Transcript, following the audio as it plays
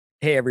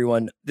Hey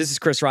everyone, this is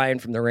Chris Ryan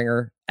from The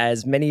Ringer.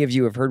 As many of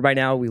you have heard by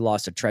now, we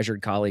lost a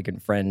treasured colleague and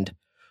friend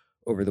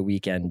over the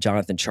weekend.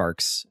 Jonathan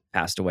Tjarks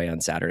passed away on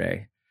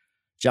Saturday.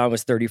 John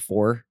was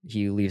 34.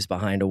 He leaves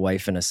behind a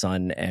wife and a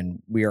son,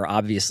 and we are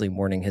obviously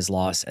mourning his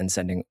loss and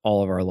sending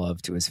all of our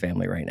love to his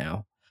family right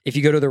now. If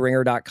you go to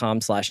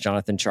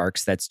theringer.com/Jonathan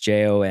Tjarks, that's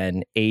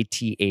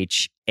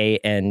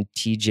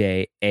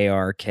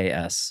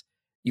JONATHANTJARKS,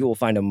 you will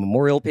find a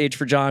memorial page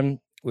for John,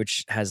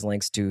 which has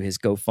links to his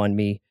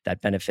GoFundMe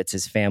that benefits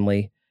his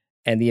family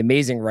and the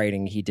amazing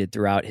writing he did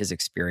throughout his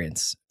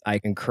experience.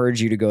 I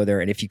encourage you to go there,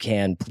 and if you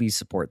can, please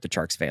support the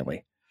Tjarks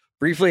family.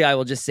 Briefly, I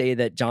will just say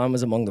that John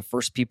was among the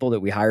first people that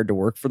we hired to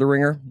work for The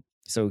Ringer,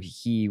 so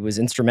he was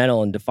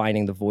instrumental in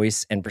defining the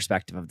voice and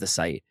perspective of the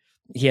site.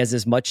 He has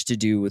as much to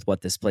do with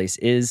what this place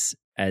is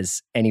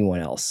as anyone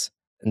else.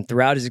 And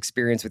throughout his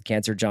experience with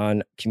cancer,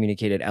 John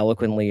communicated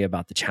eloquently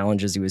about the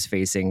challenges he was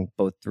facing,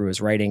 both through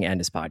his writing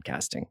and his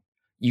podcasting.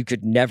 You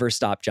could never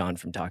stop John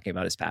from talking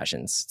about his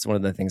passions. It's one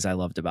of the things I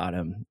loved about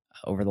him.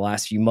 Over the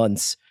last few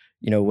months,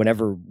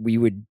 whenever we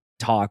would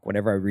talk,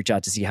 whenever I would reach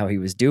out to see how he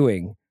was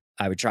doing,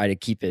 I would try to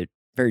keep it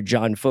very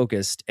John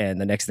focused.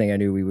 And the next thing I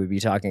knew, we would be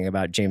talking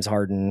about James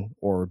Harden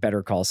or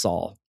Better Call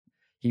Saul.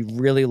 He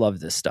really loved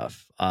this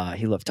stuff.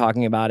 He loved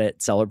talking about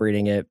it,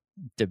 celebrating it,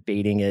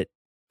 debating it,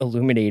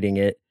 illuminating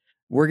it.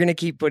 We're going to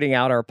keep putting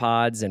out our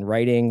pods and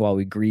writing while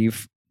we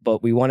grieve,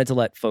 but we wanted to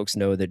let folks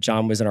know that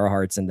John was in our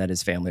hearts and that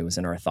his family was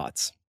in our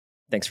thoughts.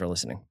 Thanks for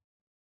listening.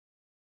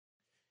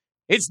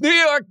 It's New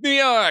York, New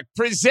York,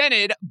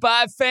 presented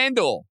by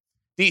FanDuel.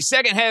 The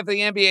second half of the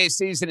NBA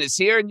season is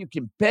here, and you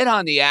can bet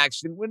on the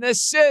action with an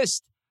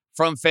assist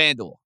from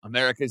FanDuel,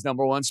 America's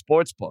 #1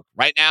 sportsbook.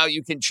 Right now,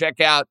 you can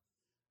check out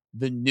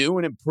the new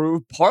and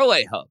improved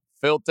Parlay Hub.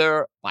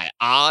 Filter by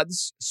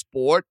odds,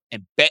 sport,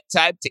 and bet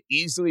type to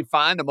easily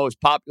find the most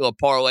popular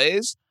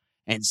parlays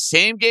and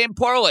same-game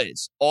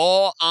parlays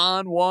all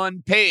on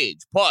one page.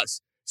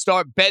 Plus,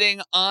 start betting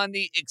on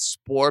the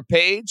Explore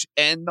page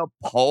and the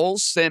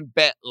Pulse and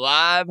bet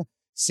live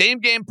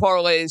same-game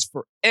parlays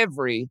for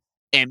every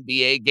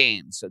NBA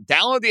game. So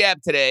download the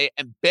app today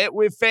and bet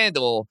with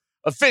FanDuel,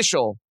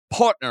 official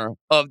partner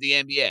of the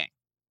NBA.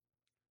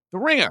 The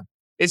Ringer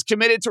is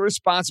committed to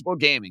responsible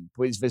gaming.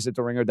 Please visit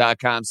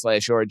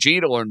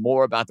theringer.com/RG to learn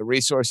more about the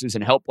resources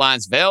and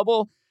helplines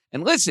available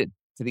and listen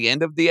to the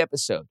end of the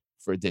episode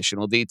for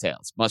additional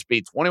details. Must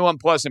be 21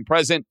 plus and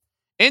present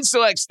in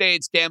select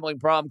states. Gambling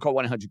problem, call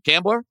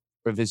 1-800-GAMBLER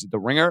or visit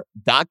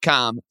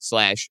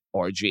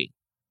theringer.com/RG.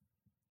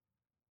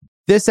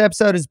 This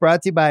episode is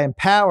brought to you by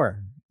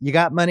Empower. You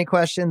got money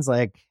questions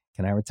like,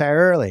 can I retire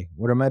early?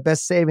 What are my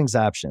best savings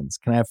options?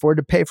 Can I afford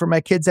to pay for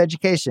my kids'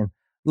 education?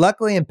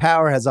 Luckily,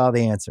 Empower has all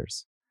the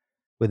answers.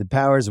 With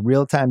Empower's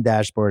real-time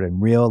dashboard and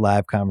real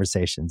live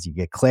conversations, you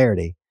get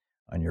clarity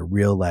on your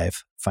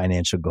real-life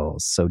financial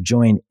goals. So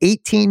join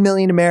 18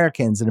 million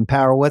Americans and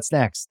empower what's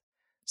next.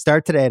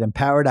 Start today at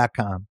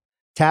empower.com.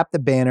 Tap the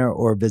banner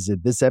or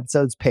visit this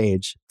episode's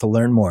page to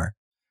learn more.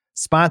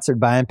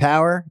 Sponsored by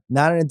Empower,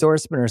 not an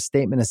endorsement or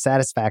statement of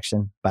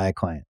satisfaction by a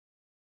client.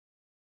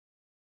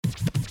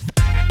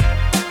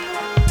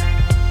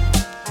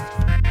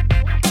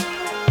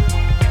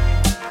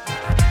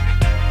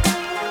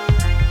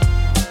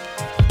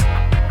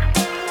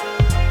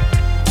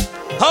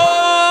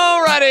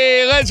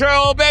 Let's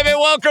roll, baby.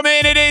 Welcome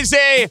in. It is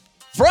a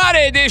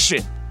Friday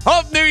edition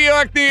of New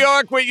York, New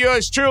York with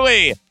yours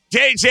truly,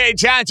 JJ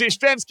John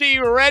Jastrzemski,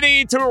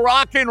 ready to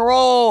rock and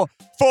roll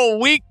for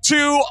week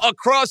 2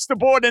 across the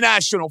board in the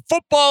National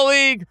Football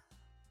League.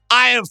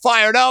 I am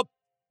fired up.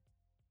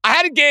 I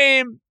had a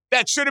game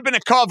that should have been a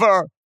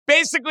cover.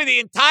 Basically, the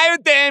entire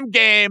damn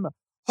game.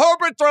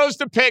 Herbert throws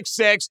the pick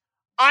 6.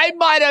 I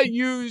might have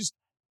used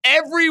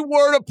every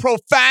word of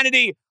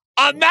profanity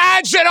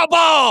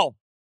imaginable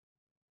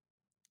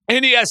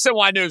in the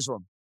SNY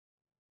newsroom.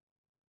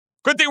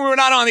 Good thing we were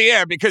not on the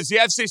air because the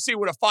FCC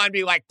would have fined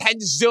me like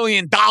 $10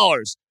 zillion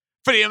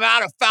for the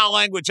amount of foul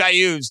language I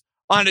used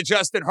on the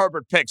Justin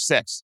Herbert pick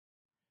 6.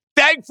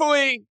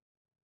 Thankfully,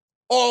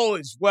 all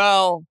is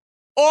well.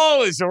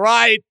 All is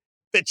right.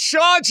 The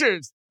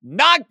Chargers,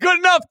 not good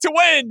enough to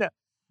win,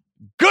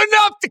 good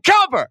enough to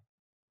cover.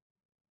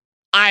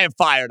 I am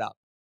fired up,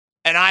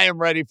 and I am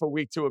ready for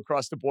week 2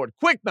 across the board.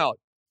 Quick note.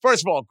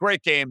 First of all,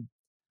 great game.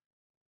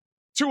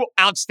 2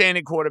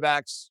 outstanding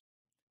quarterbacks.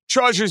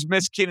 Chargers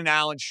missed Keenan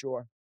Allen,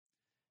 sure.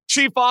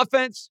 Chief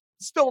offense,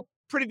 still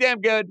pretty damn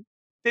good.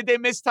 Did they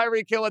miss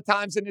Tyreek Hill at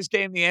times in this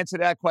game? The answer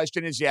to that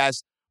question is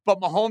yes. But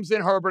Mahomes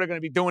and Herbert are going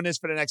to be doing this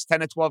for the next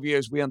 10 to 12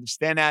 years. We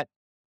understand that.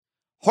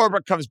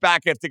 Herbert comes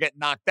back after getting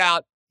knocked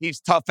out.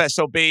 He's tough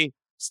SOB.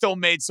 Still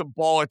made some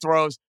baller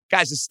throws.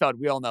 Guy's a stud.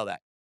 We all know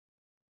that.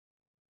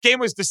 Game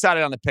was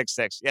decided on the pick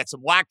 6. You had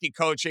some wacky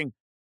coaching.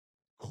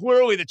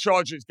 Clearly, the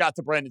Chargers got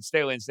to Brandon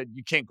Staley and said,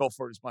 you can't go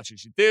for it as much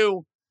as you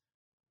do.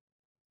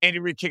 Andy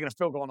Reid kicking a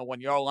field goal on the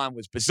 1-yard line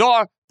was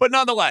bizarre. But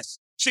nonetheless,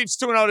 Chiefs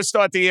 2-0 to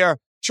start the year.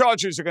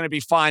 Chargers are going to be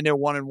fine. They're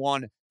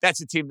 1-1.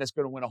 That's a team that's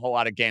going to win a whole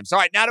lot of games. All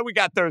right, now that we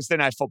got Thursday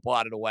Night Football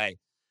out of the way,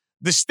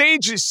 the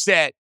stage is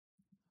set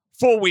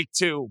for week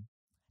 2.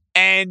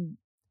 And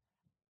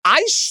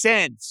I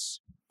sense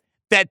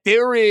that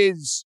there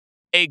is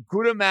a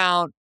good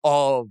amount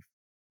of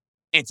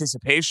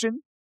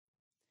anticipation,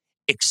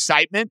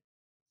 excitement,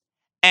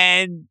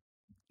 and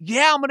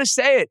yeah, I'm going to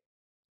say it,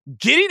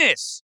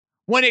 giddiness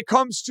when it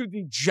comes to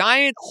the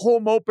giant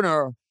home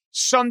opener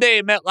Sunday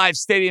at MetLife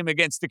Stadium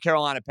against the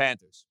Carolina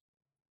Panthers.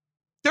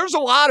 There's a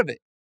lot of it.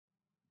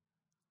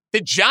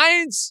 The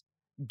Giants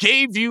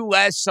gave you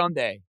last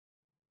Sunday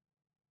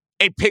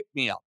a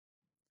pick-me-up.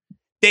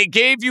 They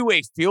gave you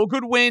a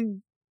feel-good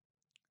win.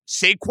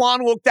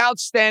 Saquon looked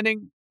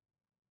outstanding.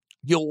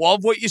 You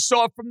love what you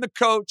saw from the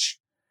coach.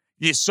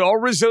 You saw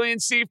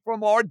resiliency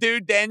from our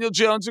dude, Daniel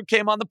Jones, who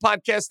came on the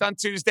podcast on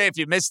Tuesday. If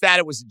you missed that,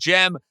 it was a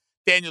gem.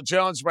 Daniel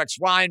Jones, Rex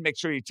Ryan. Make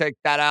sure you check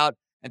that out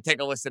and take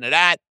a listen to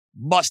that.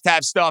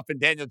 Must-have stuff. And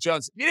Daniel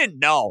Jones, if you didn't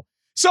know,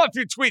 saw a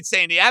few tweets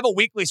saying, "Do you have a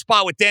weekly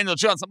spot with Daniel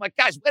Jones?" I'm like,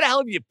 guys, where the hell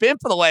have you been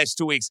for the last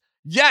 2 weeks?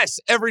 Yes,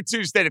 every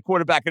Tuesday, the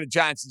quarterback of the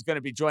Giants is going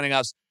to be joining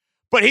us.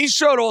 But he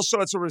showed all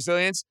sorts of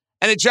resilience,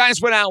 and the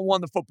Giants went out and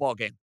won the football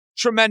game.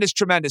 Tremendous,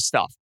 tremendous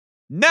stuff.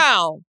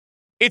 Now,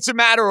 it's a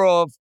matter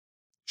of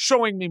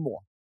showing me more.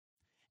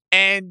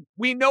 And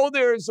we know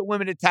there's a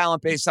limited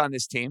talent base on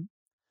this team.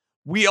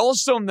 We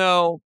also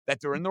know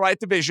that they're in the right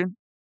division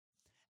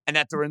and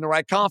that they're in the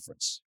right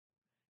conference.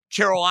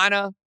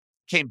 Carolina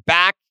came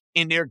back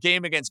in their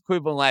game against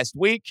Cleveland last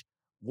week.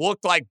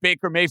 Looked like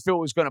Baker Mayfield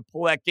was going to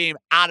pull that game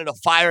out of the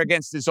fire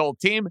against his old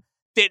team.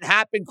 Didn't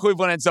happen.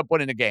 Cleveland ends up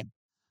winning the game.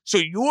 So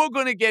you are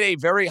going to get a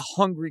very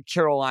hungry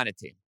Carolina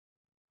team.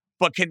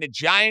 But can the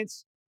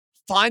Giants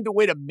find a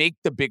way to make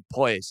the big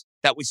plays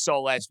that we saw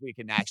last week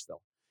in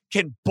Nashville?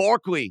 Can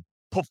Barkley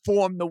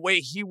perform the way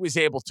he was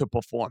able to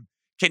perform?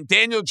 Can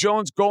Daniel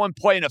Jones go and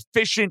play an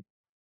efficient,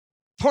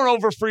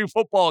 turnover-free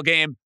football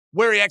game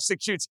where he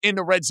executes in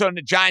the red zone?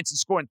 The Giants are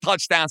scoring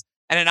touchdowns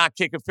and they're not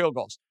kicking field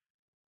goals.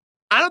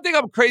 I don't think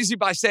I'm crazy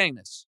by saying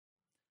this.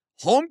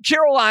 Home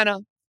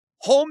Carolina,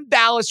 home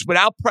Dallas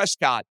without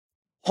Prescott,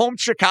 home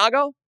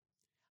Chicago.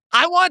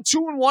 I want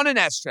 2-1 in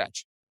that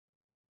stretch.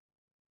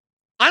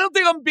 I don't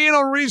think I'm being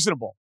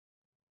unreasonable.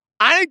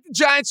 I think the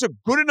Giants are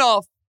good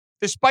enough,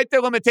 despite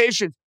their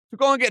limitations, to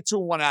go and get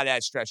 2-1 out of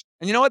that stretch.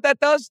 And you know what that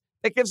does?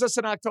 That gives us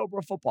an October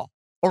of football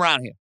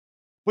around here,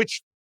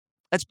 which,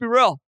 let's be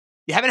real,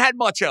 you haven't had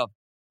much of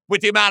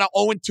with the amount of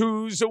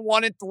 0-2s and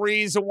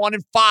 1-3s and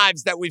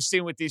 1-5s that we've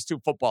seen with these two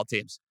football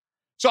teams.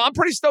 So I'm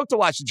pretty stoked to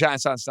watch the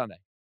Giants on Sunday.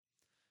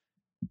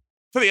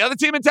 For the other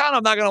team in town,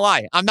 I'm not going to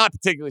lie, I'm not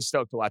particularly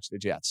stoked to watch the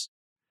Jets.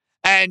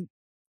 And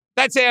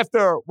that's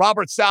after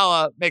Robert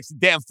Saleh makes a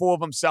damn fool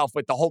of himself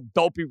with the whole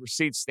dopey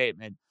receipt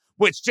statement,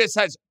 which just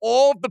has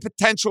all of the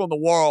potential in the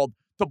world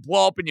to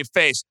blow up in your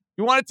face.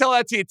 You want to tell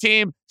that to your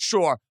team?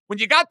 Sure. When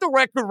you got the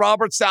record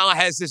Robert Saleh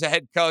has as a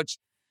head coach,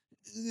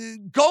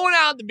 going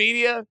out in the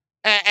media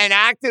and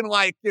acting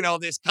like, you know,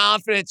 this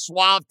confident,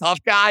 suave, tough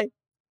guy,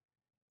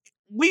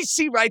 we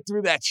see right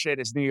through that shit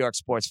as New York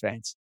sports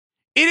fans.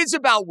 It is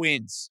about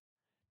wins.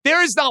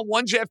 There is not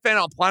one Jet fan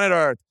on planet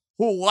Earth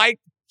who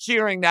liked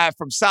hearing that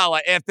from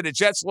Saleh after the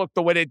Jets looked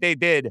the way that they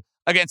did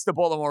against the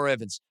Baltimore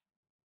Ravens.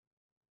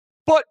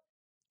 But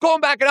go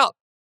and back it up.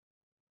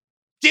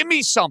 Give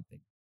me something.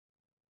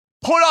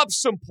 Put up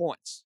some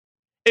points.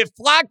 If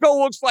Flacco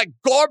looks like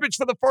garbage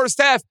for the first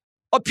half,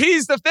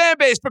 appease the fan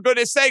base for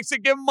goodness sakes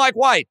and give him Mike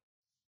White.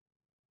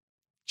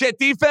 Jet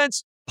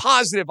defense,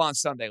 positive on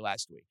Sunday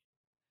last week.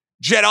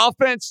 Jet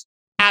offense,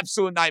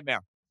 absolute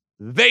nightmare.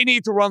 They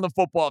need to run the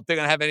football if they're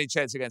going to have any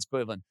chance against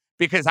Cleveland,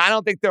 because I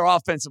don't think their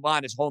offensive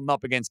line is holding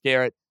up against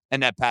Garrett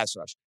and that pass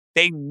rush.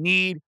 They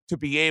need to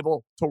be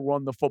able to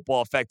run the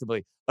football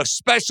effectively,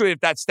 especially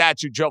if that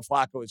statue Joe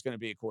Flacco is going to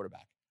be a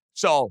quarterback.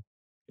 So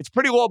it's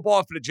pretty low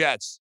ball for the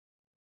Jets.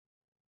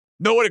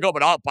 Nowhere to go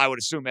but up, I would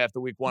assume, after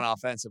week one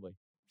offensively.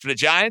 For the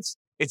Giants,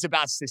 it's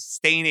about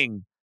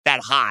sustaining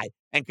that high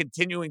and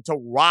continuing to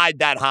ride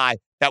that high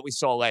that we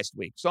saw last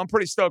week. So I'm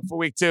pretty stoked for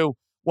week two.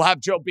 We'll have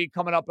Joe B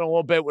coming up in a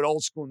little bit with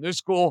old school, new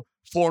school.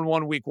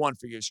 4-1 week one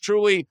for yours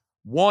truly.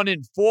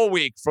 1-4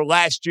 week for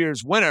last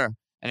year's winner.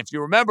 And if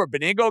you remember,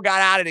 Benigno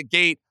got out of the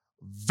gate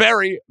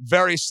very,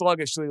 very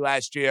sluggishly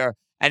last year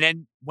and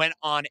then went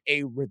on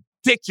a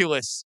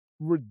ridiculous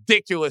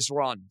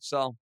run.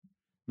 So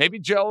maybe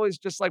Joe is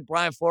just like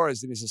Brian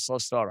Flores and he's a slow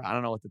starter. I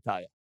don't know what to tell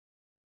you.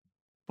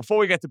 Before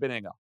we get to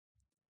Benigno,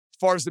 as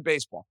far as the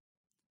baseball,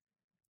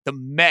 the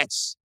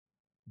Mets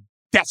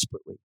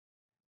desperately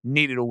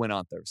needed a win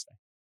on Thursday.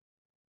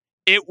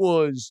 It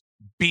was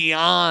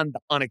beyond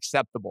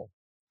unacceptable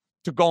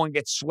to go and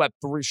get swept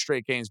 3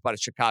 straight games by the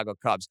Chicago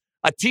Cubs,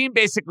 a team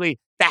basically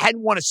that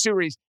hadn't won a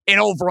series in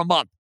over a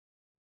month.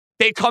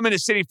 They come into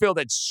Citi Field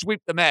and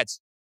sweep the Mets.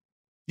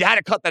 You had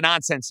to cut the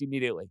nonsense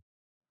immediately.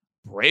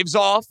 Braves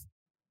off.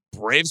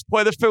 Braves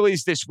play the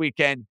Phillies this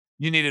weekend.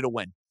 You needed a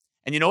win.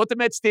 And you know what the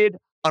Mets did?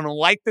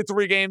 Unlike the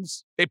 3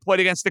 games they played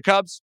against the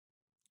Cubs,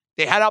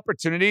 they had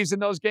opportunities in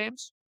those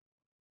games.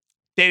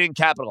 They didn't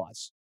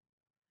capitalize.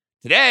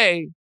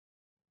 Today,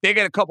 they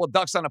get a couple of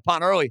ducks on the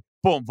pond early.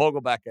 Boom,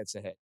 Vogelbach gets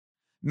a hit.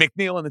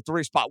 McNeil in the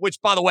 3 spot, which,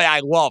 by the way,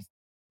 I love.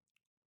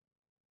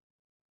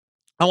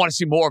 I want to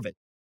see more of it.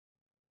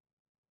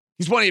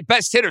 He's one of your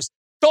best hitters.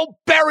 Don't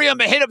bury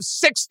him and hit him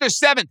 6th or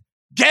 7th.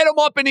 Get him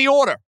up in the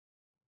order.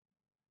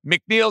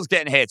 McNeil's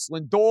getting hits.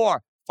 Lindor,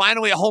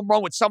 finally a home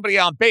run with somebody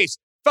on base.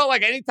 Felt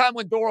like anytime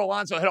Lindor or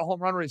Alonso hit a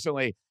home run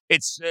recently,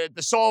 it's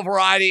the Saul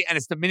variety and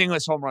it's the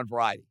meaningless home run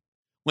variety.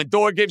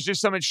 Lindor gives you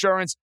some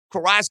insurance.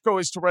 Carrasco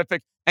is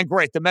terrific. And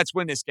great, the Mets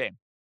win this game.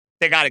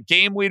 They got a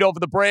game lead over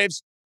the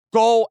Braves.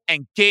 Go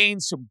and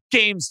gain some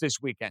games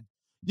this weekend.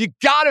 You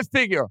got to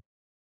figure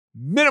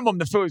minimum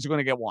the Phillies are going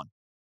to get one.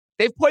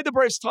 They've played the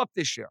Braves tough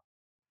this year.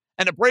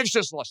 And the Braves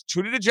just lost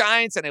 2 to the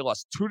Giants and they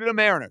lost 2 to the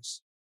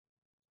Mariners.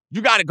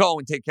 You got to go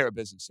and take care of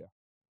business here.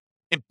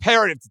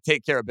 Imperative to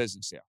take care of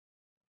business here.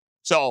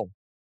 So,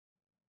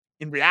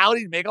 in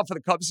reality, to make up for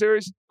the Cubs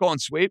series, go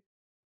and sweep.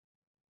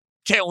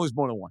 Can't lose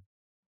more than 1.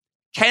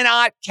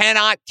 Cannot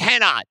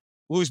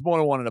lose more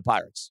than 1 in the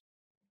Pirates.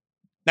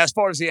 Now, as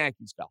far as the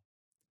Yankees go.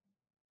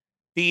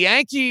 The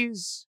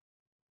Yankees,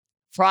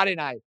 Friday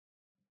night,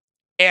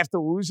 after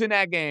losing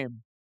that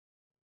game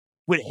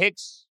with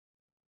Hicks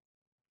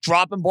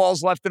dropping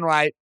balls left and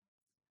right,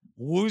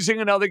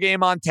 losing another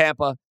game on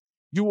Tampa,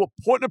 you were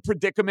put in a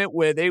predicament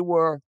where they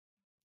were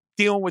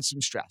dealing with some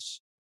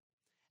stress.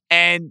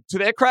 And to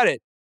their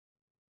credit,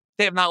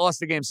 they have not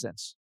lost a game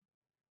since.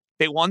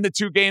 They won the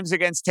 2 games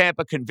against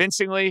Tampa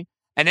convincingly,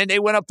 and then they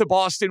went up to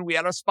Boston. We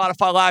had our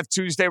Spotify Live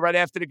Tuesday right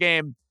after the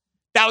game.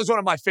 That was one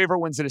of my favorite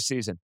wins of the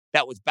season.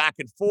 That was back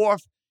and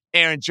forth.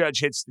 Aaron Judge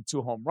hits the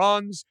 2 home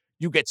runs.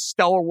 You get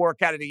stellar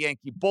work out of the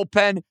Yankee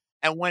bullpen.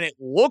 And when it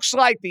looks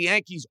like the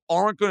Yankees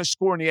aren't going to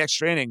score in the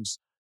extra innings,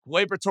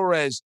 Gleyber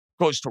Torres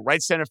goes to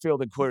right center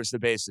field and clears the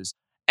bases.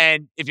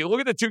 And if you look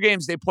at the 2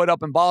 games they put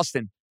up in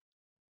Boston,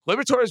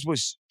 Gleyber Torres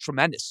was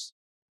tremendous.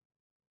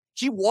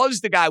 He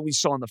was the guy we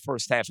saw in the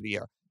first half of the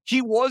year.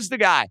 He was the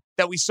guy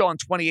that we saw in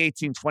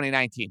 2018,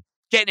 2019,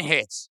 getting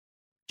hits,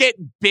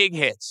 getting big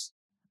hits,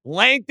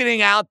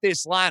 lengthening out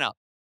this lineup.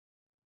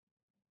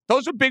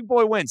 Those are big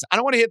boy wins. I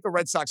don't want to hit the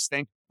Red Sox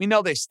stink. We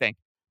know they stink.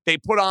 They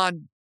put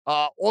on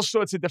all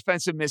sorts of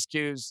defensive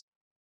miscues.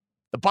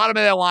 The bottom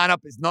of their lineup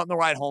is nothing to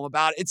write home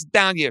about. It's a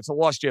down year. It's a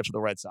lost year for the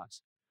Red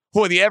Sox,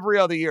 who are the every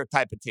other year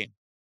type of team.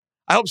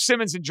 I hope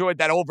Simmons enjoyed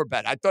that over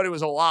bet. I thought it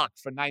was a lock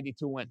for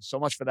 92 wins. So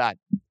much for that.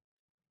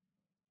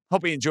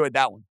 Hope he enjoyed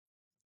that one.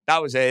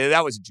 That was a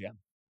gem.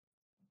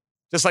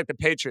 Just like the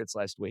Patriots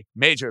last week.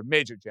 Major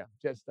gem.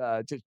 Just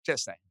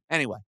saying.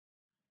 Anyway.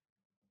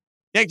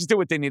 Yankees did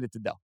what they needed to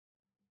do.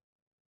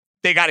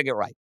 They got to get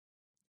right.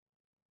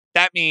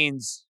 That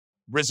means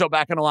Rizzo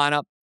back in the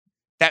lineup.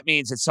 That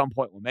means at some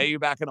point LeMahieu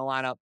back in the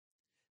lineup.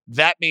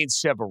 That means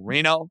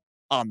Severino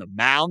on the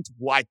mound,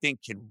 who I think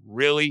can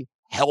really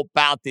help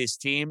out this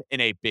team in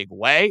a big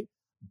way.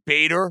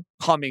 Bader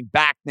coming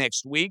back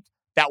next week.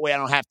 That way I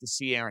don't have to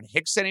see Aaron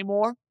Hicks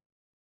anymore.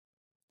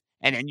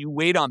 And then you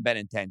wait on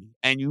Benintendi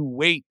and you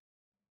wait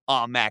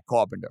on Matt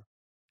Carpenter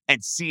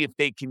and see if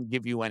they can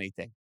give you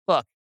anything.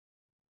 Look,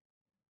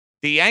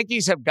 the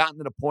Yankees have gotten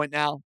to the point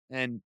now,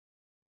 and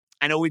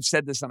I know we've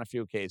said this on a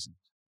few occasions.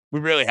 We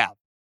really have,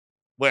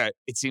 where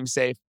it seems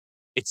safe.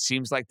 It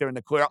seems like they're in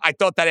the clear. I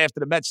thought that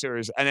after the Mets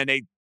series, and then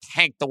they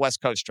tanked the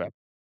West Coast trip.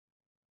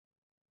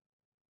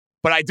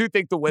 But I do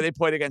think the way they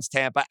played against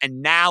Tampa,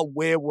 and now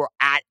where we're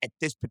at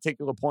this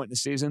particular point in the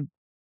season,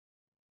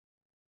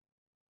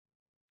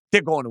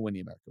 they're going to win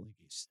the American League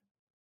East.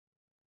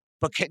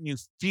 But can you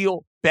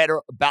feel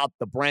better about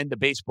the brand of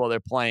baseball they're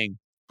playing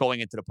going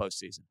into the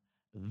postseason?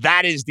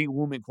 That is the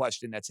looming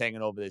question that's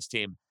hanging over this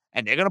team.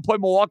 And they're going to play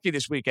Milwaukee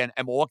this weekend,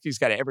 and Milwaukee's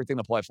got everything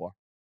to play for.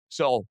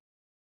 So,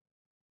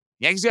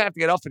 Yankees going to have to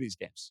get up for these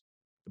games.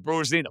 The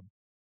Brewers need them.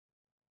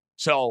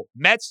 So,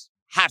 Mets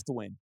have to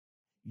win.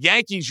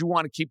 Yankees, you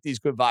want to keep these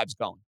good vibes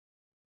going.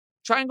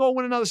 Try and go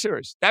win another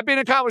series. That'd be an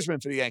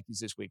accomplishment for the Yankees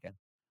this weekend.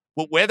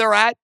 But where they're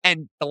at,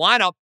 and the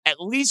lineup,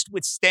 at least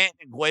with Stanton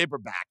and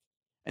Gleyber back,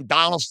 and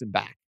Donaldson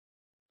back,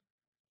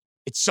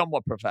 it's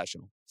somewhat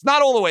professional. It's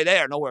not all the way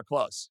there, nowhere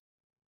close.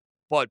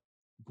 But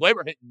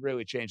Gleyber hitting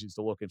really changes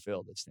the look and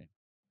feel of this team.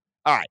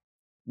 All right,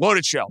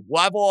 loaded show.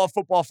 We'll have all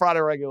Football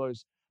Friday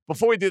regulars.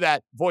 Before we do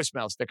that,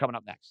 voicemails, they're coming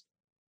up next.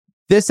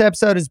 This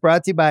episode is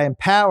brought to you by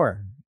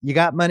Empower. You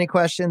got money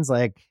questions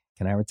like,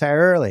 can I retire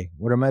early?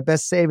 What are my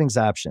best savings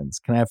options?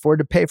 Can I afford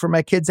to pay for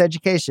my kids'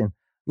 education?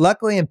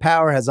 Luckily,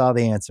 Empower has all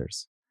the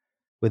answers.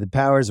 With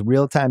Empower's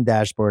real-time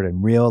dashboard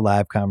and real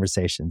live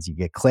conversations, you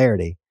get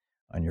clarity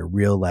on your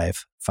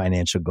real-life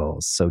financial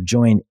goals. So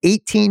join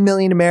 18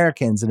 million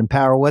Americans and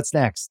Empower what's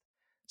next.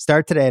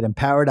 Start today at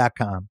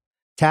empower.com.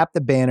 Tap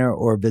the banner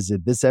or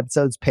visit this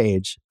episode's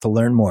page to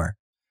learn more.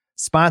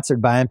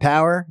 Sponsored by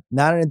Empower,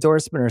 not an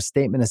endorsement or a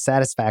statement of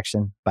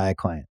satisfaction by a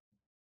client.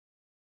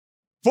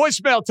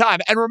 Voicemail time.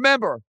 And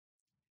remember,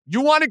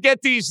 you want to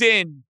get these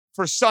in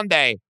for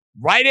Sunday,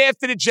 right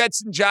after the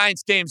Jets and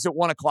Giants games at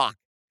 1 o'clock.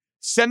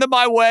 Send them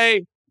my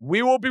way.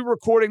 We will be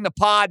recording the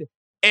pod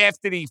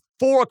after the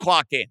 4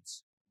 o'clock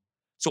games.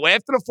 So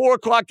after the 4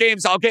 o'clock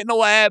games, I'll get in the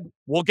lab.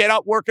 We'll get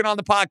out working on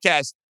the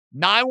podcast.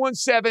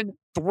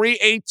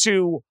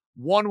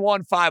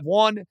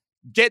 917-382-1151.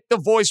 Get the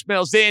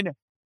voicemails in.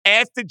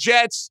 After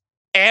Jets,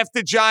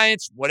 after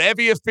Giants,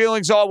 whatever your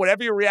feelings are,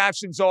 whatever your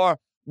reactions are,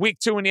 week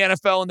 2 in the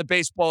NFL and the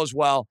baseball as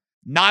well.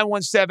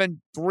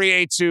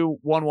 917-382-1151.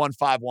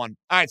 All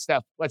right,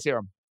 Steph, let's hear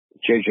them.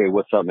 JJ,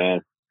 what's up, man?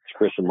 It's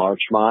Chris in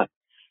Larchmont.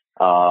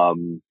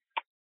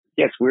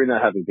 Yeah, it's weird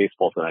not having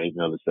baseball tonight, even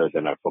though it's Thursday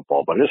Night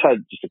Football. But I just had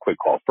a quick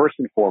call. First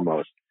and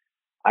foremost,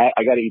 I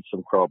got to eat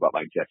some crow about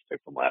my Jets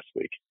pick from last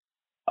week.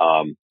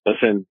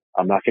 Listen,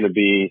 I'm not going to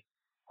be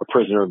a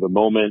prisoner of the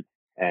moment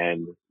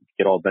and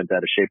get all bent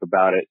out of shape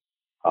about it.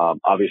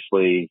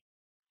 Obviously,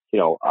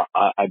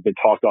 I've been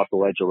talked off the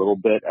ledge a little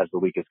bit as the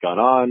week has gone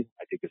on.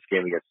 I think this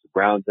game against the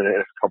Browns in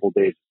a couple of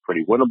days is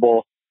pretty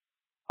winnable.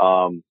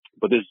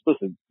 But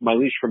listen, my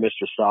leash for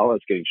Mr. Saleh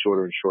is getting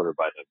shorter and shorter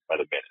by the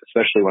minute,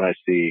 especially when I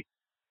see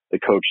the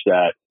coach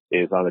that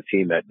is on the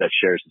team that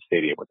shares the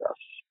stadium with us,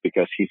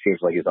 because he seems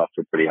like he's off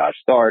to a pretty high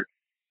start,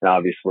 and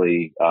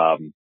obviously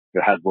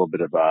has a little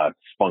bit of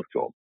spunk to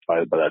him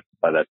by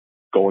that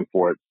going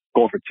for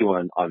 2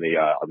 on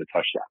the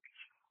touchdown.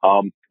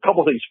 A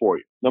couple things for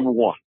you. Number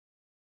one,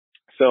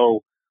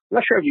 so I'm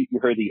not sure if you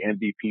heard the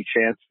MVP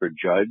chants for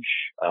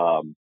Judge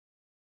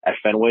at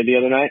Fenway the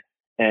other night,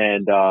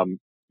 and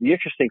the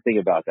interesting thing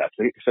about that.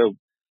 So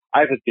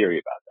I have a theory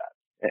about that,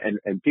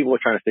 and people are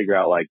trying to figure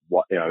out like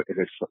what if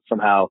it's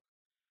somehow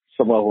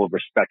some level of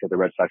respect that the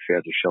Red Sox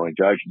fans are showing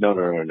Judge. No.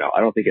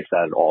 I don't think it's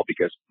that at all,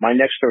 because my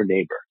next door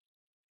neighbor,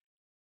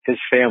 his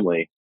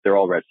family, they're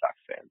all Red Sox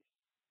fans.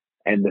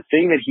 And the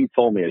thing that he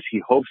told me is he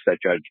hopes that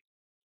Judge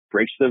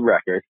breaks the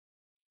record,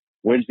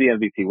 wins the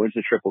MVP, wins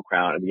the Triple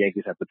Crown, and the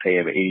Yankees have to pay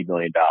him $80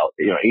 million,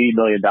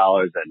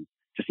 and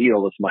just eat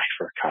all this money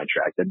for a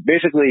contract. And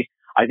basically,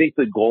 I think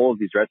the goal of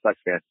these Red Sox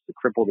fans is to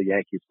cripple the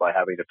Yankees by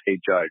having to pay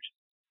Judge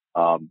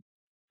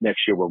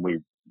next year when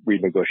we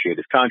renegotiate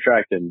his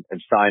contract and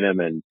sign him,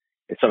 and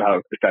it somehow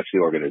affects the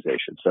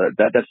organization. So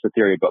that's the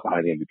theory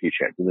behind the MVP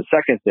chance. And the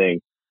second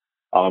thing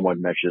I want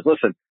to mention is,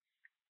 listen,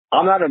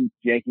 I'm not a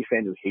Yankee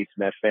fan who hates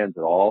Mets fans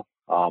at all.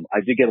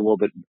 I did get a little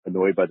bit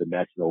annoyed by the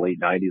Mets in the late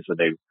 90s when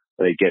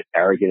they get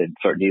arrogant and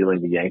start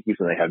needling the Yankees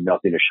when they have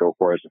nothing to show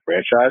for as a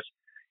franchise.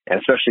 And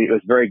especially, it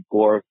was very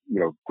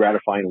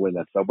gratifying to win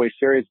that Subway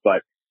Series.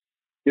 But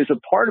there's a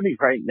part of me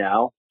right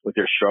now with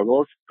their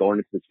struggles going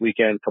into this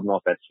weekend, coming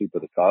off that sweep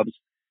of the Cubs,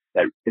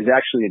 that is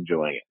actually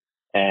enjoying it.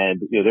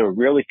 And they were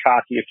really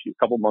cocky a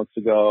couple months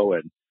ago,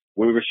 and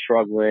we were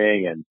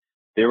struggling, and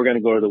they were going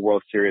to go to the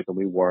World Series, and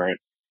we weren't.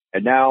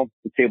 And now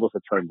the tables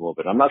have turned a little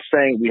bit. I'm not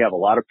saying we have a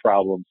lot of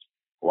problems,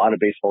 a lot of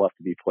baseball left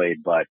to be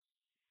played, but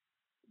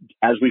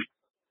as we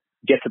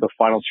get to the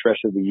final stretch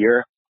of the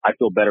year, I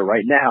feel better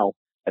right now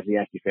as a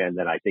Yankee fan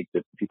than I think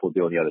that people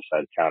do on the other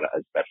side of town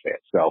as Mets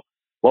fans. So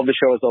love the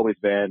show as always,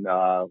 Ben.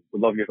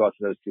 Would love your thoughts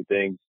on those two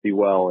things. Be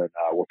well, and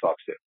we'll talk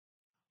soon.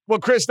 Well,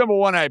 Chris, number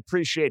one, I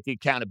appreciate the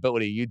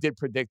accountability. You did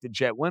predict the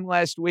Jet win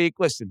last week.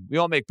 Listen, we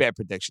all make bad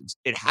predictions.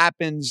 It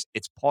happens.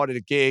 It's part of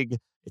the gig.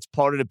 It's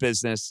part of the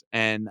business.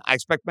 And I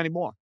expect many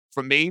more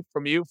from me,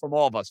 from you, from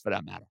all of us for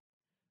that matter.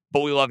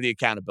 But we love the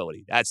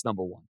accountability. That's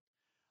number one.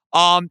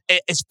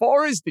 As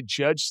far as the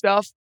Judge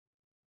stuff,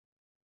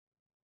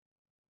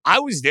 I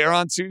was there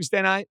on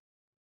Tuesday night.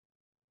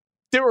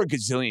 There were a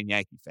gazillion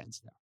Yankee fans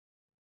there.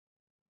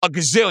 A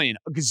gazillion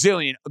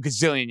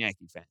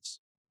Yankee fans.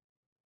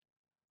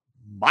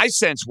 My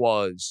sense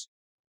was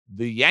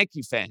the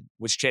Yankee fan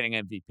was chanting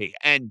MVP.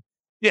 And,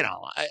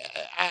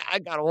 I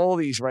got all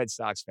these Red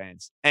Sox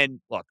fans. And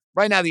look,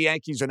 right now the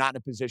Yankees are not in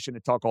a position to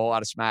talk a whole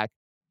lot of smack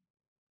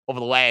over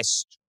the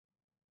last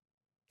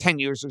 10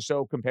 years or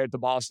so compared to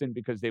Boston,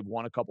 because they've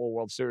won a couple of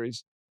World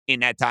Series in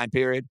that time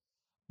period.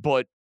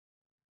 But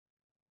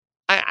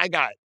I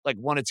got like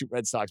one or two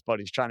Red Sox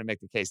buddies trying to make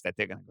the case that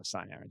they're going to go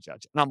sign Aaron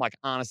Judge. And I'm like,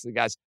 honestly,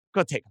 guys,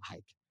 go take a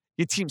hike.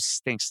 Your team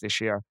stinks this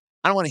year.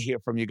 I don't want to hear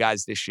from you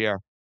guys this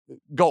year.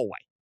 Go away,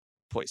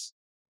 please.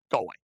 Go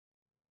away.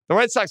 The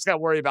Red Sox got to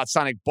worry about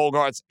signing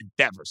Bogarts and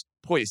Devers.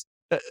 Please,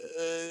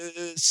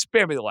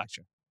 spare me the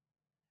lecture.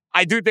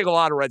 I do think a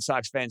lot of Red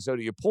Sox fans, though,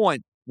 to your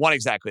point, want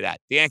exactly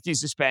that. The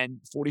Yankees to spend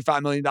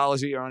 $45 million a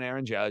year on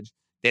Aaron Judge.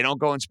 They don't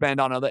go and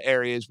spend on other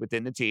areas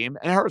within the team,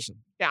 and it hurts them.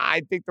 Yeah,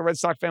 I think the Red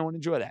Sox fan would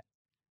enjoy that.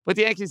 But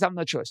the Yankees have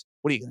no choice.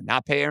 What are you going to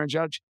not pay Aaron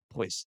Judge?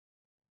 Please.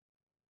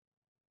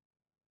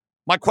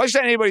 My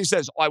question to anybody who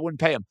says, I wouldn't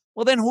pay him.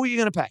 Well, then who are you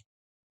going to pay?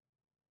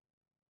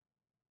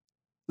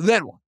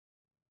 Then what?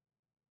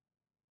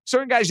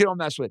 Certain guys you don't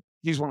mess with.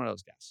 He's one of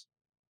those guys.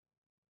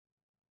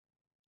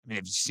 I mean,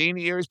 have you seen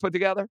the year he's put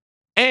together?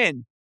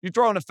 And you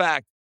throw in the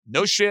fact,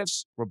 no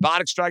shifts,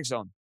 robotic strike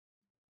zone.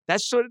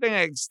 That sort of thing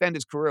that extend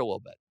his career a little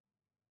bit.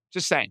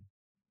 Just saying.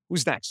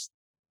 Who's next?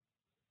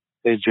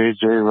 Hey,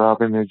 JJ,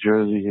 Robin, New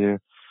Jersey here.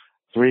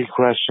 3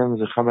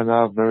 questions are coming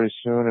up very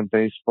soon in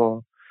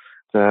baseball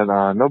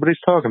that nobody's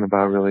talking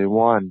about, really.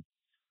 1,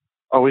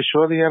 are we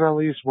sure the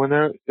NL East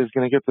winner is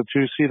going to get the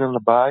 2 seed in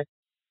the bye?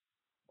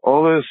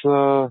 All this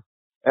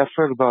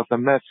effort about the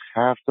Mets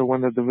have to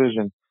win the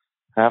division,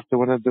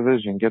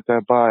 get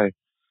that bye.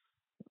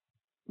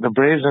 The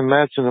Braves and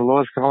Mets in the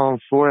lowest column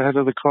 4 ahead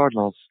of the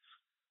Cardinals.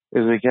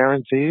 Is it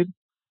guaranteed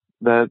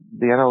that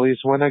the NL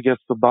East winner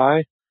gets the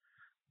bye?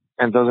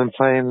 and doesn't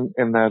play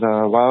in that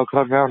wild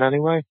card round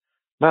anyway?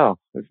 No,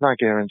 it's not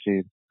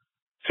guaranteed.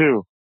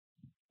 2,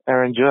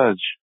 Aaron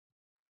Judge.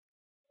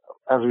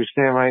 As we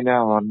stand right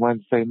now on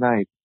Wednesday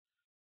night,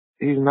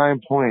 he's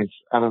 9 points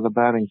out of the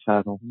batting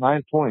title.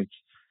 9 points.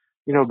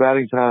 You know,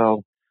 batting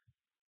title,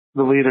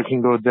 the leader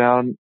can go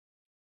down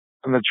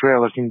and the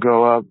trailer can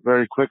go up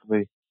very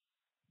quickly.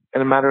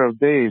 In a matter of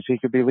days, he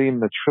could be leading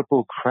the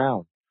Triple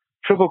Crown.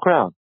 Triple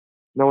Crown.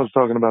 No one's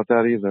talking about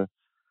that either.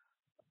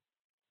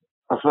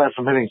 Aside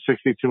from hitting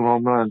 62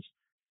 home runs,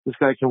 this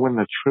guy can win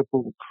the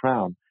Triple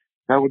Crown.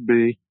 That would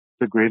be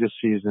the greatest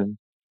season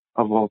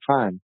of all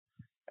time.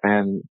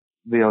 And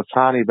the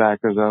Ohtani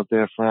backers out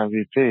there for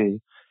MVP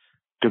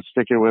could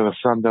stick it where the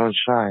sun don't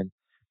shine.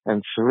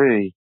 And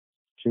 3,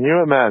 can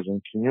you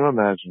imagine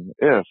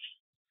if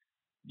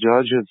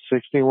Judge hit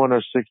 61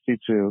 or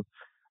 62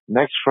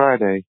 next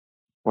Friday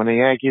when the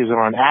Yankees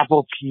are on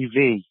Apple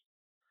TV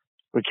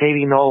with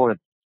Katie Nolan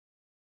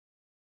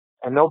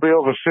and nobody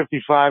over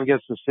 55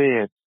 gets to see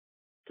it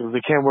because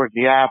they can't work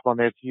the app on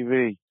their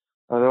TV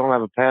or they don't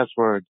have a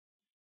password.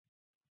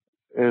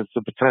 It's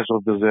a potential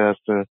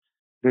disaster.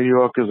 New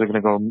Yorkers are going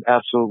to go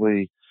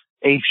absolutely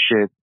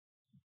apeshit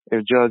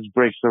if Judge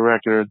breaks the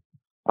record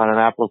on an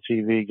Apple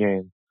TV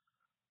game.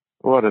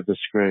 What a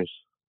disgrace.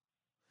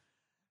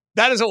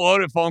 That is a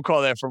loaded phone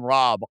call there from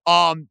Rob.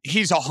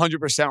 He's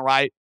 100%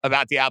 right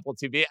about the Apple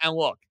TV. And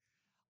look,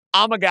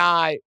 I'm a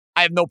guy,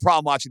 I have no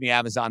problem watching the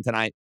Amazon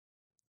tonight.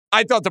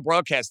 I thought the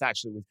broadcast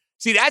actually was.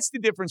 See, that's the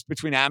difference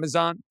between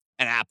Amazon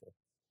and Apple.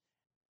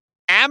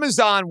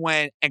 Amazon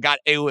went and got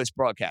A-list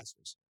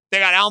broadcasters. They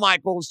got Al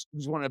Michaels,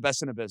 who's one of the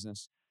best in the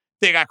business.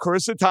 They got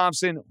Carissa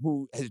Thompson,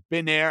 who has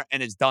been there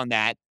and has done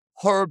that.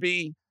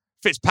 Herbie,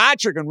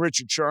 Fitzpatrick, and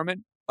Richard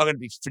Sherman are going to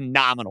be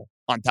phenomenal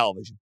on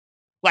television.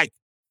 Like,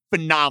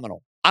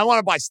 phenomenal. I want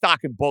to buy stock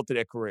in both of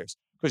their careers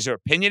because they're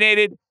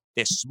opinionated,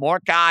 they're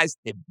smart guys,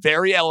 they're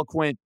very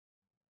eloquent,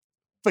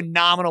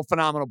 phenomenal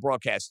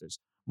broadcasters.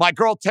 My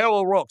girl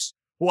Taylor Rooks,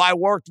 who I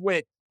worked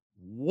with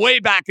way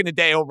back in the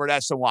day over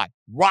at SNY,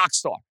 rock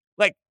star.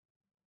 Like,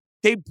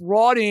 they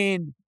brought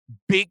in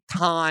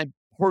big-time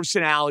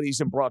personalities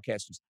and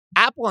broadcasters.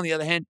 Apple, on the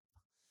other hand,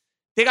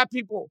 they got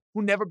people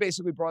who never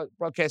basically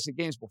broadcasted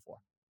games before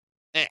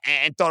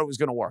and thought it was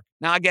going to work.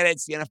 Now, I get it.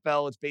 It's the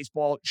NFL. It's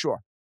baseball. Sure.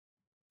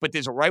 But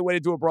there's a right way to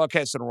do a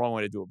broadcast and a wrong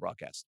way to do a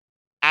broadcast.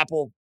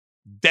 Apple,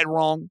 dead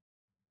wrong.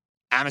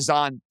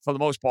 Amazon, for the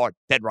most part,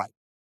 dead right.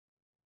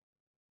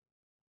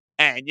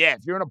 And, yeah,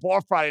 if you're in a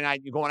bar Friday night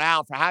and you're going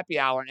out for happy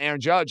hour and Aaron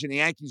Judge and the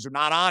Yankees are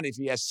not on if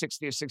he has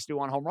 60 or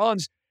 61 home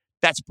runs,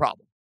 that's a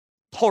problem.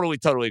 Totally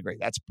agree.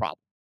 That's a problem.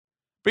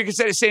 But you can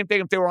say the same thing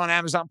if they were on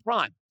Amazon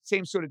Prime.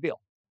 Same sort of deal.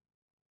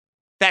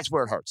 That's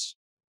where it hurts.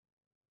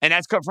 And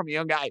that's come from a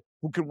young guy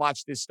who can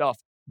watch this stuff,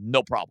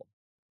 no problem.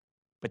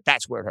 But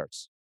that's where it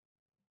hurts.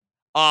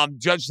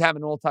 Judge is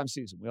having an all-time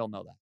season. We all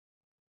know that.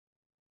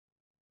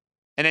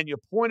 And then your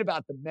point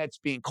about the Mets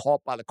being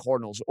caught by the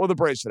Cardinals, or the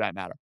Braves for that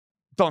matter,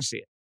 don't see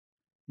it.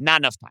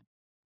 Not enough time.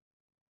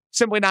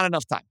 Simply not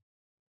enough time.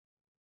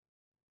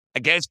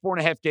 Again, it's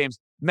 4.5 games.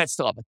 Mets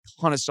still have a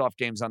ton of soft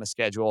games on the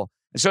schedule.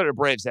 And so do the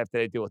Braves after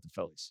they deal with the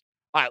Phillies.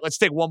 All right, let's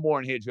take one more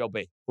in here, Joe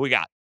B. Who we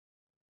got?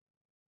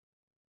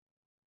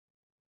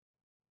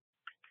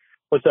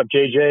 What's up,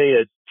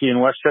 JJ? It's T in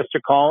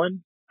Westchester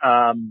calling.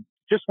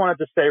 Just wanted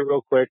to say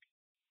real quick,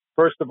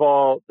 first of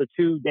all, the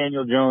 2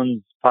 Daniel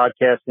Jones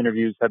podcast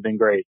interviews have been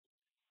great.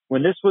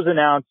 When this was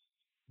announced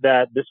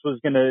that this was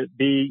going to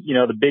be,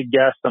 the big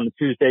guest on the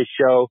Tuesday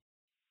show,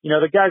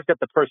 the guy's got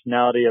the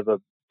personality of a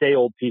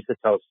day-old piece of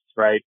toast,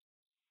 right?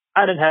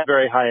 I didn't have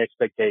very high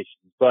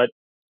expectations, but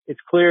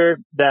it's clear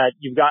that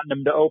you've gotten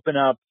him to open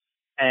up,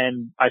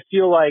 and I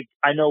feel like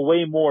I know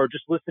way more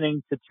just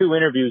listening to 2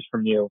 interviews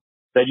from you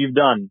that you've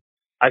done.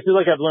 I feel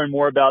like I've learned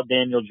more about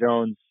Daniel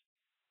Jones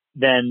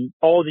than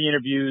all the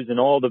interviews and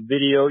all the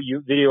video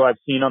I've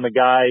seen on the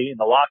guy in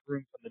the locker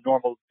room from the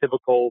normal,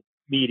 typical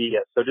media.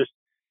 So just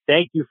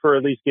thank you for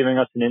at least giving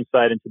us an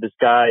insight into this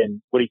guy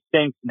and what he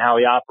thinks and how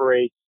he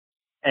operates.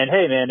 And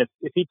hey, man,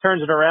 if he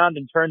turns it around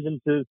and turns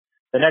into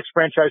the next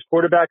franchise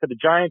quarterback of the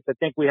Giants, I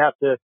think we have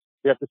to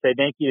say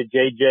thank you to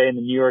JJ and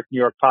the New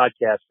York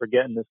podcast for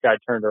getting this guy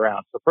turned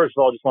around. So first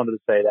of all, I just wanted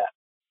to say that.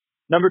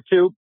 Number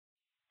 2,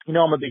 I'm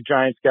a big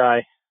Giants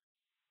guy,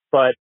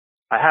 but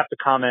I have to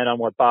comment on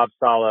what Bob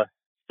Saleh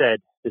said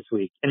this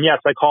week. And yes,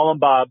 I call him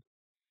Bob.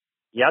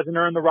 He hasn't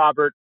earned the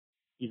Robert.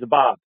 He's a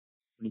Bob.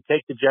 When you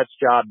take the Jets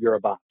job, you're a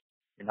Bob.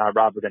 You're not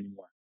Robert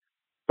anymore.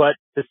 But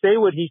to say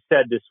what he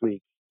said this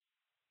week,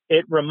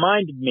 it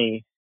reminded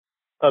me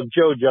of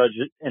Joe Judge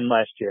in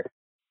last year.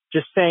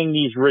 Just saying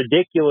these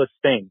ridiculous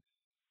things.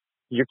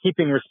 You're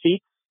keeping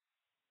receipts?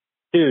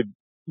 Dude,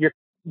 you're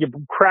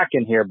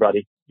cracking here,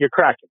 buddy. You're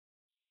cracking.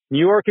 New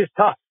York is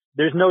tough.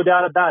 There's no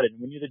doubt about it.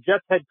 When you're the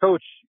Jets head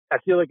coach, I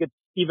feel like it's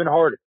even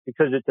harder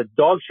because it's a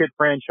dog shit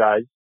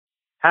franchise.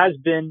 Has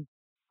been,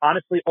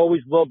 honestly,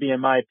 always will be, in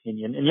my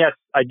opinion. And yes,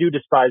 I do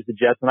despise the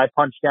Jets, and I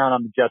punch down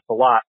on the Jets a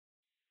lot,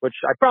 which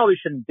I probably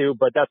shouldn't do,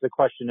 but that's a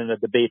question and a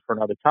debate for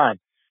another time.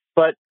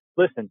 But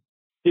listen,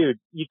 dude,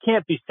 you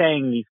can't be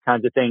saying these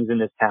kinds of things in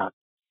this town.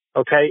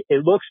 Okay?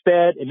 It looks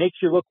bad. It makes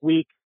you look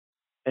weak.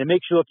 And it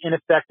makes you look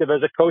ineffective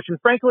as a coach. And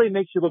frankly, it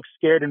makes you look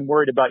scared and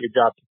worried about your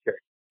job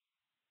security.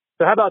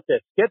 So how about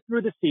this? Get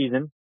through the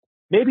season.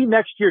 Maybe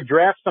next year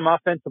draft some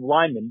offensive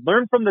linemen.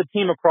 Learn from the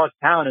team across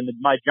town and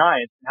my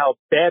Giants and how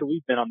bad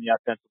we've been on the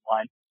offensive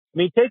line. I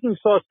mean, taking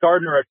Sauce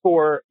Gardner at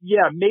 4,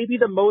 yeah, maybe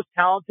the most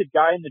talented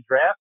guy in the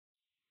draft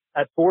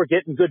at 4,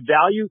 getting good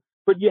value.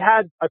 But you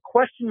had a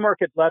question mark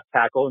at left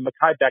tackle in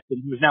Mekhi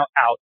Becton, who's now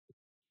out.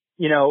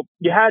 You know,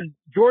 you had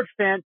George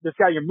Fant, this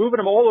guy, you're moving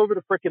him all over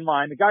the freaking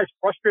line. The guy's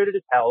frustrated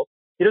as hell.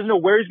 He doesn't know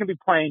where he's going to be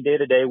playing day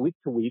to day, week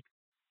to week.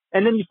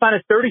 And then you sign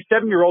a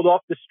 37-year-old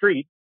off the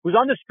street who's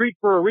on the street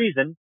for a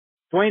reason,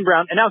 Dwayne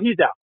Brown, and now he's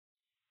out.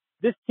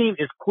 This team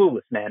is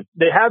clueless, man.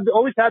 They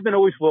always have been,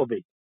 always will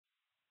be.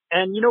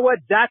 And you know what?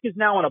 Zach is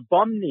now on a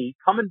bum knee,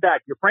 coming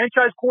back, your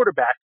franchise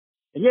quarterback.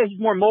 And yeah, he's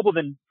more mobile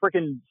than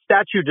freaking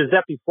statue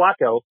Giuseppe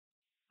Flacco,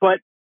 but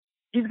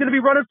he's going to be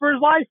running for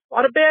his life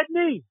on a bad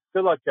knee.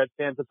 Good luck, Jets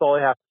fans. That's all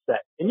I have to say.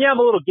 And yeah, I'm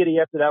a little giddy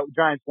after that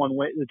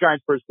the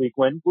Giants first week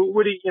win.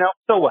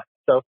 So what?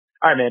 So, all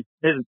right, man.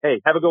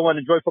 Hey, have a good one.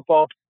 Enjoy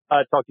football.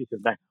 Talk to you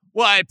soon. Thanks.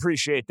 Well, I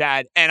appreciate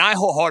that. And I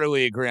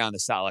wholeheartedly agree on the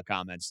Saleh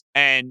comments.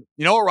 And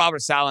you know what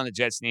Robert Saleh and the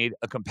Jets need?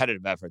 A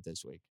competitive effort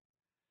this week.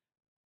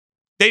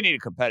 They need a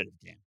competitive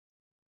game.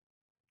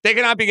 They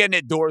cannot be getting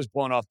their doors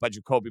blown off by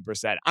Jacoby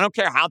Brissett. I don't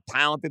care how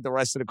talented the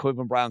rest of the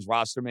Cleveland Browns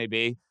roster may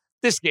be.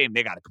 This game,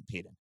 they got to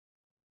compete in.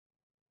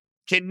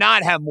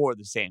 Cannot have more of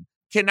the same.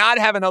 Cannot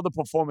have another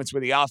performance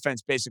where the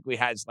offense basically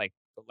has like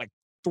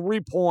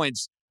 3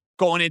 points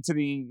going into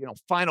the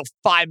final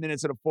 5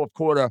 minutes of the fourth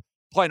quarter,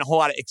 playing a whole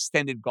lot of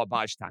extended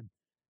garbage time.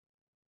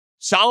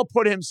 Saleh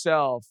put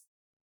himself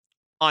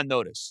on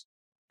notice.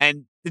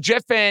 And the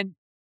Jet fan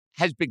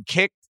has been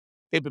kicked.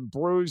 They've been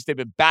bruised. They've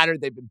been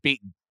battered. They've been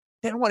beaten.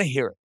 They don't want to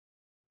hear it.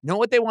 You know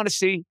what they want to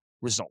see?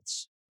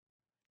 Results.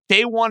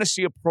 They want to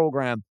see a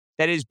program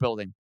that is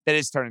building, that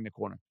is turning the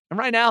corner. And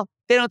right now,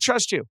 they don't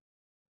trust you.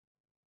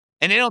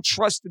 And they don't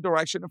trust the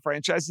direction the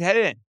franchise is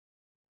headed in.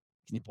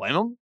 Can you blame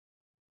them?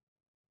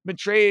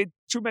 Betrayed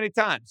too many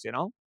times,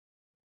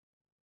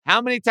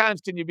 How many times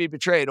can you be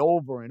betrayed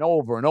over and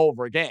over and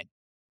over again?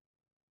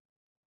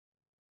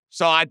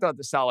 So I thought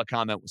the Saleh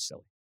comment was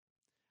silly.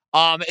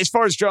 As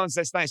far as Jones,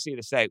 that's nice of you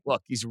to say.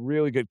 Look, he's a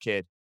really good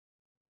kid.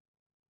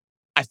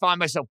 I find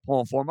myself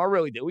pulling for him. I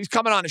really do. He's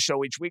coming on the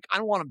show each week. I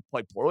don't want him to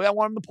play poorly. I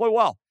want him to play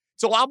well.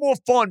 It's a lot more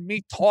fun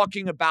me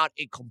talking about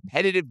a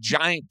competitive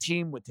Giant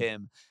team with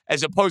him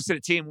as opposed to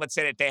the team, let's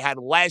say, that they had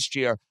last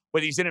year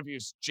where these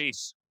interviews,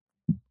 geez,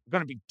 we're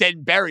going to be dead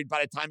and buried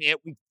by the time you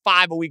hit week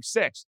 5 or week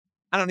 6.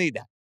 I don't need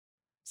that.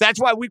 So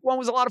that's why week 1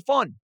 was a lot of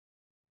fun.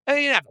 And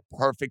he didn't have a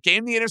perfect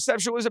game. The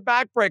interception was a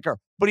backbreaker,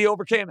 but he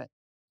overcame it.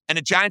 And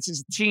the Giants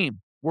as a team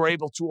were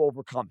able to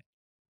overcome it.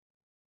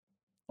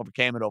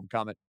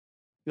 Overcome it.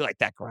 You like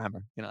that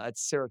grammar.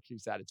 That's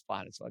Syracuse at its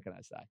finest. What can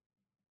I say?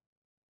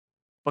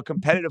 But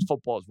competitive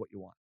football is what you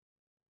want.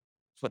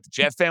 It's what the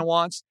Jet fan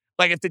wants.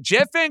 Like, if the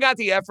Jet fan got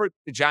the effort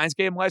the Giants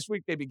gave him last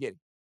week, they'd be giddy.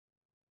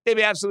 They'd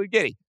be absolutely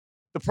giddy.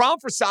 The problem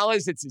for Saleh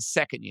is it's his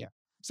second year.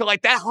 So,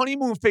 that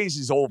honeymoon phase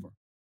is over.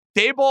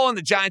 Daboll and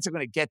the Giants are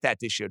going to get that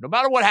this year. No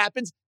matter what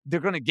happens,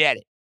 they're going to get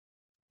it.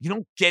 You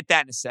don't get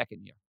that in the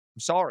second year. I'm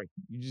sorry.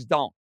 You just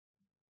don't.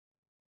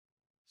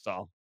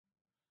 So,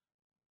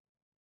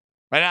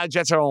 right now, the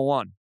Jets are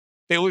 0-1.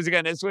 They lose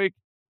again this week.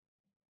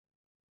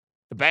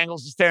 The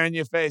Bengals are staring in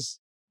your face.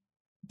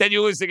 Then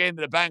you lose the game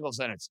to the Bengals,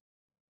 and it's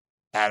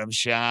Adam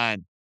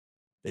Shine.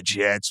 The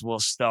Jets will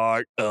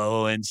start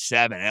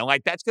 0-7.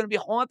 And that's going to be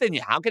haunting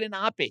you. How can it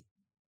not be?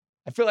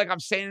 I feel like I'm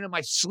saying it in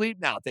my sleep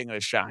now, thinking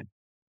of Shine,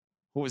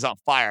 who was on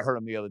fire. I heard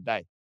him the other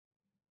day.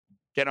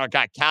 Getting our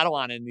guy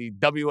Catalan in the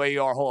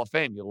WAER Hall of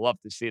Fame. You'll love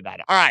to see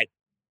that. All right.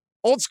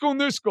 Old school,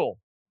 new school.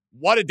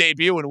 What a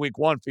debut in week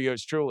 1 for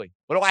yours truly.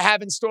 What do I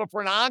have in store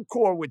for an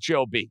encore with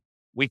Joe B?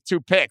 Week 2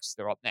 picks.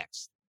 They're up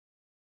next.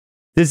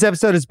 This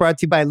episode is brought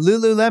to you by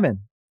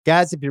Lululemon.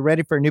 Guys, if you're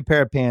ready for a new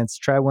pair of pants,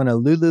 try one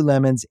of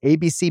Lululemon's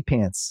ABC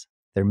pants.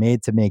 They're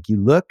made to make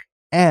you look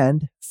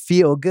and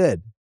feel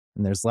good.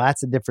 And there's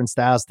lots of different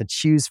styles to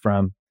choose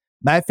from.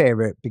 My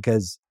favorite,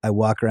 because I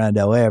walk around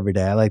LA every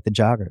day, I like the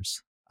joggers.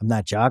 I'm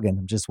not jogging,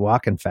 I'm just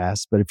walking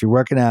fast. But if you're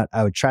working out,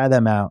 I would try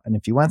them out. And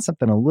if you want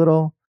something a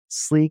little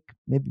sleek,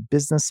 maybe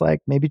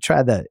business-like, maybe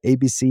try the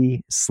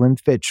ABC Slim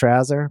Fit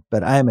trouser.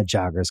 But I am a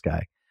joggers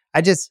guy.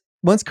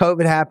 Once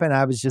COVID happened,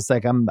 I was just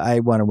like, I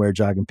want to wear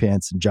jogging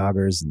pants and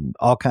joggers and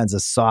all kinds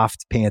of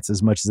soft pants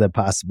as much as I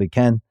possibly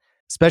can,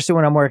 especially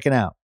when I'm working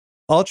out.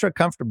 Ultra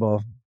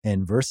comfortable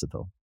and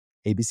versatile.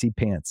 ABC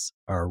pants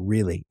are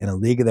really in a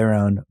league of their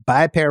own.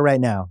 Buy a pair right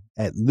now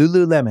at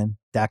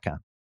Lululemon.com.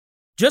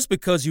 Just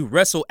because you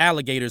wrestle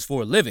alligators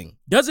for a living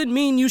doesn't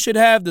mean you should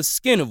have the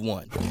skin of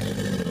one.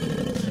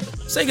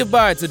 Say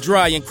goodbye to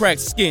dry and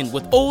cracked skin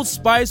with Old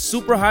Spice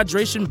Super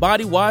Hydration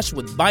Body Wash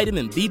with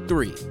Vitamin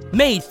B3.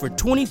 Made for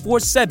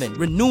 24/7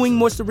 renewing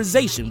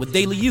moisturization with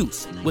daily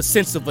use. With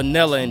scents of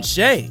vanilla and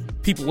shea,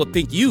 people will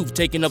think you've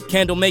taken up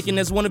candle making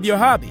as one of your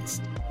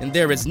hobbies. And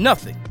there is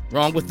nothing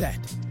Wrong with that.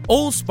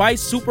 Old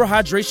Spice Super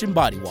Hydration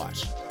Body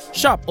Wash.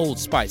 Shop Old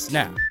Spice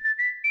now.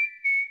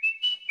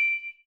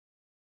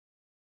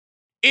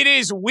 It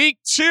is week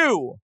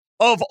 2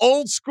 of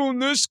Old School,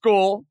 New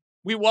School.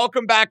 We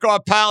welcome back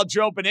our pal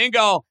Joe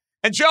Beningo.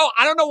 And Joe,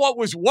 I don't know what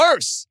was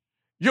worse,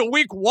 your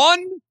week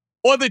 1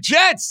 or the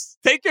Jets.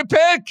 Take your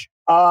pick.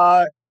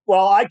 Well,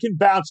 I can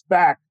bounce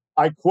back.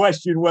 I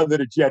question whether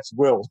the Jets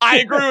will. I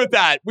agree with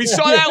that. We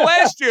saw that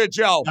last year,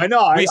 Joe. I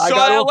know. We saw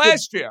that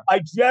last year.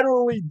 I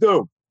generally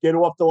do get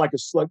off to like a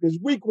slug. Because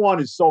week 1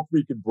 is so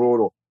freaking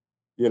brutal.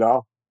 You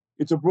know,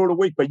 it's a brutal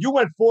week. But you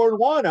went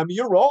 4-1. I mean,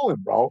 you're rolling,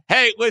 bro.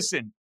 Hey,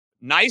 listen,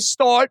 nice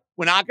start.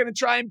 We're not going to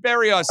try and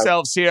bury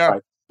ourselves here,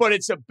 right. But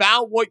it's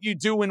about what you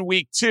do in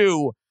week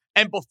 2.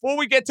 And before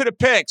we get to the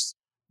picks,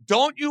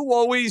 don't you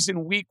always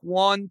in week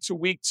 1 to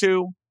week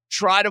 2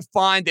 try to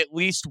find at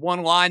least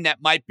one line that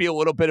might be a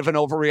little bit of an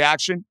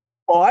overreaction?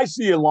 Well, I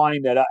see a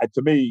line that,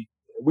 to me,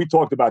 we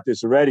talked about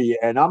this already,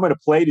 and I'm going to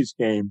play this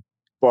game.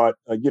 But,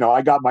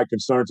 I got my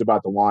concerns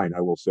about the line.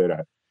 I will say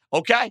that.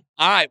 Okay.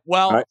 All right.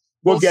 Well, all right.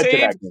 We'll get to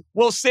that game.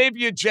 We'll save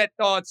your Jet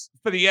thoughts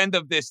for the end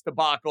of this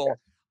debacle.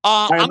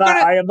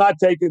 I am not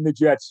taking the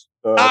Jets.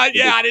 I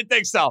didn't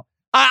think so.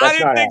 I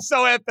didn't think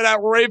so after that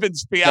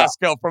Ravens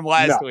fiasco from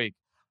last week.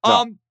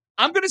 I'm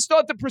going to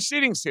start the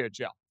proceedings here,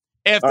 Joe.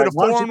 After the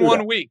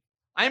 4-1 week,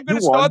 I'm going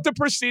to start the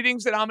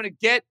proceedings, and I'm going to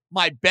get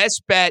my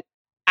best bet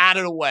out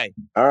of the way.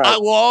 All right. I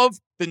love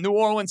the New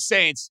Orleans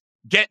Saints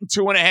getting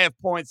 2.5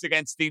 points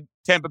against the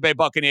Tampa Bay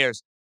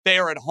Buccaneers. They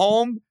are at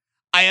home.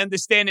 I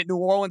understand that New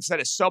Orleans had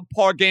a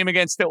subpar game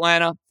against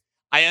Atlanta.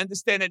 I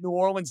understand that New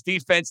Orleans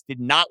defense did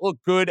not look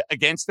good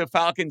against the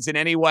Falcons in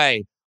any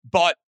way,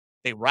 but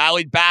they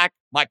rallied back.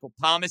 Michael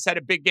Thomas had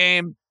a big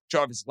game.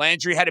 Jarvis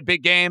Landry had a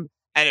big game.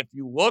 And if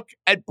you look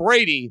at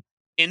Brady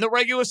in the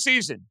regular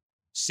season,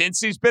 since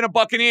he's been a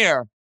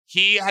Buccaneer,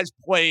 he has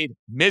played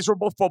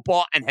miserable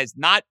football and has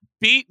not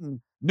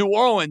beaten New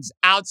Orleans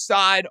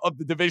outside of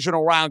the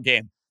divisional round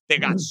game. They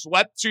got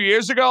swept 2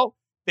 years ago.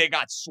 They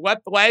got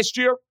swept last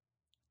year.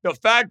 The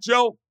fact,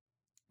 Joe,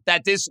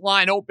 that this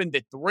line opened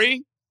at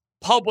 3,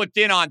 public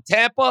in on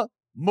Tampa,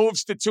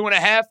 moves to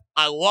 2.5.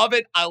 I love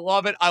it. I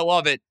love it. I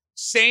love it.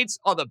 Saints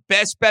are the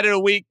best bet of the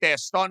week. They're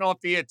starting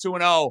off the year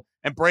 2-0,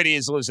 and Brady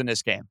is losing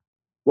this game.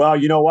 Well,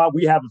 you know what?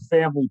 We have a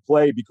family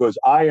play because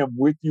I am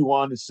with you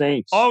on the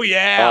Saints. Oh,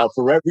 yeah.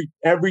 For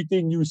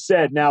everything you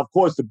said. Now, of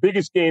course, the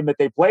biggest game that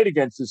they played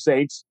against the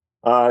Saints,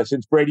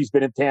 since Brady's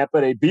been in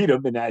Tampa, they beat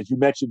them. And as you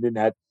mentioned in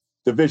that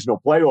divisional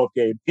playoff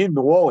game in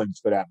New Orleans,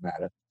 for that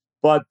matter.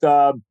 But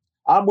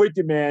I'm with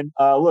you, man.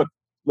 Look,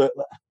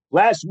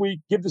 last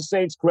week, give the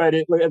Saints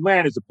credit. Look,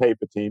 Atlanta's a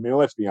paper team. I mean,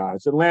 let's be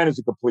honest. Atlanta's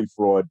a complete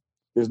fraud.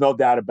 There's no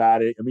doubt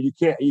about it. I mean,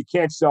 you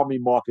can't sell me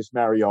Marcus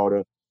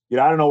Mariota. I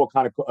don't know what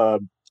kind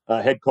of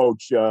head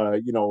coach,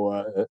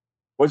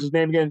 what's his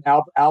name again?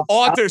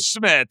 Arthur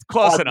Smith.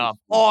 Close enough.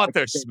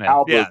 Arthur Smith.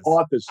 Yes.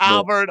 Arthur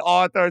Smith.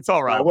 Arthur. It's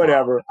all right.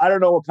 Whatever. I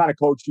don't know what kind of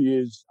coach he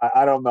is.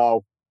 I don't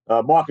know.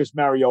 Marcus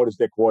Mariota's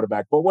their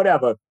quarterback, but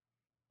whatever.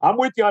 I'm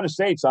with you on the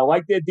Saints. I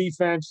like their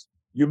defense.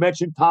 You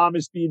mentioned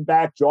Thomas being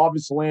back,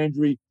 Jarvis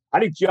Landry. I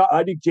think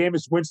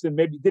Jameis Winston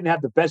maybe didn't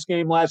have the best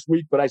game last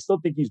week, but I still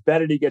think he's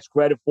better than he gets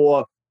credit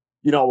for.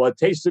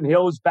 Taysom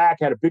Hill is back,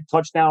 had a big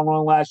touchdown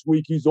run last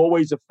week. He's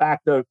always a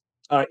factor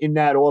in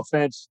that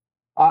offense.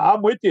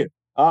 I'm with you.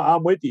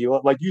 I'm with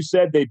you. Like you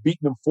said, they've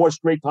beaten them 4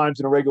 straight times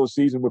in a regular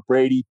season with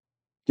Brady.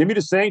 Give me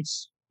the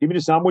Saints.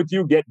 I'm with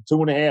you, getting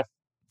 2.5.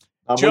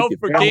 Joe,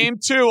 for game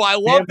 2, I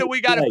love that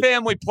we got a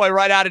family play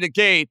right out of the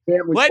gate.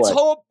 Let's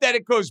hope that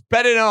it goes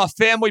better than our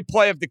family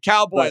play of the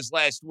Cowboys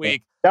last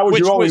week. That was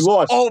your only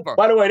loss. Over.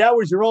 By the way, that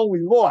was your only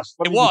loss.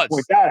 Let me just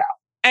point that out.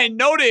 And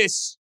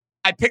notice,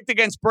 I picked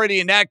against Brady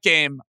in that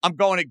game. I'm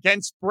going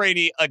against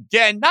Brady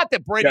again. Not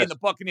that Brady and the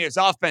Buccaneers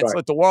offense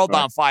lit the world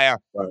on fire.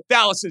 Right.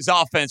 Dallas's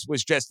offense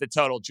was just a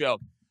total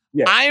joke.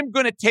 Yeah. I am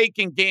going to take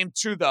in game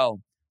 2, though,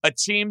 a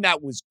team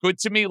that was good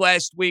to me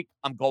last week.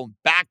 I'm going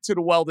back to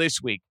the well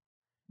this week.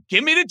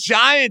 Give me the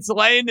Giants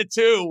laying the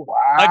 2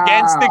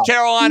 against the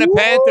Carolina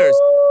Panthers.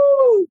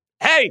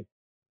 Hey,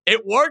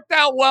 it worked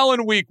out well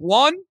in week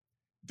 1.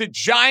 The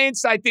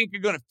Giants, I think, are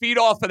going to feed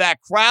off of that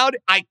crowd.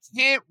 I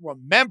can't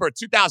remember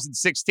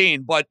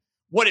 2016, but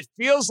what it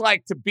feels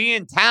like to be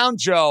in town,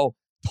 Joe,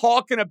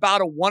 talking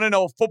about a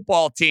 1-0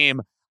 football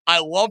team. I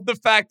love the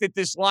fact that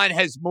this line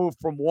has moved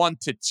from 1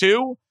 to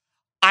 2.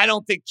 I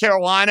don't think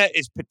Carolina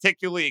is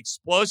particularly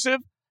explosive.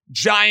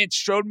 Giants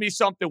showed me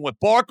something with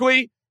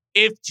Barkley.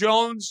 If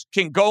Jones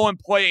can go and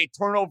play a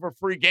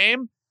turnover-free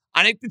game,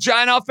 I think the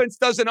Giant offense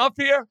does enough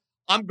here.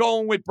 I'm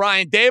going with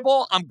Brian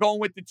Daboll. I'm going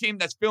with the team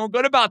that's feeling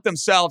good about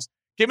themselves.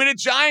 Give me the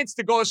Giants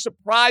to go a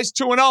surprise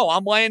 2-0.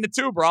 I'm laying the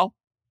 2, bro.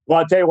 Well,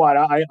 I'll tell you what,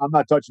 I'm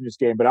not touching this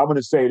game, but I'm going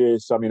to say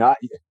this. I mean,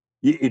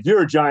 if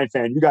you're a Giant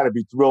fan, you got to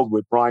be thrilled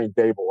with Brian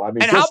Daboll. I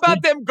mean, and how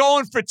about them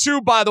going for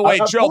 2, by the way,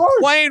 Joe?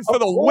 Playing for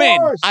the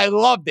win. I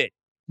loved it.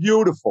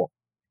 Beautiful.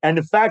 And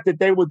the fact that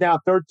they were down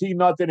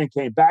 13-0 and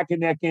came back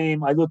in that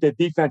game, I thought their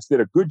defense did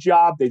a good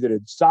job. They did a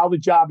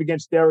solid job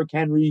against Derrick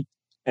Henry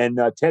and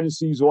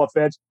Tennessee's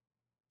offense.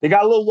 They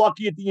got a little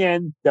lucky at the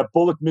end that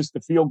Bullock missed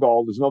the field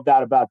goal. There's no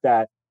doubt about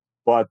that.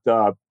 But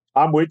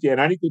I'm with you, and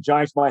I think the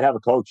Giants might have a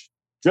coach.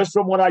 Just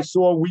from what I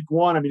saw week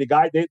one, I mean, the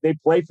guy, they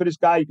play for this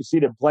guy. You can see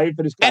them playing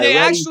for this guy. And they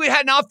already. actually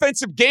had an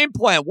offensive game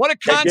plan. What a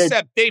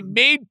concept. They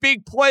made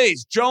big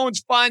plays.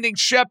 Jones finding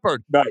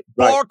Shepard. Right.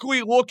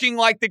 Barkley looking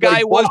like the guy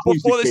he was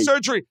before the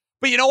surgery.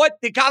 But you know what?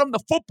 They got him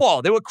the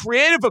football. They were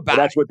creative about it.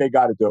 That's what they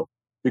got to do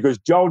because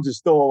Jones is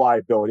still a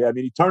liability. I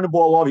mean, he turned the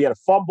ball over. He had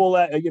a fumble,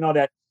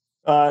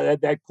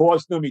 that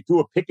cost him. He threw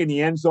a pick in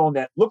the end zone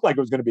that looked like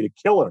it was going to be the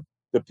killer.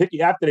 The pick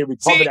after they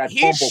recovered that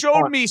fumble. He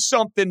showed punt. me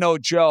something, though,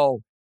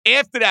 Joe,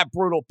 after that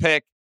brutal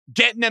pick,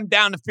 getting them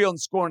down the field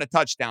and scoring a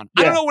touchdown.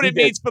 I don't know what it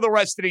means for the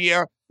rest of the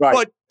year,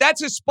 but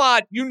that's a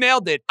spot. You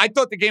nailed it. I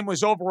thought the game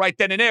was over right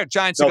then and there.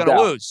 Giants are going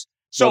to lose.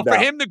 So for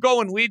him to go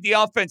and lead the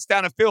offense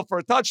down the field for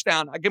a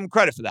touchdown, I give him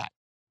credit for that.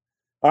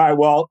 All right,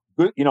 well,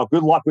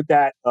 good luck with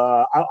that.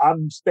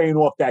 I'm staying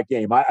off that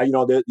game.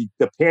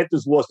 The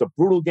Panthers lost a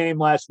brutal game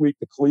last week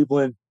to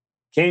Cleveland.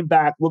 Came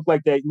back, looked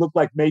like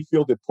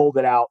Mayfield had pulled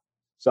it out.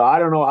 So I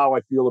don't know how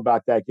I feel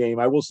about that game.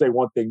 I will say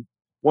one thing: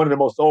 one of the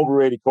most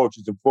overrated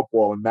coaches in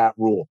football, in Matt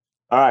Rule.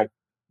 All right.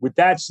 With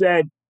that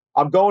said,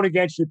 I'm going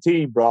against your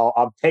team, bro.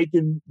 I'm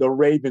taking the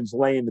Ravens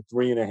laying the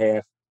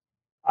 3.5.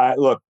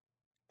 Look,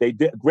 they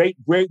did great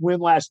win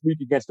last week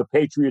against the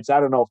Patriots.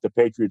 I don't know if the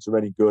Patriots are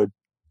any good.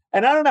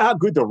 And I don't know how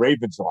good the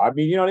Ravens are. I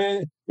mean,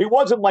 it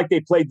wasn't like they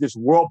played this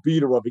world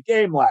beater of a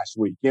game last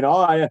week.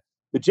 The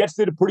Jets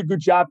did a pretty good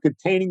job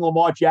containing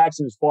Lamar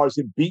Jackson as far as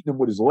him beating him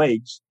with his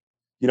legs.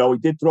 He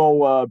did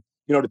throw,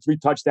 the 3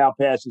 touchdown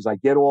passes. I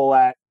get all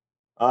that.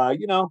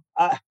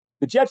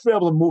 The Jets were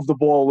able to move the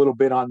ball a little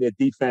bit on their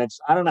defense.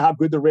 I don't know how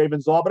good the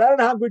Ravens are, but I don't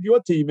know how good your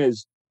team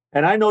is.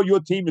 And I know your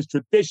team has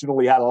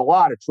traditionally had a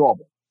lot of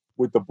trouble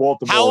with the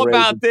Baltimore How Ravens.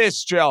 about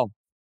this, Joe?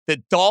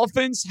 The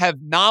Dolphins have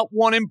not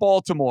won in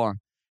Baltimore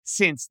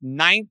since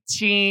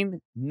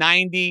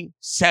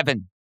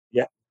 1997.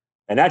 Yeah.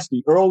 And that's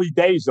the early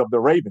days of the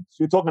Ravens.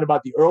 You're talking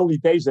about the early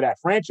days of that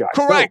franchise.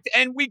 Correct.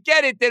 And we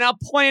get it. They're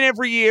not playing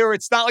every year.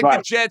 It's not like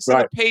the Jets or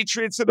the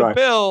Patriots or the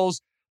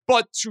Bills.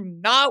 But to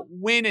not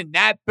win in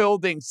that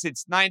building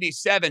since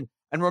 97.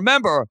 And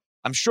remember,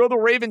 I'm sure the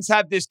Ravens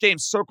have this game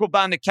circled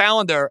on the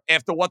calendar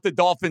after what the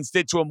Dolphins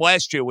did to them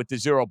last year with the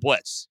zero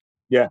blitz.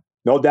 Yeah,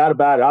 no doubt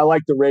about it. I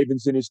like the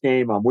Ravens in this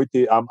game. I'm with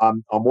you.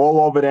 I'm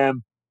all over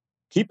them.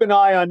 Keep an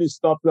eye on this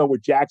stuff, though,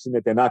 with Jackson,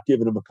 that they're not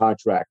giving him a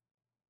contract.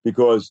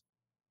 Because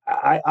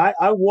I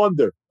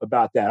wonder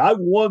about that. I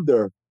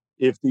wonder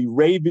if the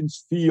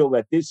Ravens feel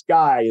that this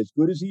guy, as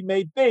good as he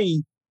may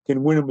be,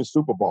 can win him a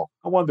Super Bowl.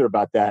 I wonder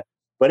about that.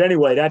 But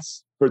anyway,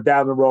 that's for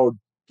down the road.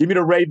 Give me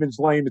the Ravens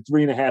laying the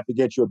 3.5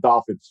 against your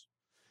Dolphins.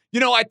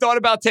 I thought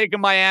about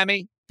taking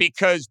Miami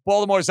because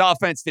Baltimore's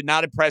offense did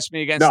not impress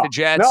me against the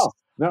Jets.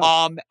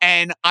 No.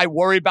 And I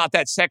worry about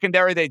that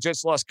secondary. They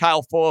just lost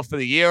Kyle Fuller for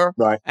the year.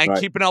 Right. And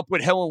keeping up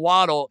with Hill and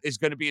Waddle is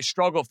going to be a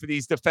struggle for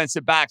these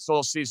defensive backs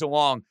all season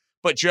long.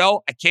 But,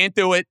 Joe, I can't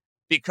do it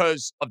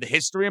because of the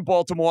history in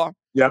Baltimore.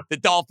 Yep. The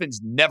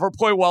Dolphins never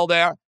play well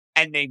there,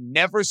 and they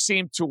never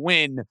seem to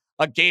win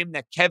a game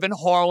that Kevin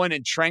Harlan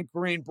and Trent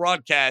Green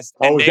broadcast.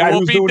 And they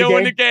will be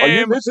doing the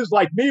game. This is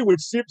like me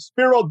with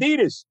Spiro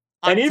Ditas.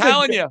 I'm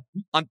telling you.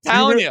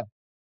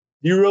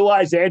 You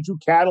realize Andrew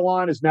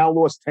Catalan has now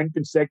lost 10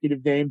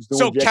 consecutive games.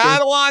 So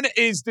Catalan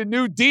is the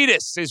new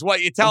Ditas, is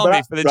what you're telling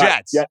me for the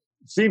Jets. Yeah,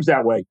 seems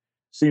that way.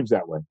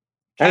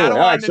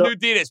 Catalan, the new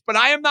Ditas. But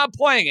I am not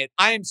playing it.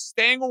 I am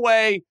staying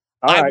away.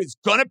 I was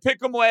going to pick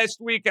them last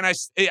week, and I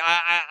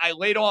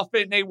laid off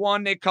it, and they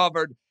won. They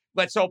covered.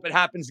 Let's hope it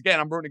happens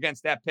again. I'm rooting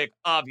against that pick,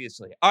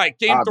 obviously. All right,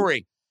 game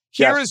 3.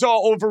 Here is our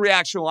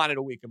overreaction line of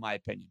the week, in my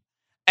opinion.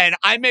 And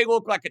I may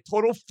look like a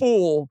total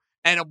fool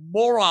and a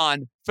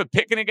moron for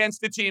picking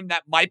against a team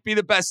that might be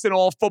the best in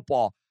all of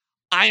football.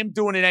 I am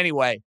doing it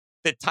anyway.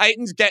 The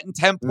Titans getting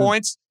 10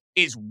 points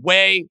is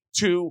way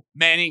too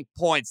many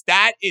points.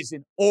 That is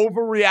an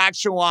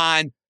overreaction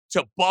line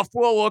to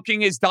Buffalo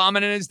looking as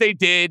dominant as they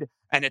did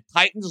and the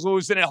Titans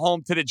losing at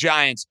home to the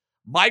Giants.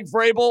 Mike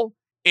Vrabel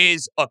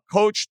is a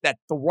coach that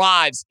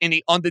thrives in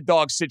the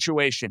underdog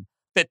situation.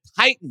 The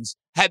Titans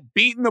have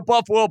beaten the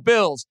Buffalo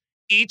Bills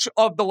each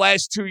of the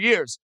last 2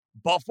 years.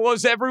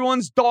 Buffalo's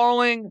everyone's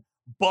darling.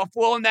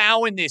 Buffalo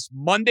now in this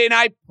Monday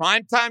night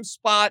primetime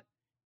spot.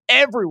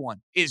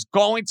 Everyone is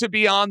going to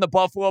be on the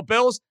Buffalo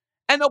Bills,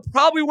 and they'll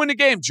probably win the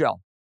game, Joe.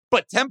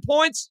 But 10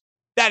 points,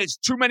 that is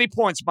too many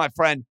points, my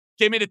friend.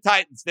 Give me the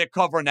Titans. They're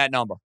covering that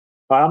number.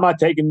 I'm not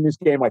taking this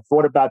game. I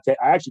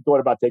actually thought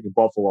about taking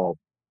Buffalo.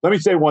 Let me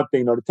say one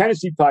thing, though. The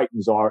Tennessee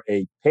Titans are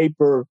a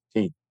paper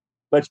team.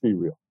 Let's be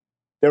real.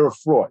 They're a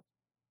fraud,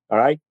 all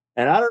right?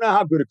 And I don't know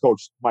how good a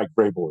coach Mike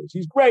Vrabel is.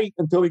 He's great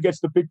until he gets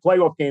the big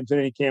playoff games and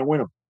then he can't win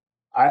them.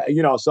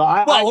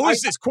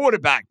 Who's this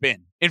quarterback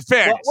been, in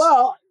fairness?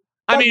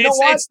 I mean,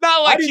 it's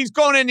not like he's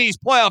going in these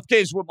playoff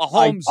games with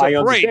Mahomes. I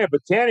understand,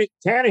 but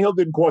Tannehill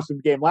didn't cost him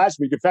the game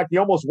last week. In fact, he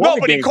almost won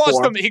the game.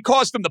 No, but he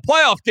cost him the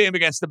playoff game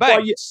against the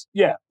Bengals.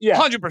 Yeah,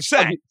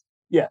 100%.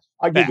 Yes,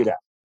 I give you that.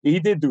 He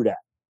did do that.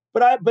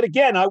 But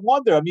again, I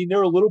wonder. I mean,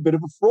 they're a little bit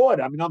of a fraud.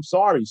 I mean, I'm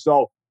sorry.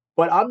 So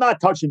but I'm not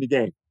touching the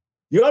game.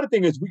 The other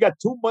thing is we got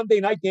 2 Monday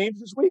night games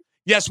this week.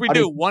 Yes, we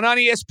do. One on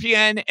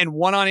ESPN and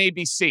one on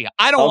ABC.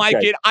 I don't like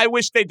it. I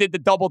wish they did the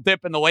double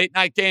dip in the late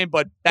night game,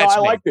 but that's I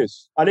like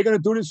this. Are they going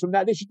to do this from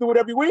that? They should do it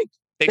every week.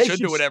 They should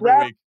do it every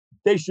week.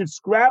 They should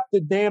scrap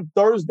the damn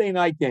Thursday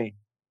night game.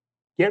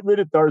 Get rid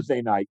of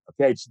Thursday night.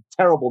 Okay, it's a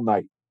terrible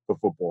night for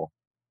football.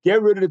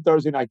 Get rid of the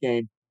Thursday night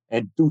game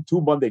and do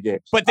 2 Monday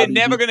games. But they're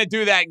never going to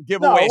do that and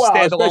give away a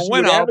standalone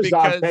winner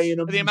because of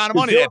the amount of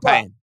money they're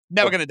paying.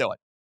 Never going to do it.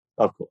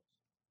 Of course.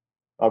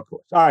 All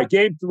right,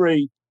 game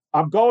 3.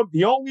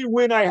 The only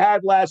win I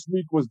had last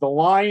week was the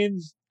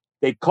Lions.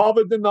 They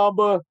covered the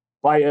number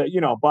by the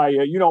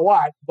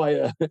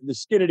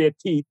skin of their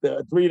teeth,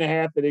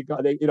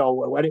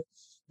 3.5.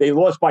 They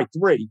lost by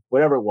 3,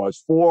 whatever it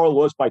was, 4,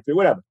 lost by 3,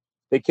 whatever.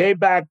 They came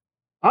back.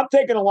 I'm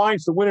taking the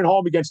Lions to win at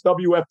home against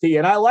WFT,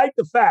 and I like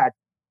the fact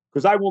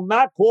because I will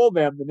not call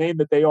them the name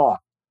that they are.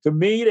 To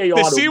me, they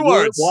are C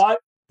words. What?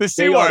 The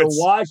C they words. are the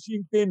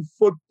Washington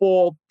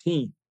football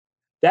team.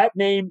 That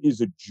name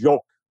is a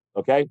joke.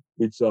 Okay,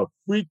 it's a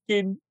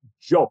freaking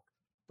joke.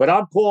 But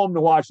I'm calling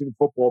the Washington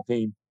football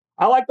team.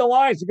 I like the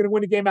Lions. They're going to win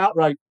the game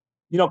outright.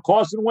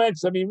 Carson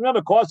Wentz. I mean,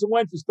 remember, Carson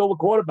Wentz is still the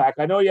quarterback.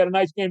 I know he had a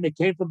nice game. They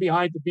came from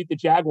behind to beat the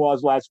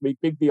Jaguars last week.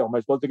 Big deal. Am I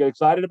supposed to get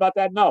excited about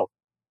that? No.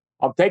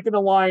 I'm taking the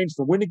Lions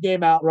to win the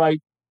game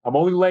outright. I'm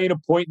only laying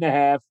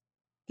 1.5.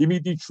 Give me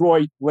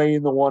Detroit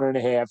laying the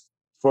 1.5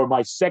 for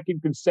my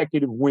second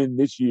consecutive win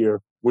this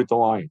year with the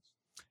Lions.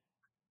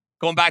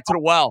 Going back to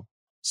the well.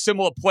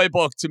 Similar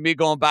playbook to me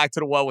going back to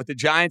the well with the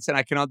Giants, and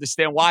I can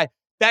understand why.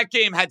 That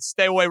game had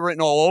stay away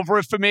written all over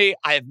it for me.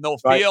 I have no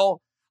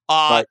feel.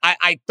 Right.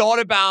 I thought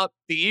about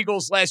the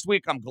Eagles last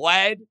week. I'm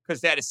glad because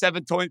they had a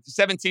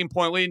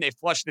 17-point lead and they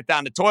flushed it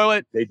down the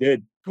toilet. They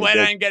did. Glad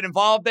I didn't get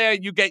involved there.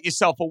 You get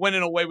yourself a win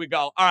and away we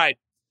go. All right.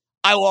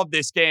 I love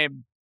this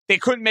game. They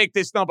couldn't make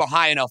this number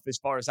high enough as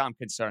far as I'm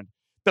concerned.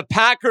 The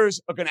Packers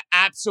are going to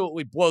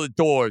absolutely blow the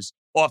doors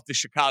off the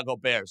Chicago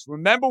Bears.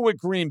 Remember with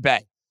Green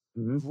Bay.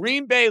 Mm-hmm.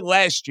 Green Bay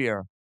last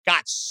year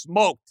got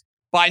smoked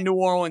by New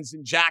Orleans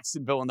and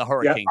Jacksonville in the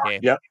Hurricane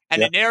game.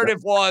 And the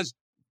narrative was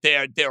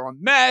they're a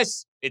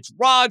mess. It's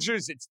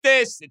Rodgers. It's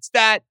this. It's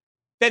that.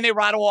 Then they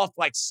rattle off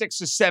like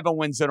 6 or 7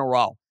 wins in a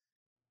row.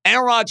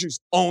 Aaron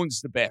Rodgers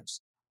owns the Bears.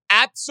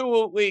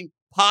 Absolutely,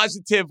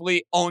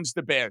 positively owns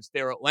the Bears.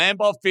 They're at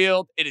Lambeau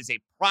Field. It is a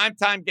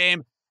primetime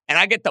game. And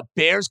I get the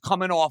Bears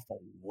coming off a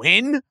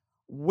win.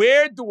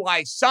 Where do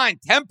I sign?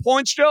 10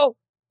 points, Joe?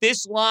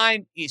 This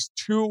line is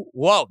too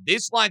low.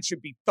 This line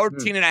should be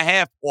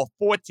 13.5 or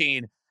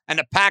 14, and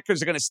the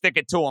Packers are going to stick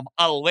it to them.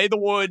 I'll lay the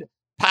wood.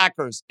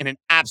 Packers in an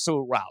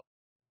absolute rout.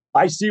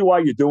 I see why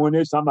you're doing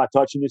this. I'm not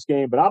touching this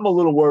game, but I'm a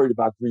little worried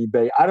about Green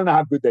Bay. I don't know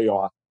how good they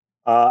are.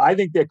 I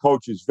think their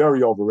coach is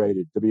very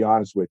overrated, to be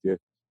honest with you.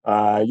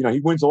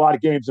 He wins a lot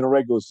of games in a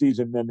regular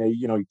season, and then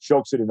he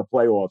chokes it in the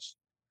playoffs.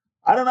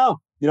 I don't know.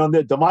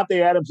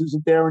 Devontae Adams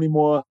isn't there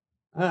anymore.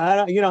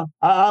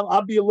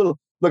 I'll be a little.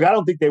 Look, I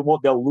don't think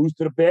they'll lose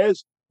to the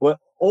Bears, but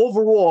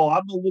overall,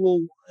 I'm a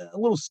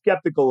little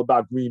skeptical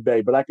about Green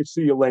Bay, but I could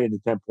see you laying the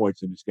 10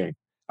 points in this game.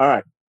 All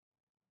right.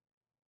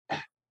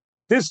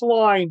 This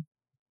line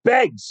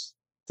begs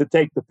to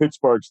take the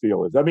Pittsburgh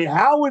Steelers. I mean,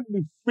 how in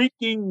the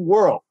freaking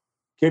world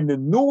can the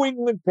New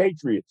England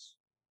Patriots,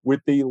 with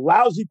the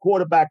lousy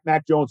quarterback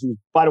Mac Jones, who,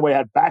 by the way,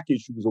 had back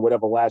issues or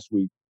whatever last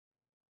week,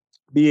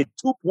 be a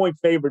 2-point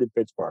favorite in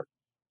Pittsburgh,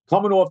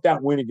 coming off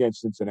that win against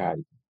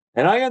Cincinnati?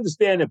 And I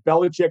understand that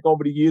Belichick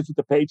over the years with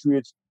the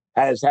Patriots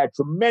has had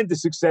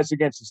tremendous success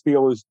against the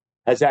Steelers,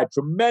 has had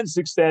tremendous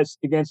success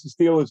against the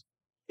Steelers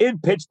in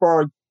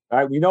Pittsburgh. All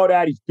right, we know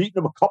that. He's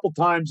beaten them a couple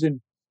times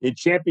in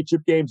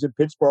championship games in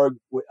Pittsburgh.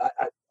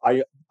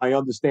 I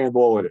understand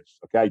all of this.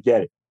 Okay, I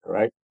get it. All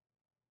right.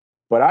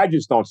 But I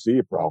just don't see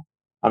it, bro.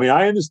 I mean,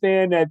 I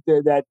understand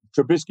that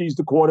Trubisky's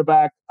the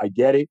quarterback. I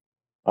get it.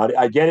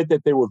 I get it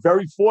that they were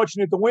very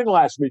fortunate to win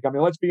last week. I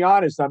mean, let's be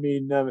honest. I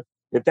mean,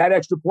 if that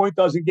extra point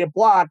doesn't get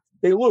blocked,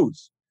 they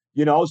lose,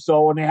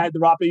 So, and they had to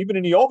drop it even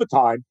in the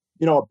overtime.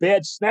 A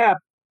bad snap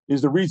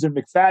is the reason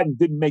McFadden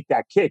didn't make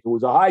that kick. It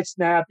was a high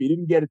snap. He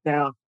didn't get it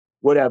down,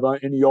 whatever,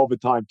 in the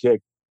overtime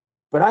kick.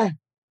 But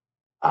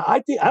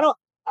I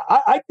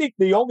think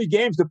the only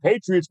games the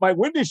Patriots might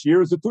win this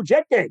year is the 2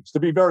 Jet games, to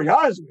be very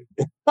honest with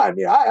you. I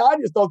mean, I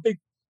just don't think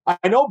 –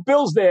 I know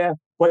Bill's there,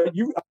 but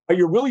are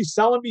you really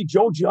selling me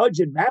Joe Judge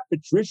and Matt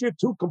Patricia,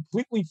 2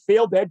 completely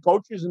failed head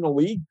coaches in the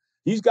league?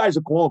 These guys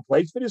are calling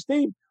plays for this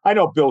team. I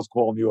know Bill's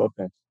calling the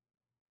offense.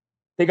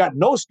 They got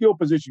no skill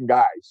position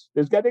guys.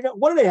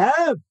 What do they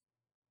have?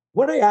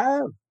 What do they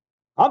have?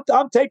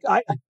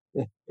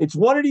 It's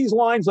one of these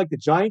lines like the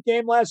Giant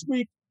game last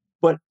week,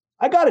 but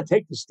I got to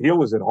take the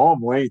Steelers at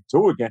home lane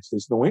 2 against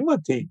this New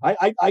England team.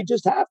 I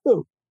just have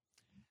to.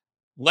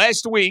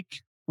 Last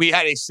week, we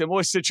had a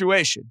similar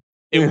situation.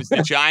 It was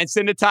the Giants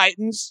and the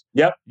Titans.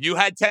 Yep. You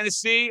had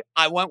Tennessee.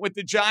 I went with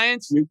the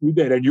Giants. You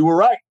did, and you were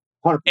right.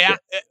 100%. Yeah.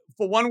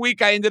 For 1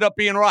 week, I ended up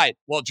being right.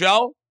 Well,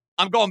 Joe,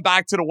 I'm going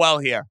back to the well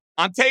here.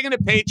 I'm taking the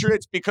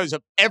Patriots because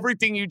of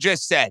everything you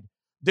just said.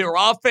 Their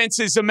offense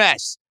is a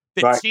mess.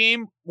 The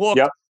team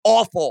looked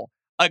awful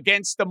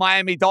against the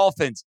Miami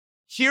Dolphins.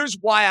 Here's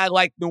why I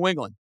like New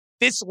England.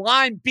 This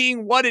line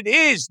being what it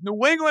is,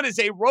 New England is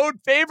a road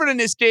favorite in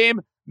this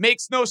game,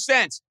 makes no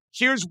sense.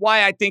 Here's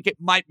why I think it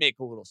might make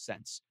a little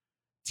sense.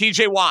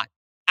 TJ Watt,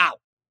 out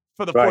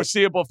for the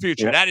foreseeable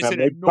future. Yeah. That is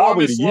an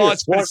enormous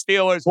loss for the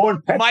Steelers.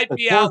 Might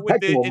be out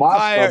with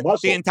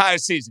the entire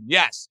season.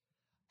 Yes.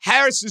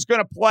 Harris is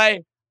going to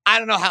play. I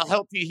don't know how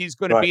healthy he's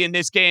going to be in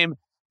this game.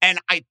 And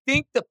I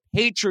think the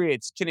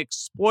Patriots can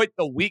exploit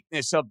the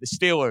weakness of the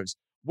Steelers,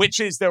 which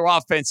is their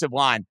offensive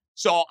line.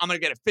 So I'm going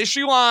to get a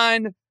fishy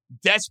line,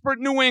 desperate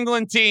New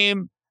England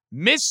team,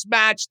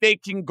 mismatch they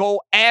can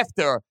go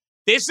after.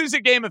 This is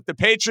a game, if the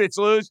Patriots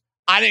lose,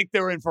 I think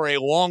they're in for a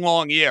long,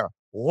 long year.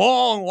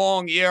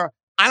 Long year.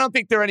 I don't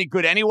think they're any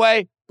good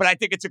anyway, but I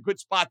think it's a good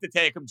spot to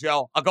take them,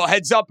 Joe. I'll go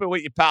heads up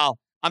with you, pal.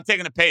 I'm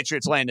taking the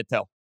Patriots laying the 2.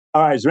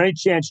 All right, is there any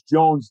chance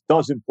Jones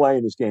doesn't play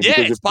in this game? Yeah,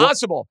 it's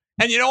possible.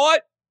 And you know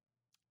what?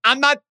 I'm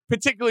not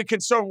particularly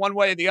concerned one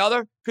way or the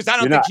other because I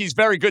don't think he's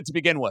very good to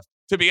begin with.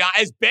 To be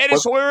as bad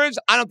as Hoyer is,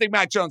 I don't think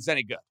Mac Jones is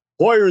any good.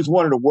 Hoyer is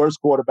one of the worst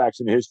quarterbacks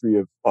in the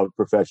history of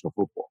professional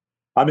football.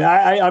 I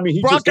mean,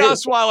 he Brock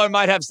just Osweiler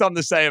might have something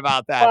to say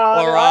about that.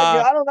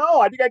 I don't know.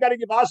 I think I got to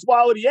give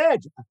Osweiler the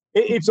edge.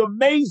 It's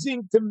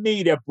amazing to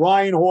me that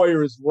Brian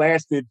Hoyer has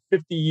lasted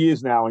 50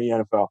 years now in the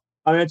NFL.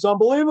 I mean, it's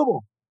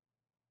unbelievable.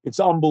 It's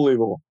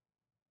unbelievable.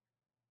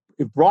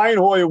 If Brian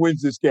Hoyer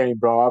wins this game,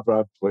 bro,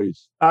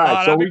 please. All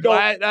right, so we go.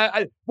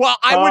 I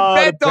would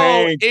bet,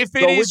 though, if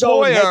it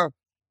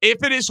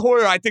is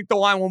Hoyer, I think the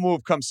line will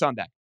move come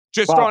Sunday.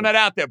 Just throwing that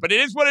out there. But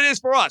it is what it is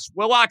for us.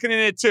 We're locking in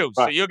at 2,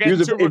 so you'll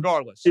get 2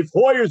 regardless. If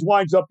Hoyers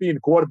winds up being the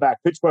quarterback,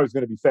 Pittsburgh's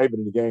going to be favored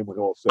in the game with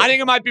all said. I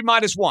think it might be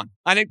 -1.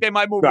 I think they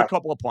might move a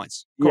couple of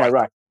points. Correct. Yeah,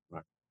 right.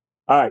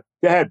 All right,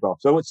 go ahead, bro.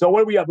 So what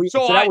do we have?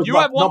 So you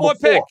have one more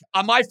pick.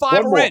 My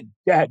 5 are in.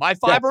 Go ahead. My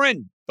 5 are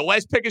in. The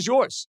last pick is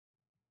yours.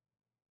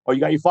 Oh, you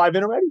got your 5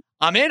 in already?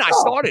 I'm in. I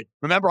started.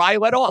 Remember, I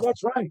led off. Oh,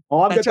 that's right. Oh,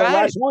 I've got that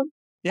last one.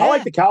 Yeah. I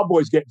like the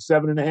Cowboys getting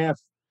 7.5.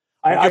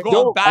 You're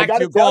going back.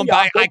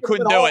 I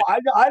couldn't do it.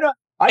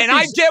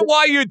 I get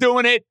why you're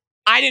doing it.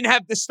 I didn't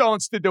have the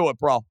stones to do it,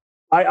 bro.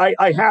 I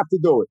have to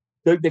do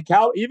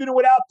it. Even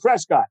without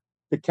Prescott,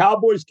 the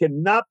Cowboys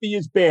cannot be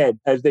as bad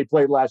as they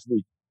played last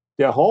week.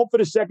 They're home for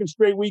the second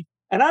straight week,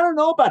 and I don't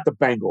know about the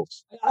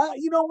Bengals.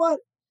 You know what?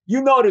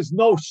 There's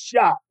no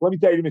shot. Let me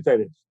tell you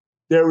this.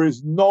 There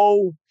is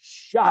no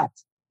shot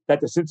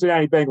that the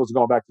Cincinnati Bengals are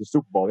going back to the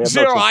Super Bowl.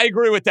 Zero. I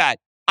agree with that.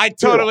 I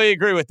totally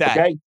agree with that.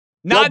 Okay?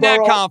 Not in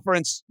that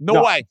conference.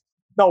 No way.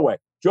 No way.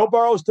 Joe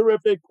Burrow's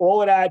terrific,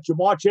 all of that.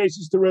 Jamar Chase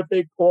is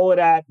terrific, all of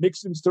that.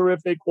 Mixon's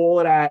terrific, all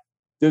of that.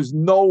 There's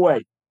no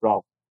way,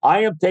 bro.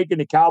 I am taking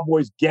the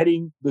Cowboys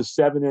getting the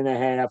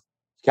 7.5.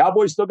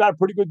 Cowboys still got a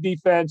pretty good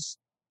defense.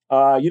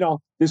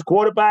 This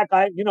quarterback,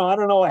 I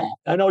don't know.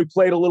 I know he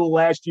played a little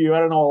last year. I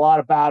don't know a lot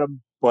about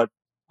him, but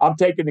I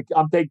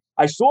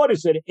saw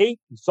this at 8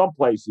 in some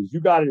places. You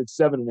got it at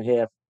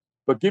 7.5.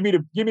 But give me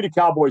the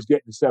Cowboys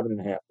getting the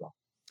 7.5, though,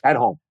 at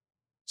home.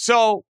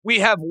 So we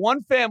have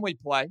one family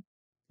play.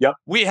 Yep.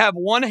 We have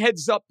one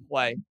heads-up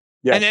play.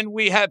 Yes. And then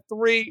we have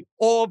 3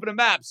 all over the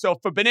map. So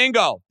for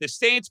Beningo, the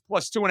Saints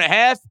plus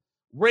 2.5,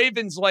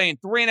 Ravens laying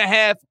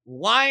 3.5,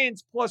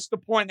 Lions plus the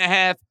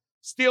 1.5,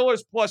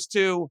 Steelers plus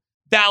 2,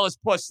 Dallas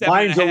plus 7.5.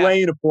 Lions are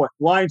laying a point.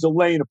 Lions are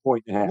laying a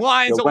 1.5.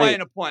 Lions are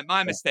laying a point.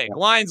 My mistake. Yeah.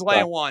 Lions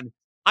laying 1.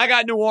 I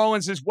got New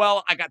Orleans as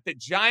well. I got the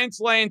Giants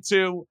laying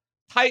 2,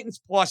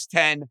 Titans plus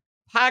 10,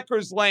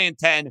 Packers laying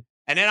 10,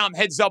 and then I'm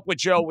heads up with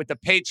Joe with the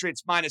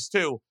Patriots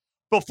 -2.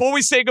 Before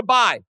we say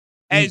goodbye,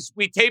 as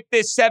we tape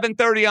this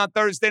 7:30 on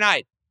Thursday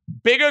night,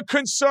 bigger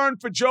concern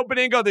for Joe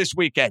Beningo this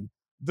weekend,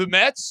 the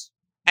Mets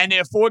and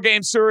their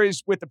 4-game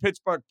series with the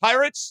Pittsburgh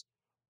Pirates,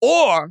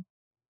 or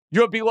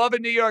your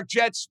beloved New York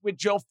Jets with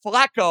Joe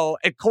Flacco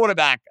at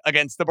quarterback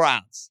against the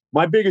Browns?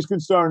 My biggest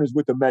concern is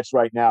with the Mets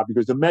right now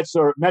because the Mets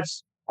are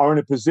in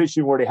a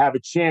position where they have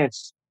a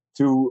chance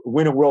to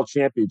win a world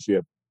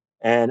championship.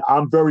 And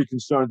I'm very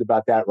concerned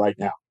about that right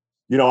now.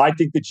 I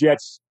think the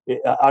Jets,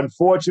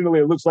 unfortunately,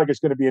 it looks like it's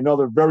going to be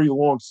another very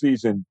long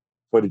season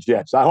for the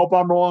Jets. I hope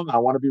I'm wrong. I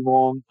want to be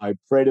wrong. I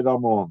pray that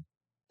I'm wrong.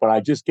 But I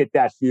just get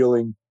that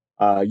feeling.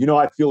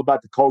 I feel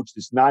about the coach,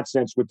 this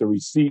nonsense with the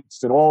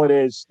receipts and all it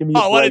is. Give me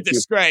what a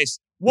disgrace.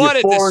 What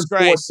a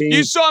disgrace.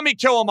 You saw me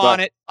kill him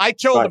on it. I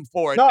killed him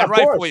for it, and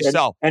rightfully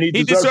so. And he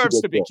deserves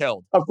to be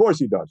killed. Of course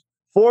he does.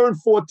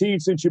 4-14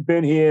 since you've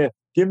been here.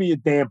 Give me a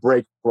damn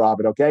break,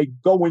 Robert, okay?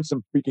 Go win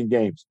some freaking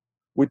games.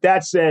 With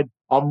that said,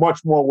 I'm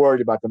much more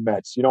worried about the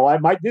Mets.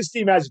 This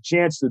team has a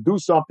chance to do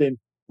something.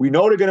 We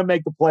know they're going to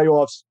make the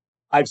playoffs.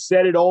 I've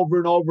said it over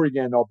and over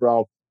again, though,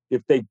 bro.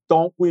 If they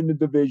don't win the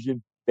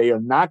division, they are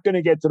not going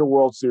to get to the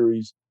World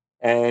Series.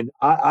 And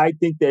I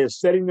think they're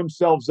setting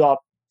themselves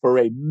up for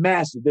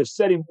they're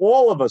setting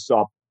all of us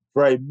up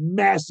for a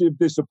massive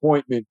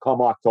disappointment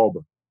come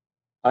October.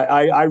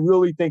 I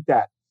really think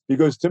that.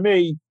 Because to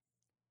me,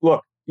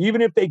 look,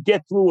 even if they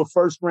get through a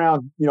first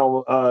round,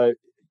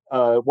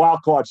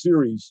 wild card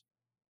series,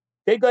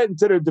 they got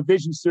into the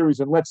division series,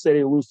 and let's say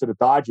they lose to the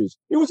Dodgers.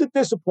 It was a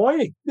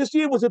disappointing. This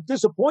year was a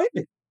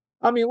disappointment.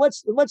 I mean,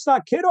 let's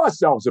not kid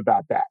ourselves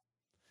about that.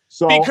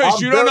 So because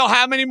you don't know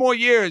how many more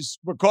years,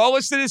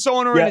 regardless of this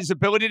owner and his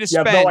ability to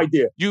spend. You have no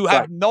idea. You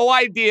have no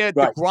idea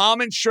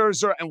DeGrom and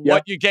Scherzer and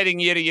what you're getting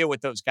year to year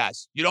with those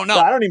guys. You don't know.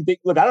 I don't even think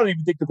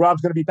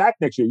DeGrom's going to be back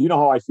next year. You know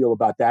how I feel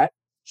about that.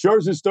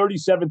 Scherzer's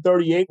 37,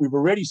 38. We've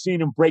already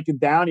seen him breaking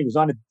down. He was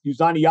on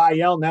the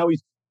IL. Now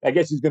I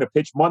guess he's going to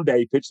pitch Monday.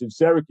 He pitched in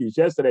Syracuse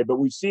yesterday, but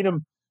we've seen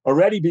him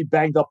already be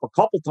banged up a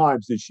couple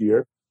times this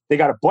year. They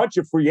got a bunch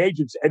of free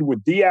agents.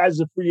 Edwin Diaz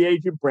is a free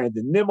agent.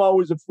 Brandon Nimmo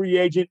is a free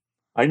agent.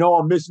 I know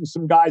I'm missing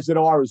some guys that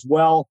are as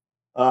well.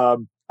 I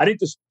think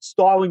the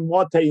Starling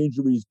Marte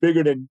injury is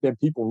bigger than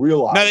people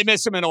realize. No, they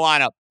miss him in the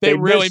lineup. They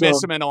really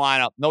miss him in the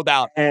lineup, no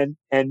doubt. And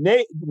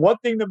one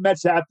thing the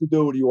Mets have to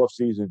do in the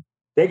offseason,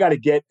 they got to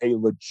get a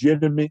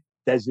legitimate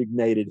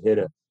designated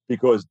hitter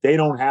because they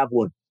don't have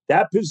one.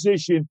 That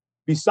position,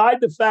 beside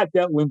the fact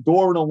that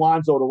Lindor and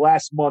Alonso the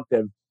last month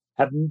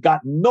have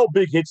gotten no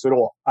big hits at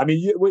all. I mean,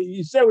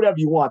 you say whatever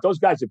you want. Those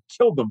guys have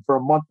killed them for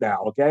a month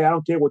now, okay? I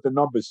don't care what the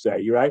numbers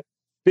say, right?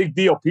 Big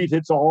deal. Pete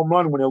hits a home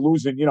run when they're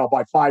losing,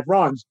 by 5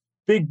 runs.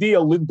 Big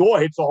deal.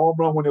 Lindor hits a home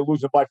run when they're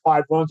losing by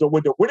 5 runs or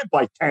when they're winning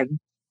by 10.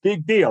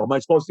 Big deal. Am I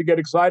supposed to get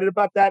excited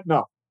about that?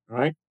 No. All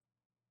right.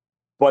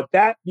 But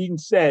that being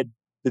said,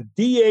 the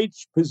DH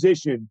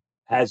position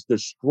has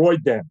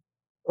destroyed them.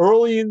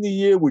 Early in the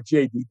year with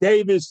J.D.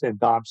 Davis and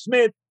Dom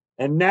Smith,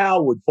 and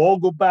now with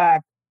Vogelbach,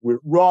 with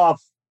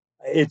Ruff,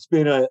 it's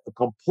been a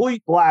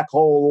complete black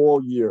hole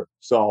all year.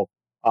 So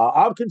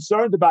I'm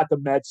concerned about the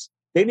Mets.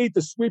 They need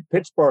to sweep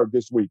Pittsburgh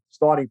this week,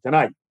 starting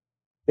tonight.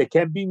 There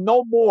can be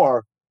no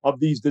more of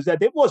these.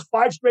 They've lost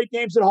 5 straight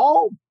games at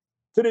home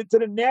to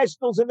the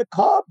Nationals and the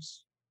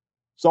Cubs.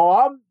 So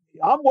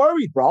I'm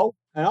worried, bro.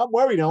 And I'm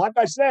worried. And like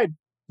I said,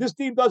 this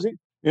team doesn't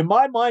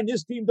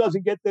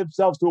get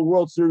themselves to a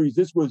World Series.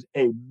 This was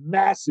a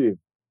massive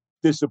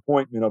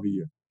disappointment of a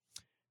year.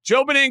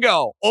 Joe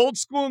Beningo, old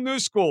school, new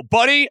school.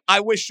 Buddy,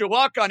 I wish you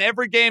luck on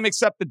every game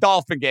except the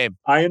Dolphin game.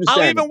 I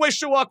understand. I'll even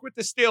wish you luck with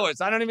the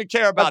Steelers. I don't even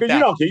care about that. You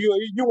don't care.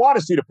 You want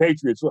to see the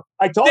Patriots.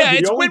 I told you. Yeah,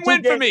 it's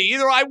win-win for me.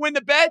 Either I win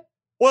the bet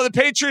or the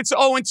Patriots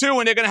 0-2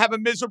 and they're going to have a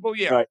miserable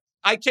year. Right.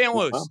 I can't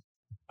lose. Well,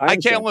 I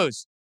can't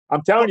lose.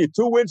 I'm telling you,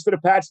 2 wins for the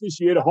Pats this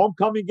year, the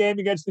homecoming game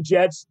against the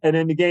Jets, and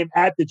then the game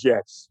at the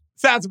Jets.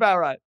 Sounds about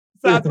right.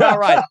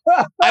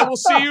 I will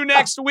see you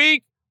next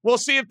week. We'll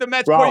see if the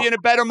Mets put you in a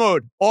better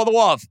mood. All the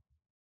love.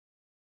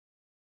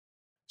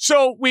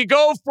 So we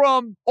go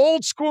from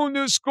old school,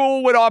 new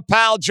school with our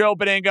pal Joe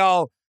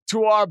Beningo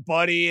to our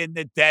buddy in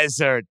the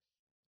desert,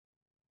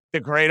 the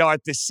great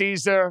Art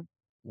DeCesar,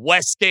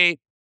 Westgate,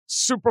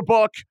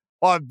 Superbook,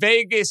 our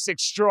Vegas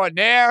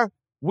extraordinaire.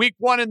 Week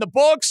 1 in the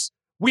books.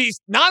 We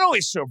not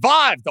only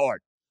survived,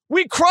 Art,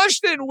 we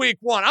crushed it in week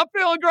 1. I'm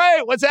feeling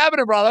great. What's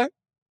happening, brother?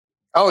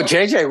 Oh,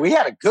 JJ, we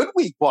had a good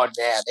week 1,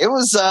 man. It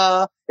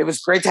was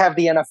great to have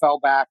the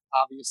NFL back.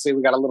 Obviously,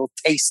 we got a little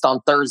taste on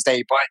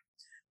Thursday, but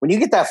when you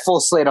get that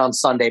full slate on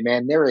Sunday,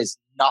 man, there is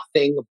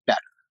nothing better.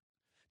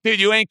 Dude,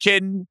 you ain't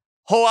kidding.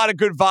 Whole lot of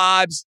good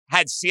vibes.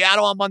 Had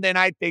Seattle on Monday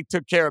night. They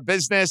took care of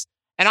business.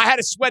 And I had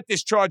to sweat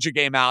this Charger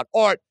game out.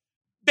 Or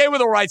they were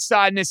the right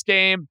side in this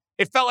game.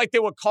 It felt like they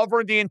were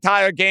covering the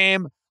entire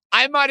game.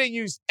 I might have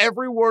used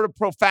every word of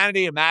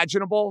profanity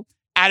imaginable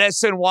at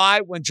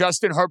SNY when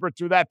Justin Herbert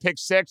threw that pick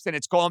 6 and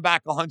it's going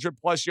back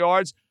 100-plus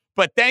yards.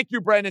 But thank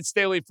you, Brendan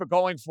Staley, for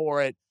going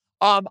for it.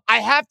 I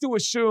have to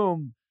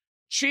assume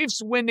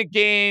Chiefs win the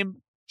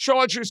game,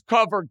 Chargers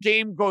cover,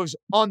 game goes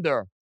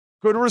under.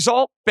 Good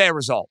result, bad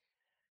result.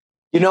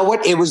 You know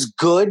what? It was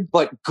good,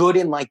 but good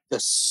in like the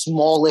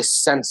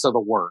smallest sense of the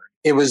word.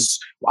 It was,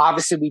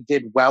 obviously we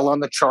did well on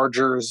the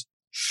Chargers,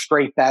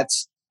 straight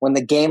bets. When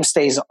the game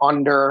stays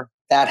under,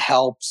 that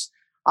helps.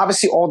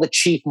 Obviously all the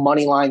Chief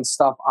money line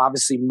stuff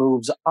obviously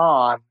moves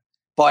on,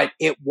 but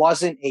it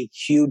wasn't a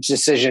huge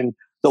decision.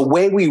 The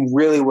way we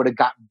really would have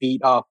gotten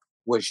beat up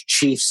was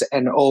Chiefs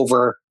and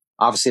over.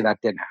 Obviously, that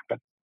didn't happen.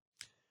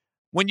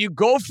 When you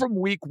go from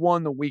week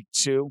 1 to week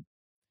 2,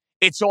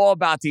 it's all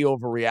about the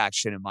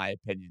overreaction, in my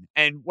opinion.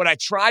 And what I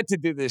tried to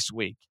do this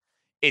week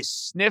is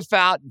sniff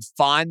out and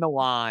find the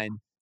line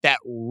that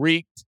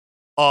reeked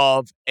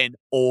of an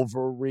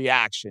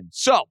overreaction.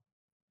 So,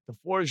 the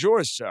floor is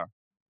yours, sir.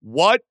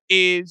 What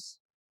is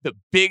the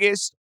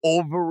biggest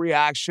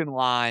overreaction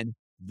line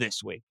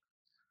this week?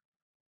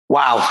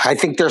 Wow, I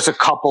think there's a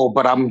couple,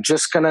 but I'm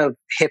just going to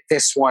hit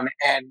this one,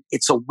 and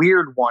it's a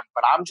weird one,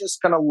 but I'm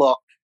just going to look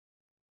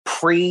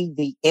pre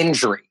the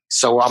injury.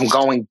 So I'm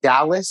going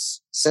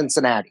Dallas,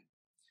 Cincinnati.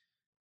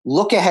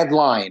 Look ahead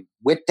line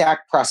with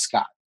Dak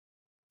Prescott.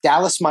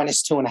 Dallas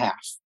 -2.5.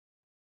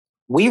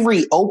 We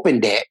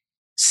reopened it,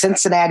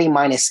 Cincinnati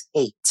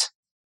 -8.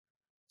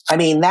 I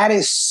mean, that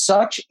is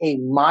such a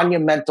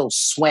monumental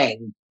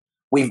swing.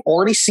 We've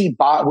already seen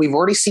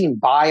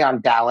buy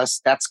on Dallas.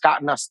 That's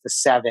gotten us to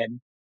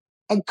 7.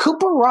 And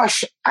Cooper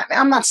Rush,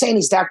 I'm not saying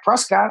he's Dak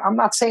Prescott. I'm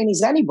not saying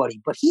he's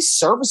anybody, but he's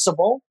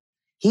serviceable.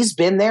 He's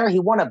been there. He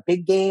won a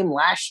big game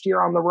last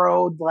year on the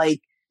road.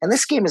 And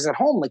this game is at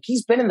home.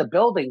 He's been in the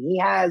building. He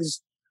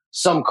has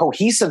some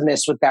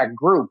cohesiveness with that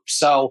group.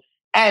 So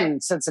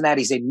And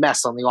Cincinnati's a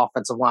mess on the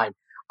offensive line.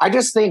 I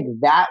just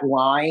think that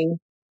line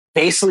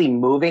basically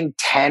moving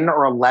 10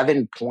 or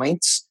 11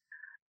 points,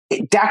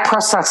 Dak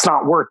Prescott's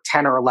not worth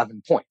 10 or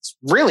 11 points.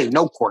 Really,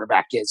 no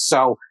quarterback is.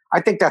 So I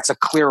think that's a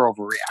clear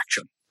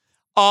overreaction.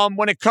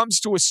 When it comes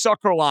to a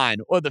sucker line,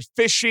 or the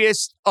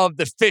fishiest of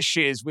the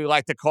fishes, we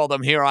like to call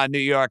them here on New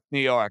York, New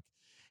York,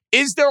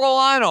 is there a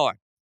line art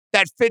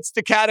that fits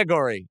the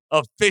category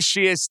of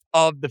fishiest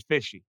of the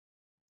fishy?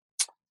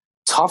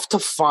 Tough to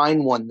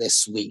find one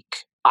this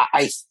week.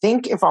 I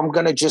think if I'm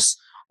going to just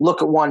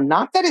look at one,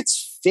 not that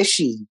it's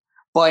fishy,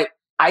 but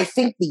I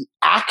think the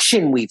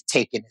action we've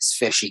taken is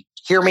fishy.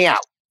 Hear me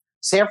out.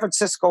 San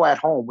Francisco at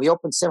home. We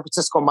opened San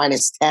Francisco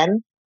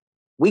 -10.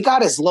 We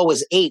got as low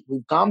as 8.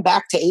 We've gone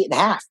back to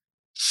 8.5.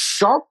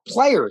 Sharp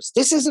players.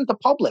 This isn't the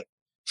public.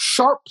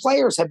 Sharp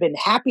players have been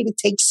happy to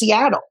take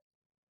Seattle.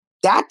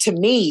 That to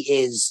me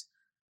is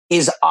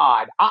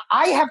odd.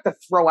 I have to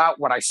throw out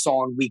what I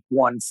saw in week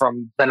 1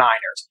 from the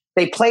Niners.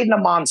 They played in a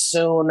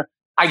monsoon.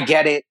 I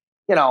get it.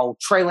 You know,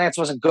 Trey Lance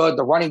wasn't good.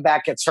 The running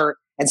back gets hurt.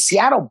 And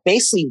Seattle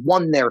basically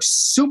won their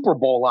Super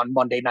Bowl on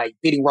Monday night,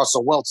 beating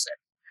Russell Wilson.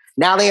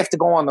 Now they have to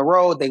go on the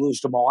road. They lose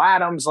Jamal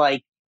Adams.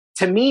 Like,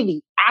 to me,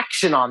 the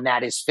action on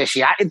that is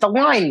fishy. The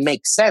line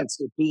makes sense,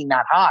 it being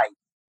that high.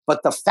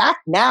 But the fact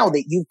now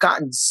that you've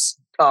gotten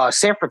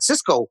San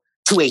Francisco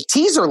to a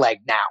teaser leg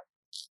now,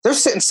 they're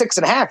sitting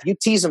 6.5. You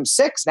tease them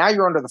 6, now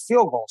you're under the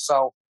field goal.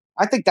 So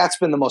I think that's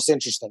been the most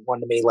interesting one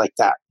to me like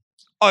that.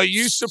 Are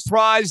you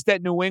surprised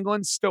that New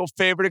England's still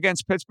favored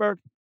against Pittsburgh?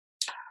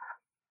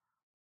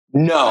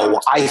 No,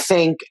 I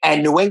think,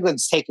 and New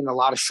England's taking a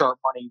lot of sharp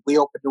money. We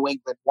opened New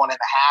England 1.5.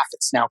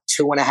 It's now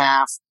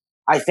 2.5.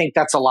 I think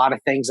that's a lot of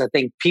things. I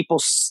think people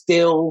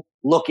still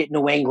look at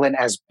New England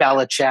as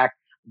Belichick.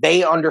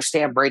 They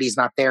understand Brady's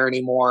not there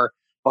anymore,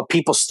 but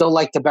people still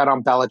like to bet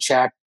on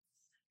Belichick.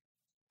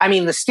 I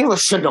mean, the Steelers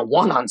shouldn't have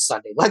won on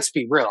Sunday. Let's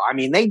be real. I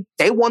mean,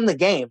 they won the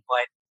game,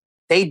 but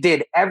they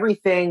did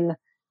everything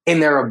in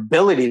their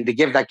ability to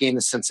give that game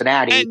to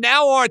Cincinnati. And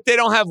now, Art, they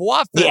don't have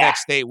Watt for the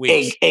next 8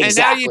 weeks. Exactly. And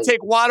now you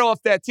take Watt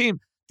off that team.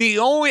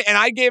 And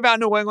I gave out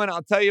New England.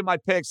 I'll tell you my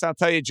picks. I'll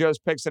tell you Joe's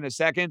picks in a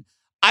second.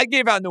 I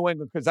gave out New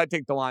England because I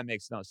think the line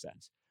makes no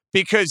sense.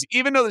 Because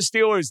even though the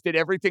Steelers did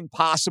everything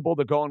possible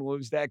to go and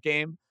lose that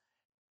game,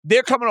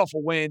 they're coming off a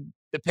win.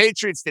 The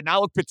Patriots did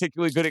not look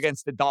particularly good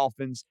against the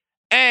Dolphins.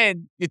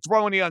 And you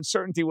throw in the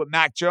uncertainty with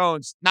Mac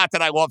Jones. Not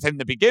that I love him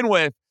to begin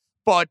with,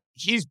 but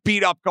he's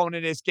beat up going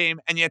into this game,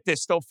 and yet they're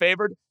still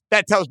favored.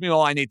 That tells me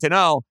all I need to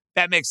know.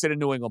 That makes it a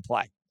New England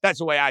play. That's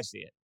the way I see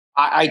it.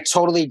 I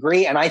totally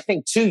agree. And I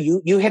think, too,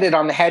 you hit it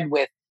on the head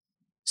with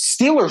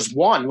Steelers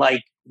won.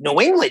 Like, New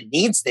England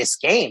needs this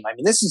game. I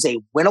mean, this is a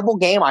winnable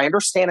game. I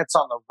understand it's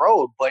on the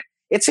road, but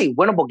it's a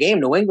winnable game.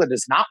 New England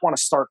does not want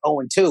to start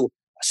 0-2,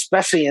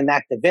 especially in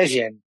that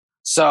division.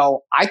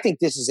 So I think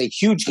this is a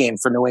huge game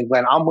for New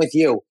England. I'm with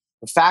you.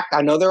 The fact,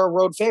 I know they're a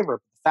road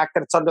favorite. The fact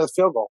that it's under the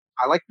field goal,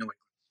 I like New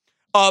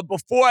England.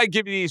 Before I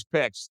give you these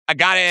picks, I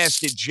got to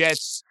ask you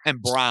Jets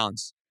and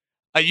Browns.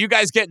 Are you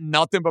guys getting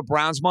nothing but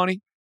Browns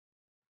money?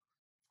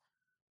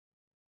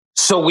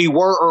 So we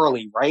were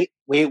early, right?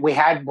 We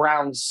had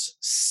Browns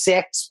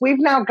 6. We've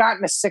now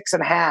gotten to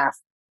 6.5.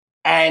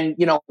 And,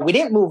 you know, we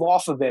didn't move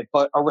off of it,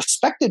 but a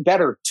respected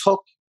bettor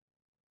took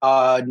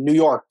New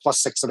York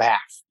plus 6.5,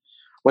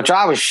 which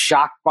I was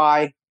shocked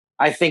by.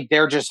 I think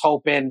they're just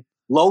hoping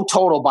low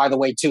total, by the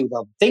way, too.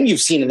 The thing you've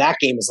seen in that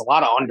game is a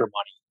lot of under money.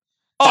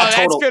 Oh,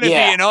 that's going to be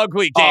an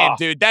ugly game,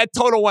 dude. That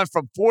total went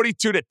from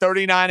 42 to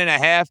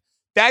 39.5.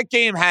 That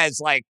game has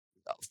like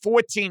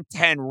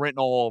 14-10 written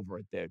all over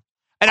it, dude.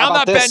 And I'm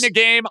not betting the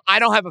game. I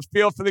don't have a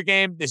feel for the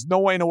game. There's no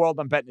way in the world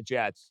I'm betting the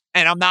Jets.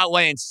 And I'm not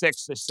laying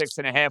 6 to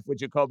 6.5 with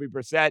Jacoby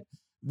Brissett.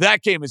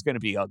 That game is going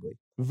to be ugly.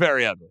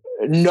 Very ugly.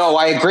 No,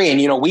 I agree.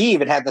 And, you know, we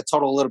even had the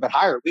total a little bit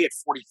higher. We had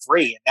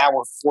 43, and now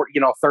we're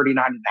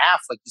 39.5,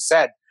 like you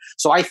said.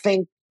 So I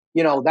think,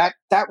 you know, that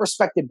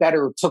respected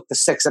bettor who took the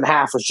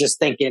 6.5 was just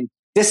thinking,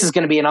 this is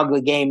going to be an ugly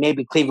game.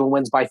 Maybe Cleveland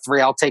wins by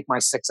 3. I'll take my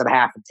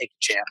 6.5 and take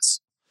a chance.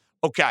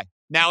 Okay.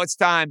 Now it's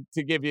time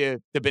to give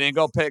you the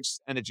Benigno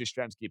picks and the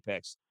Jastrzemski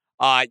picks.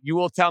 You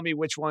will tell me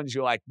which ones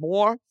you like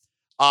more.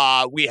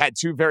 We had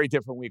 2 very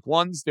different week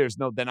 1s. There's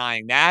no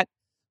denying that.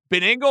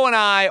 Benigno and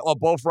I are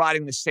both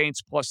riding the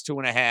Saints plus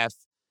 2.5.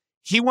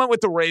 He went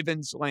with the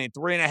Ravens, laying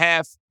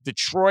 3.5.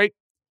 Detroit,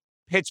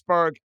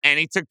 Pittsburgh, and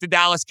he took the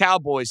Dallas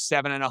Cowboys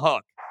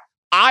 7.5.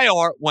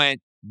 I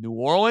went New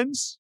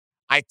Orleans.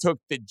 I took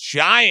the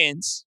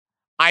Giants.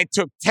 I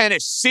took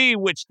Tennessee,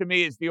 which to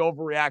me is the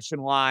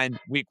overreaction line,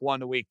 week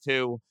 1 to week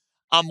 2.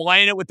 I'm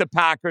laying it with the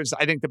Packers.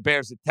 I think the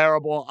Bears are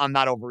terrible. I'm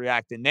not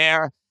overreacting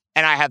there.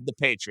 And I have the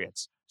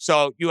Patriots.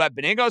 So you have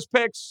Benigno's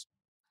picks.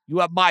 You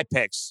have my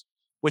picks.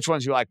 Which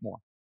ones you like more?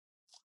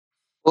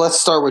 Well,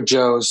 let's start with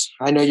Joe's.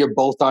 I know you're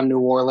both on New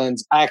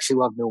Orleans. I actually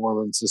love New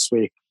Orleans this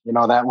week. You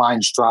know, that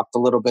line's dropped a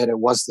little bit. It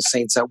was the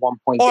Saints at one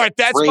point. All right,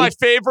 that's my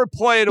favorite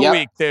play of the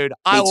week, dude.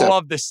 I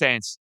love the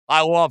Saints.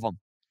 I love them.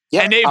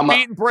 Yep, and they've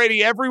beaten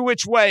Brady every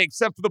which way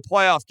except for the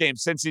playoff game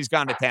since he's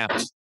gone to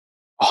Tampa.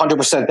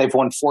 100%. They've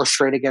won 4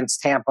 straight against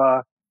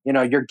Tampa.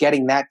 you're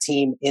getting that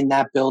team in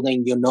that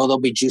building. They'll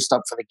be juiced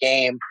up for the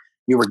game.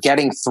 You were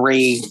getting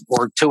 3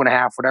 or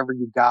 2.5, whatever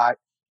you got,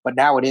 but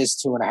now it is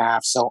 2.5.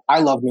 So I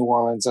love New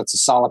Orleans. That's a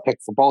solid pick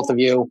for both of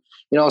you.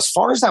 As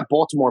far as that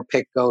Baltimore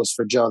pick goes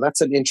for Joe,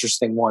 that's an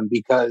interesting one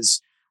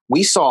because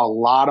we saw a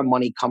lot of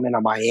money come in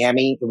on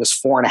Miami. It was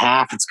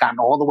 4.5. It's gotten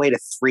all the way to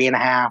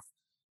 3.5.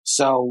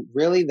 So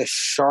really the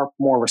sharp,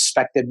 more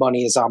respected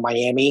money is on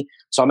Miami.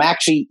 So I'm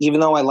actually, even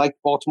though I liked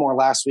Baltimore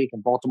last week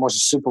and Baltimore's a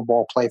Super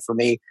Bowl play for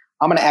me,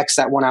 I'm going to X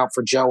that one out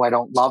for Joe. I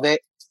don't love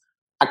it.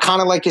 I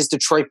kind of like his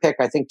Detroit pick.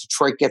 I think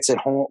Detroit gets it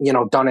home,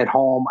 done at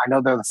home. I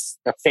know they're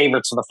the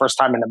favorites for the first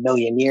time in a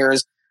million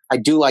years. I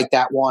do like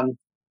that one.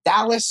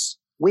 Dallas,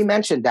 we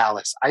mentioned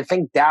Dallas. I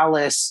think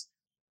Dallas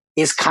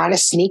is kind of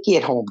sneaky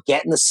at home,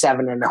 getting the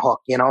 7 and a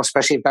hook,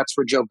 especially if that's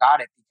where Joe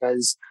got it,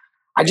 because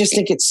I just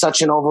think it's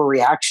such an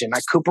overreaction.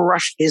 Cooper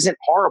Rush isn't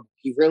horrible.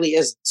 He really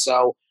isn't.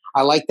 So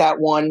I like that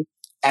one.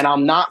 And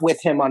I'm not with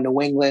him on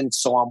New England.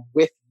 So I'm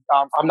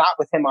not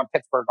with him on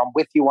Pittsburgh. I'm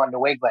with you on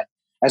New England.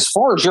 As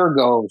far as your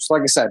goes,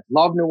 like I said,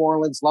 love New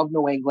Orleans, love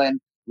New England,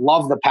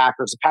 love the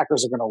Packers. The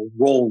Packers are going to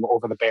roll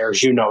over the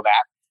Bears. You know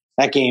that.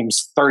 That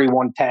game's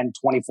 31-10,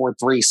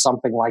 24-3,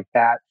 something like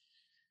that.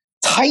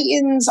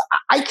 Titans,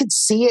 I could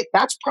see it.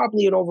 That's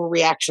probably an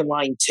overreaction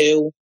line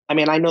too. I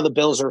mean, I know the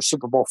Bills are a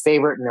Super Bowl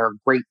favorite and they're a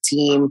great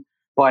team,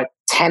 but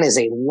 10 is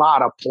a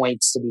lot of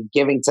points to be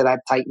giving to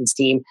that Titans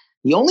team.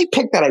 The only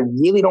pick that I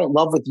really don't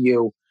love with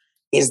you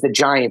is the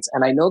Giants.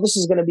 And I know this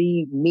is going to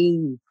be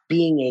me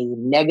being a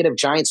negative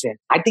Giants fan.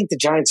 I think the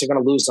Giants are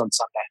going to lose on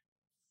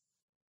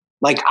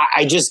Sunday.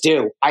 I just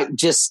do. I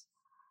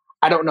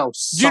don't know.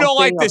 You don't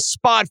like this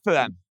spot for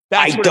them.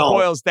 That's what it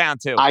boils down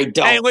to. I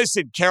don't. Hey,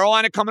 listen,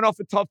 Carolina coming off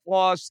a tough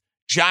loss,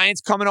 Giants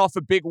coming off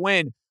a big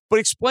win. But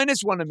explain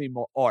this one to me,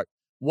 Art.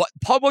 What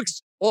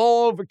Public's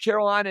all over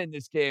Carolina in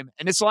this game,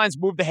 and this line's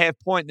moved a half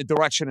point in the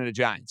direction of the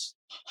Giants.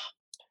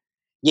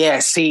 Yeah,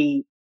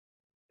 see,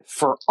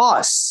 for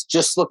us,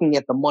 just looking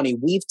at the money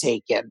we've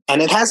taken,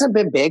 and it hasn't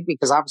been big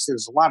because obviously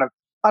there's a lot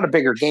of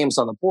bigger games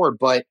on the board,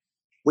 but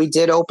we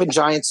did open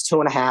Giants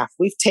 2.5.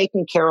 We've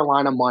taken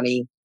Carolina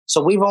money,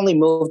 so we've only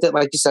moved it,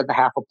 like you said, the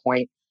half a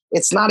point.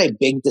 It's not a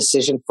big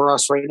decision for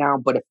us right now,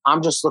 but if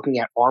I'm just looking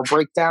at our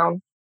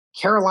breakdown,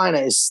 Carolina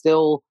is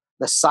still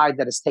the side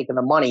that has taken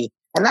the money,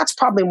 and that's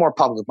probably more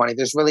public money.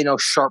 There's really no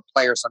sharp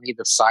players on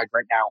either side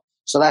right now,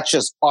 so that's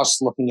just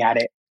us looking at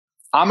it.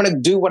 I'm going to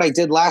do what I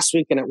did last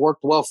week, and it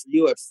worked well for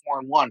you at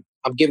 4-1.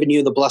 I'm giving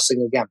you the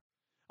blessing again.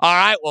 All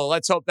right, well,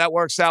 let's hope that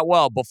works out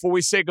well. Before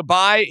we say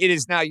goodbye, it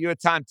is now your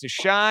time to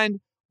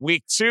shine.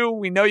 Week 2,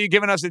 we know you're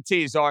giving us a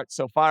tease, Art,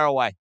 so fire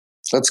away.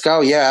 Let's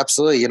go. Yeah,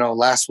 absolutely.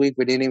 Last week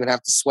we didn't even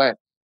have to sweat.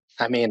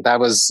 I mean, that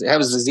was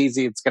as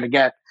easy as it's going to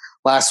get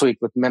last week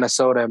with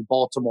Minnesota and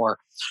Baltimore.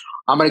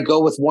 I'm going to go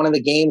with one of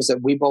the games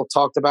that we both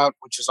talked about,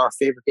 which is our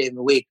favorite game of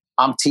the week.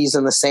 I'm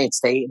teasing the Saints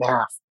to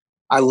 8.5.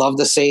 I love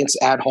the Saints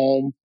at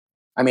home.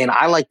 I mean,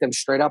 I like them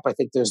straight up. I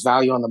think there's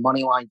value on the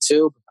money line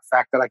too. But the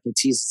fact that I can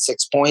tease at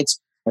 6 points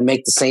and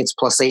make the Saints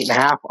plus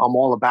 8.5, I'm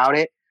all about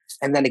it.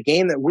 And then a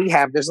game that we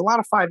have, there's a lot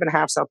of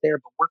 5.5s out there,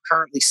 but we're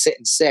currently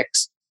sitting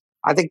 6.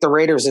 I think the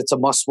Raiders, it's a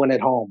must win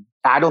at home.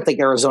 I don't think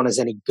Arizona's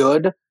any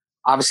good.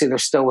 Obviously, they're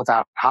still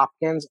without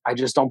Hopkins. I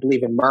just don't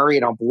believe in Murray.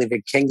 I don't believe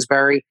in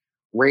Kingsbury.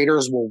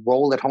 Raiders will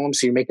roll at home,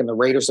 so you're making the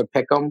Raiders a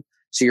pick 'em.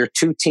 So your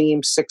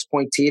 2-team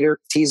 6-point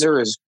teaser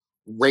is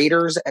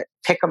Raiders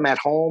pick 'em at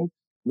home,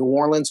 New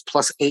Orleans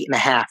plus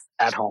 8.5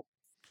 at home.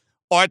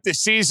 Art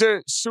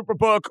DeCesar,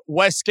 Superbook,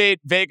 Westgate,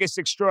 Vegas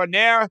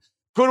extraordinaire.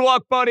 Good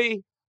luck,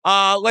 buddy.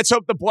 Let's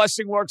hope the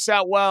blessing works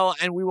out well,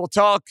 and we will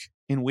talk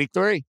in week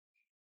 3.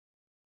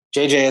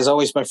 JJ, as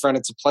always, my friend,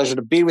 it's a pleasure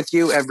to be with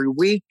you every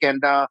week,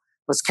 and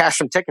let's cash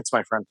some tickets,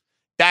 my friend.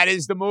 That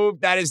is the move.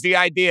 That is the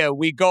idea.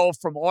 We go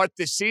from Art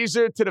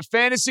DeCesar to the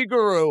fantasy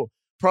guru,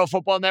 Pro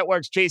Football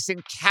Network's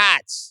Jason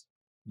Katz,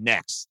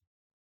 next.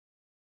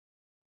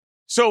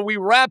 So we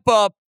wrap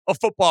up a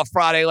Football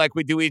Friday like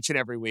we do each and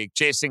every week.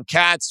 Jason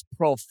Katz,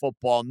 Pro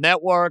Football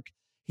Network.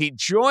 He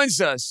joins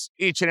us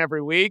each and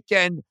every week.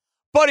 And,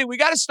 buddy, we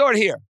got to start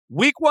here.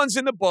 Week 1's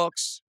in the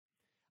books.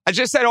 I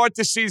just had Art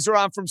DeCesar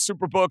on from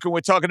Superbook, and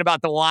we're talking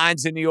about the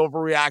lines and the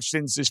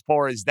overreactions as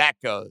far as that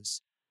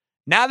goes.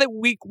 Now that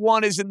week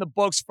 1 is in the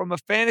books from a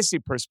fantasy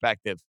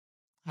perspective,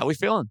 how are we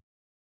feeling?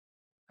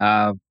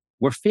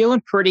 We're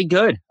feeling pretty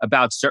good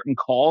about certain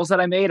calls that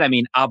I made. I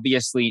mean,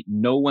 obviously,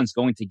 no one's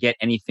going to get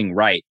anything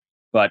right.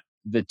 But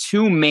the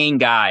 2 main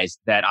guys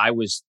that I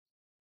was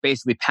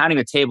basically pounding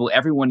the table,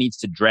 everyone needs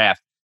to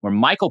draft, were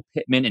Michael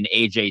Pittman and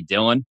A.J.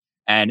 Dillon.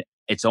 And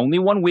it's only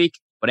 1 week,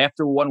 but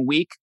after 1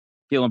 week,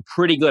 feeling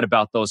pretty good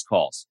about those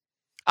calls.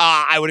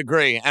 I would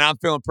agree. And I'm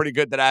feeling pretty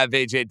good that I have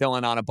A.J.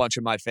 Dillon on a bunch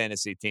of my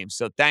fantasy teams.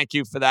 So thank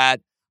you for that.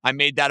 I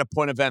made that a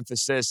point of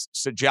emphasis.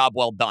 So job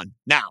well done.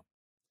 Now,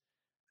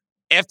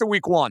 after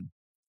week 1,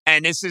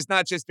 and this is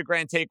not just the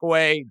grand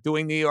takeaway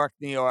doing New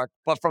York,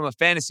 but from a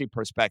fantasy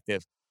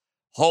perspective,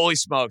 holy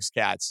smokes,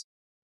 cats.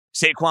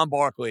 Saquon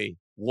Barkley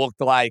looked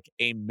like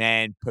a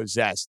man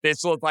possessed.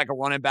 This looked like a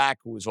running back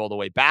who was all the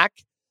way back.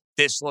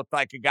 This looked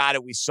like a guy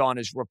that we saw in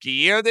his rookie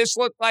year. This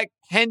looked like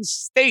Penn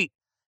State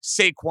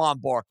Saquon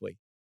Barkley.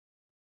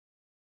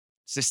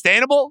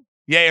 Sustainable?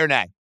 Yay or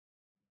nay?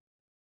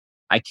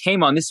 I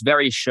came on this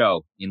very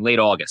show in late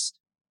August,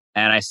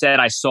 and I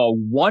said I saw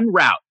one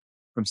route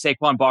from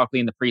Saquon Barkley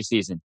in the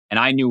preseason, and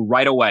I knew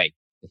right away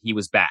that he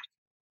was back.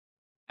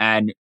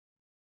 And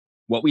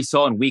what we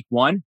saw in week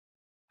one,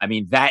 I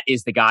mean, that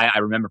is the guy I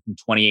remember from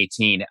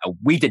 2018.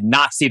 We did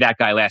not see that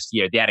guy last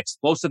year. That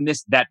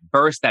explosiveness, that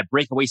burst, that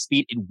breakaway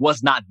speed, it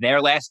was not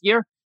there last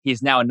year. He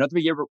is now another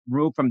year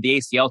removed from the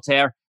ACL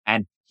tear,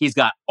 and he's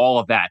got all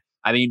of that.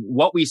 I mean,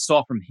 what we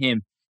saw from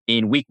him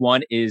in week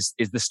one is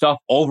the stuff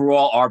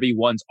overall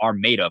RB1s are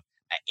made of.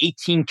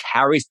 18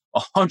 carries,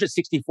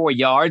 164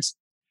 yards,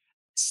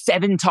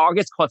 7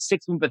 targets, caught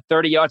 6 of them for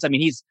 30 yards. I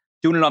mean, he's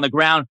doing it on the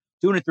ground,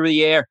 doing it through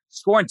the air,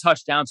 scoring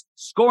touchdowns,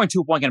 scoring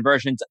 2-point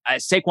conversions.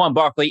 Saquon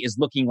Barkley is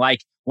looking like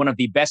one of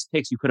the best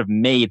picks you could have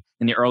made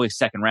in the early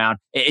second round.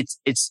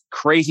 It's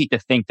crazy to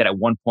think that at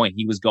one point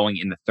he was going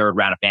in the third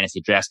round of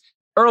fantasy drafts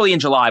early in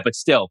July, but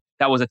still,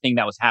 that was a thing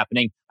that was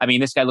happening. I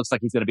mean, this guy looks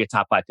like he's going to be a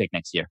top 5 pick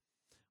next year.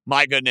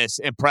 My goodness,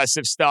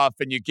 impressive stuff.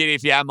 And you get it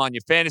if you have him on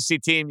your fantasy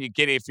team. You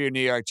get it if you're a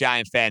New York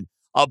Giant fan.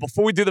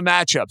 Before we do the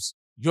matchups,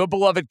 your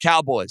beloved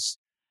Cowboys,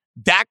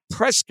 Dak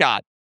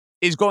Prescott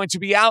is going to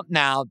be out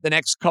now the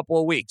next couple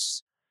of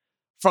weeks.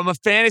 From a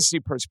fantasy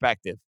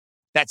perspective,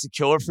 that's a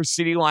killer for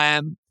CeeDee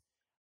Lamb.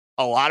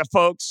 A lot of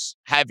folks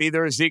have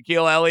either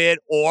Ezekiel Elliott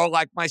or,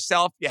 like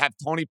myself, you have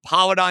Tony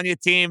Pollard on your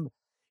team.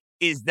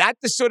 Is that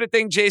the sort of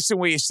thing, Jason,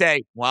 where you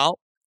say, well,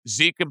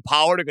 Zeke and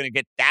Pollard are going to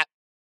get that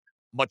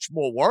much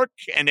more work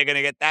and they're going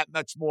to get that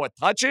much more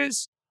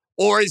touches?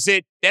 Or is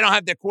it they don't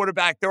have their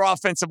quarterback, their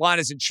offensive line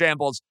is in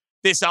shambles,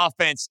 this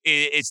offense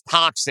is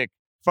toxic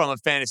from a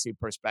fantasy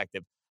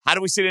perspective? How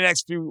do we see the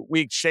next few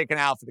weeks shaking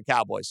out for the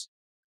Cowboys?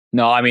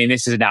 No, I mean,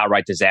 this is an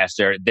outright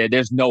disaster.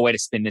 There's no way to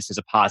spin this as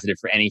a positive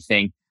for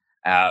anything.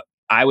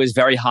 I was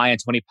very high on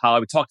Tony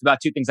Pollard. We talked about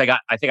 2 things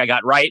I think I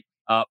got right.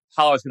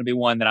 Pollard's going to be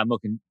one that I'm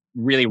looking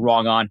really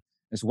wrong on.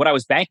 And so what I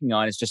was banking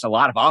on is just a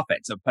lot of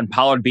offense. And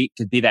Pollard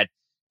could be that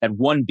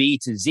 1B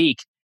to Zeke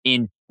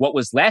in what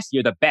was last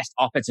year the best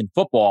offense in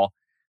football.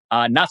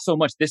 Not so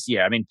much this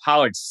year. I mean,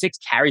 Pollard, 6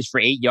 carries for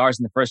 8 yards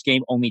in the first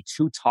game, only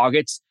 2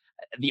 targets.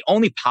 The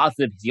only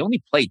positive is he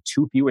only played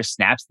 2 fewer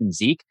snaps than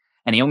Zeke,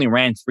 and he only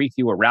ran 3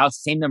 fewer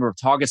routes, same number of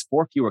targets,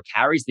 4 fewer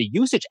carries. The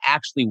usage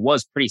actually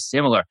was pretty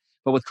similar.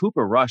 But with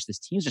Cooper Rush, this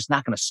team's just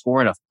not going to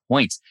score enough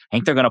points. I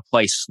think they're going to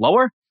play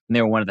slower, and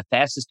they were one of the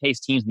fastest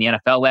paced teams in the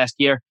NFL last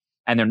year,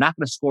 and they're not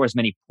going to score as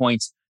many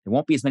points. There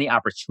won't be as many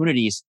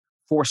opportunities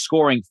for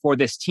scoring for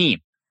this team.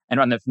 And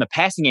from the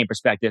passing game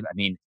perspective, I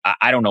mean,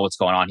 I don't know what's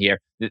going on here.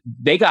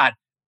 They got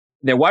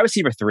their wide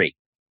receiver 3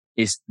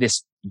 is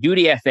this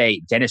UDFA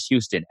Dennis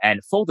Houston. And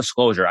full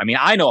disclosure, I mean,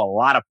 I know a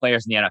lot of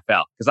players in the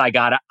NFL because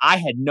I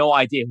had no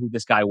idea who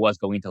this guy was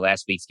going into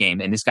last week's game.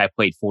 And this guy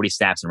played 40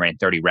 snaps and ran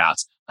 30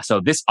 routes.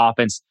 So this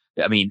offense,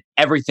 I mean,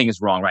 everything is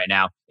wrong right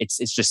now. It's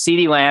just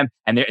CeeDee Lamb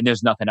and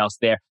there's nothing else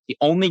there. The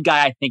only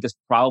guy I think is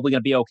probably going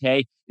to be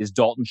okay is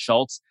Dalton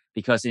Schultz,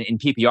 because in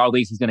PPR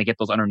leagues, he's going to get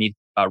those underneath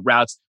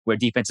routes where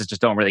defenses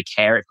just don't really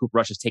care if Cooper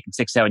Rush is taking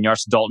 6-7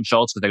 yards to Dalton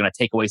Schultz, because they're going to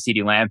take away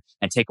CeeDee Lamb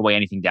and take away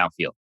anything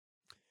downfield.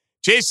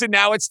 Jason,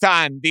 now it's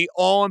time. The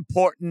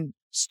all-important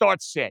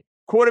start set.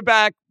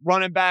 Quarterback,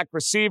 running back,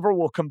 receiver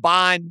will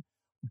combine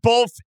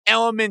both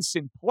elements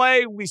in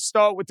play. We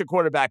start with the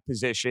quarterback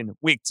position,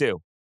 week 2.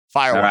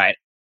 Fire away. All right.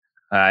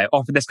 I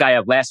offered this guy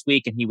up last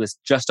week, and he was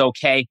just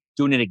okay.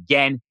 Doing it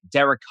again.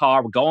 Derek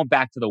Carr, we're going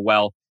back to the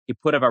well. He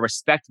put up a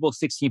respectable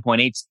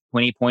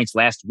 16.8 points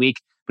last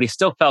week, but he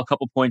still fell a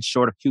couple points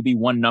short of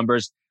QB1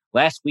 numbers.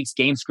 Last week's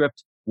game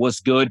script was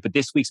good, but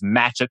this week's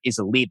matchup is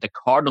elite. The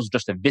Cardinals are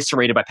just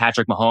eviscerated by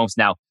Patrick Mahomes.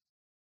 Now,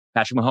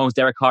 Patrick Mahomes,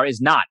 Derek Carr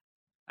is not.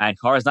 And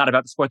Carr is not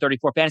about to score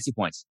 34 fantasy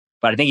points.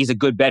 But I think he's a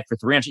good bet for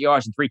 300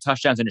 yards and 3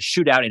 touchdowns in a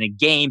shootout in a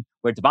game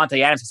where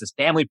Devontae Adams has his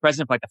family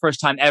present for like the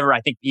first time ever. I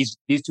think these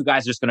 2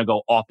 guys are just going to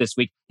go off this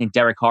week. I think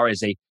Derek Carr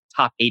is a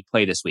top 8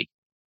 play this week.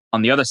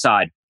 On the other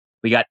side,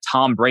 we got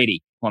Tom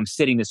Brady, who I'm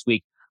sitting this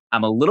week.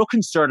 I'm a little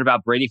concerned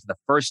about Brady for the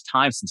first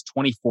time since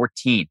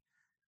 2014.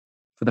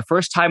 For the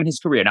first time in his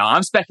career. Now,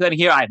 I'm speculating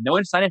here. I have no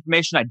inside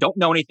information. I don't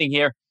know anything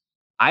here.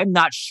 I'm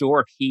not sure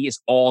if he is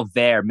all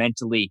there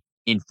mentally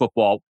in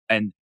football.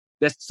 And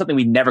that's something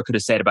we never could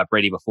have said about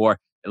Brady before.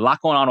 A lot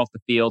going on off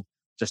the field.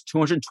 Just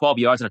 212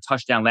 yards and a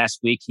touchdown last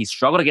week. He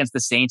struggled against the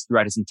Saints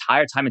throughout his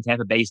entire time in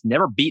Tampa Bay. He's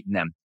never beaten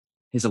them.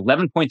 His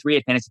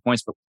 11.38 fantasy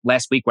points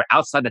last week were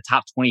outside the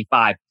top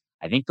 25.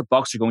 I think the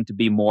Bucs are going to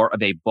be more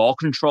of a ball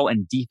control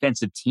and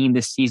defensive team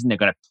this season. They're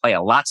going to play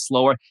a lot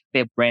slower.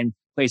 They ran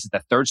plays at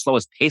the 3rd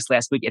slowest pace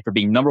last week after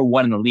being number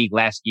 1 in the league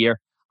last year.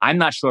 I'm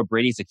not sure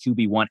Brady's a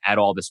QB1 at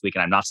all this week,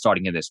 and I'm not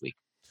starting him this week.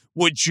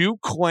 Would you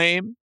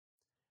claim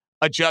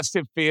a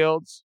Justin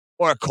Fields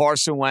or a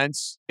Carson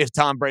Wentz if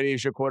Tom Brady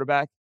is your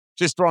quarterback?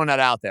 Just throwing that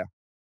out there.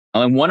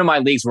 In one of my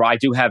leagues where I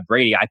do have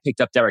Brady, I picked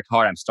up Derek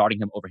Carr. I'm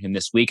starting him over him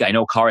this week. I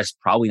know Carr is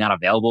probably not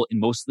available in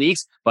most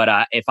leagues, but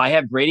if I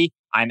have Brady,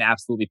 I'm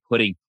absolutely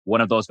putting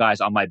one of those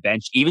guys on my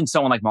bench. Even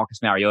someone like Marcus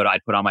Mariota,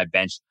 I'd put on my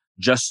bench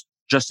just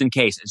in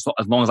case,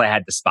 as long as I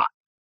had the spot.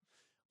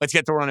 Let's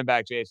get to running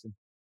back, Jason.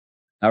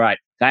 All right.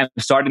 I'm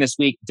starting this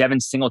week, Devin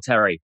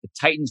Singletary. The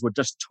Titans were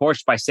just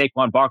torched by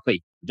Saquon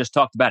Barkley. We just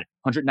talked about it.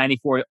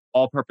 194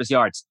 all-purpose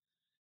yards.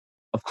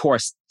 Of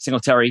course,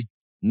 Singletary,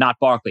 not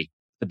Barkley.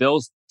 The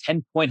Bills,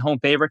 10-point home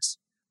favorites.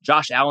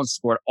 Josh Allen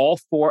scored all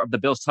 4 of the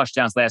Bills'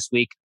 touchdowns last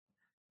week.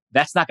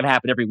 That's not going to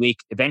happen every week.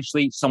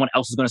 Eventually, someone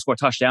else is going to score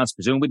touchdowns,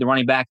 presumably the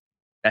running back.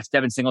 That's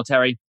Devin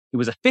Singletary. He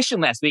was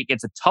efficient last week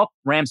against a tough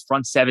Rams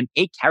front 7,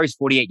 8 carries,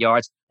 48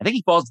 yards. I think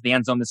he falls to the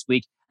end zone this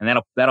week,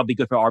 and that'll be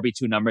good for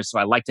RB2 numbers. So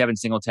I like Devin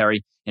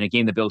Singletary in a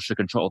game the Bills should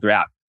control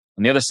throughout.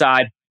 On the other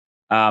side,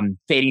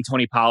 fading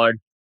Tony Pollard.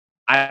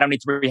 I don't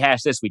need to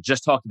rehash this. We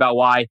just talked about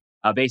why.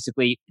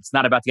 Basically, it's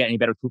not about to get any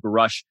better with Cooper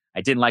Rush. I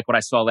didn't like what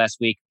I saw last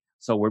week,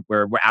 so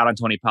we're out on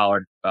Tony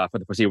Pollard for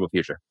the foreseeable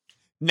future.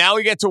 Now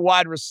we get to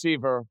wide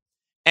receiver,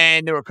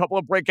 and there were a couple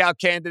of breakout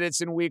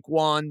candidates in week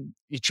 1.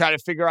 You try to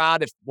figure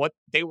out if what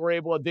they were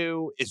able to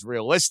do is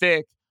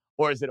realistic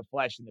or is it a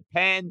flash in the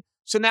pan.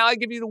 So now I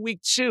give you the week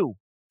 2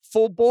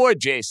 full board,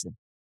 Jason.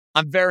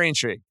 I'm very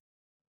intrigued.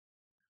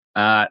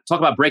 Talk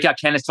about breakout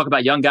candidates, talk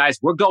about young guys.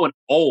 We're going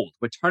old.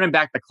 We're turning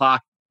back the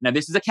clock. Now,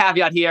 this is a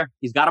caveat here.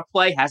 He's got to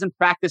play. Hasn't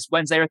practiced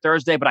Wednesday or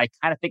Thursday, but I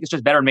kind of think it's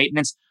just better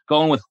maintenance.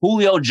 Going with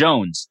Julio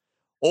Jones.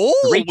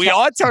 Oh, we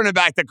are turning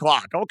back the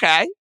clock.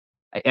 Okay.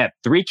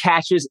 3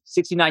 catches,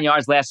 69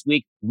 yards last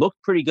week.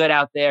 Looked pretty good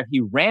out there. He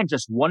ran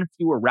just 1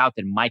 fewer route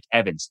than Mike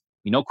Evans.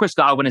 We know Chris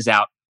Godwin is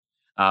out.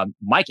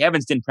 Mike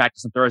Evans didn't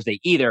practice on Thursday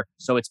either,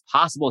 so it's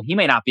possible he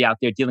may not be out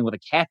there dealing with a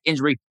calf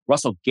injury.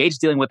 Russell Gage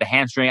dealing with a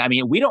hamstring. I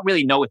mean, we don't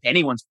really know if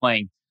anyone's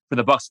playing for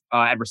the Bucs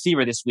at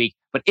receiver this week,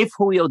 but if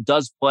Julio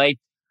does play,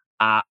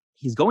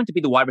 he's going to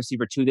be the wide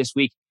receiver 2 this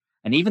week.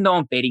 And even though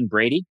I'm fading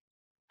Brady,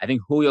 I think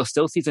Julio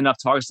still sees enough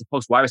targets to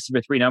post wide receiver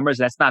 3 numbers.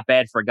 That's not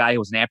bad for a guy who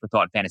was an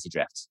afterthought in fantasy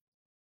drafts.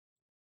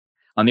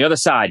 On the other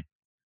side,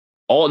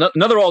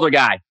 another older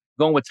guy,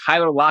 going with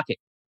Tyler Lockett.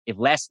 If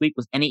last week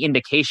was any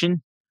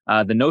indication,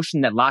 the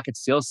notion that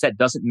Lockett's skill set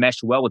doesn't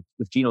mesh well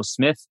with Geno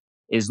Smith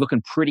is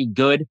looking pretty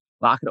good.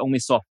 Lockett only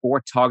saw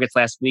 4 targets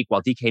last week,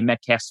 while DK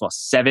Metcalf saw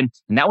 7.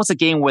 And that was a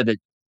game where the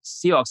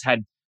Seahawks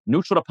had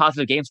neutral to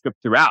positive game script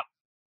throughout.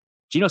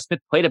 Geno Smith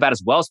played about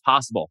as well as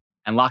possible,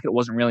 and Lockett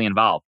wasn't really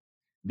involved.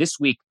 This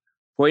week,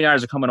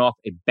 49ers are coming off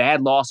a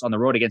bad loss on the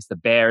road against the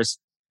Bears.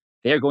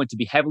 They're going to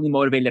be heavily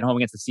motivated at home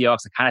against the Seahawks.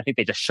 I kind of think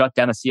they just shut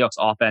down the Seahawks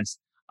offense.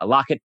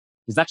 Lockett,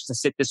 he's not just a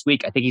sit this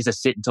week. I think he's a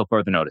sit until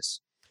further notice.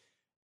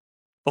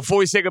 Before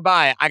we say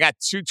goodbye, I got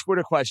 2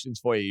 Twitter questions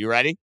for you. You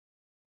ready?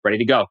 Ready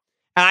to go.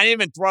 And I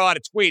didn't even throw out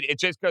a tweet. It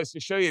just goes to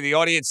show you the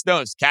audience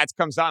knows. Cats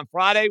comes on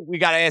Friday. We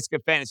got to ask a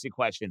fantasy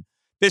question.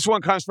 This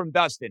one comes from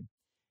Dustin.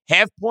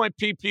 Half-point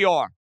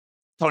PPR.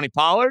 Tony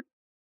Pollard,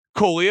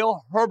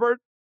 Khalil Herbert,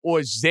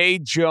 or Zay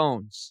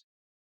Jones?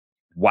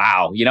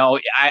 Wow. You know,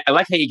 I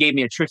like how you gave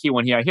me a tricky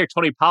one here. I hear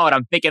Tony Pollard.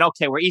 I'm thinking,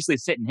 okay, we're easily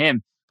sitting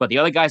him. But the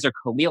other guys are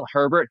Khalil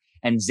Herbert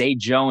and Zay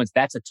Jones.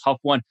 That's a tough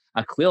one.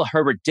 Khalil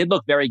Herbert did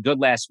look very good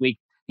last week.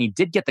 He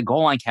did get the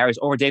goal line carries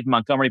over David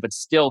Montgomery, but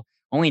still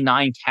only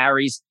 9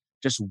 carries,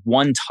 just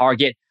 1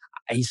 target.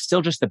 He's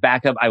still just the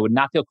backup. I would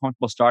not feel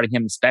comfortable starting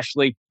him,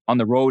 especially on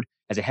the road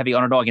as a heavy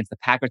underdog against the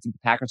Packers. I think the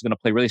Packers are going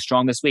to play really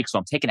strong this week. So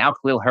I'm taking out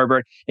Khalil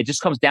Herbert. It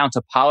just comes down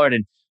to Pollard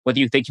and whether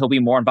you think he'll be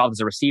more involved as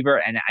a receiver.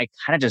 And I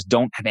kind of just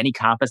don't have any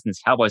confidence in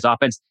this Cowboys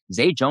offense.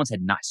 Zay Jones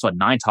saw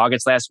 9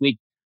 targets last week.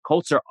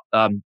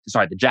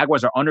 The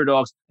Jaguars are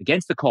underdogs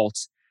against the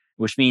Colts,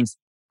 which means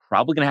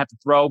probably going to have to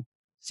throw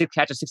 6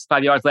 catches,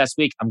 65 yards last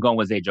week. I'm going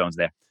with Zay Jones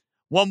there.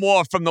 One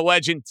more from the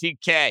legend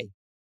TK.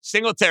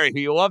 Singletary, who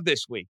you love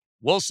this week.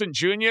 Wilson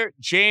Jr.,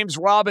 James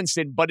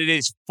Robinson, but it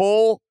is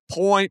full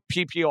point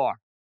PPR.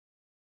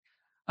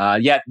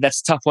 Yeah,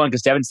 that's a tough one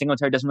because Devin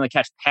Singletary doesn't really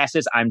catch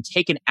passes. I'm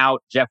taking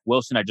out Jeff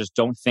Wilson. I just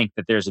don't think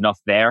that there's enough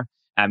there.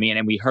 I mean,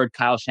 and we heard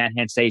Kyle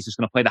Shanahan say he's just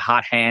going to play the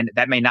hot hand.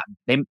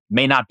 They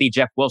may not be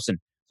Jeff Wilson.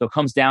 So it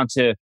comes down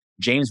to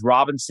James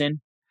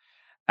Robinson.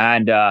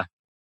 And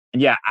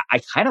yeah, I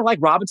kind of like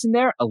Robinson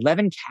there.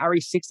 11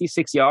 carries,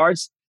 66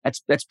 yards.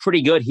 That's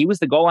pretty good. He was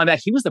the goal line back.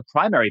 He was the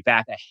primary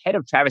back ahead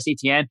of Travis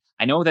Etienne.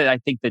 I know that I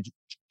think the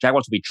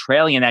Jaguars will be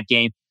trailing in that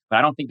game, but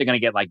I don't think they're going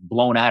to get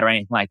blown out or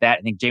anything like that.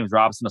 I think James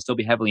Robinson will still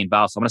be heavily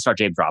involved. So I'm going to start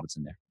James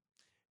Robinson there.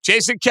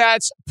 Jason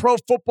Katz, Pro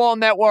Football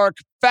Network.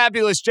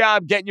 Fabulous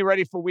job getting you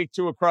ready for week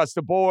 2 across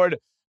the board.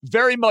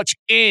 Very much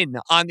in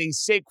on the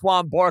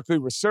Saquon Barkley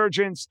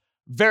resurgence.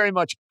 Very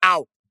much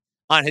out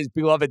on his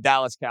beloved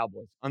Dallas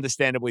Cowboys.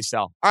 Understandably so.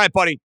 All right,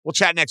 buddy. We'll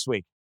chat next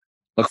week.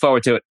 Look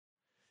forward to it.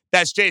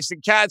 That's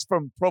Jason Katz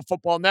from Pro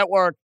Football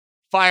Network.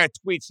 Fire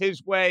tweets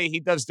his way. He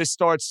does the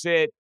start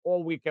sit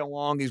all weekend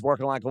long. He's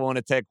working like a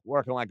lunatic,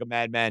 working like a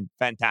madman.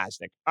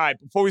 Fantastic. All right,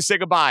 before we say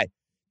goodbye,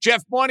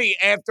 Jeff Money,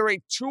 after a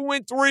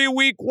 2-3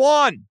 week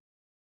 1,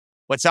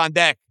 what's on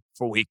deck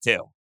for week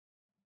 2?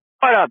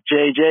 What up,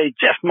 JJ?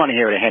 Jeff Money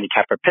here at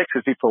Handicapper Picks.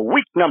 This is for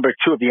week number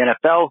 2 of the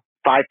NFL.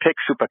 5 pick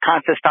super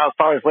contest style. As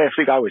far as last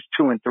week, I was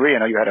 2-3.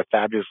 I know you had a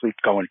fabulous week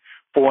going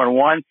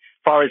 4-1. As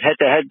far as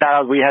head-to-head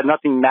battles, we had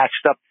nothing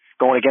matched up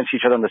going against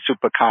each other in the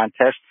super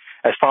contest.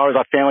 As far as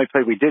our family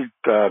play, we did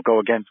go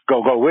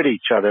with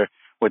each other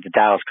with the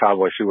Dallas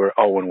Cowboys, who were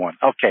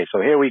 0-1. Okay, so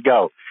here we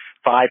go.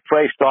 5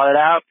 plays started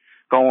out.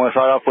 Going to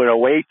start off with a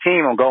away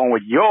team. I'm going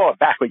with your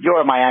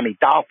Miami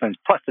Dolphins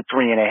plus the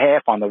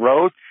 3.5 on the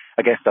road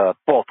against the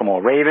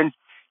Baltimore Ravens.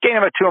 Game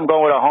number 2, I'm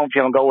going with a home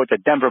team. I'm going with the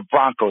Denver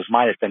Broncos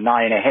minus the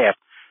 9.5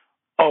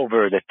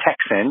 over the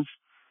Texans.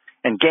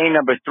 And game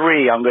number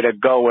 3, I'm going to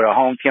go with a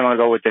home team. I'm going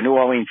to go with the New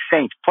Orleans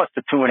Saints plus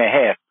the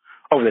 2.5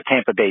 over the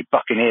Tampa Bay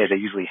Buccaneers. They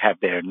usually have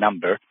their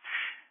number.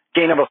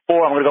 Game number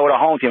 4, I'm going to go with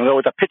a home team. I'm going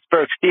to go with the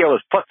Pittsburgh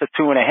Steelers plus the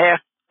 2.5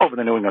 over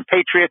the New England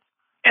Patriots.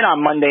 And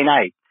on Monday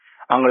night,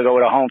 I'm going to go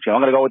with a home team. I'm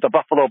going to go with the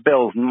Buffalo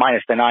Bills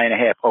minus the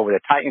 9.5 over the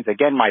Titans.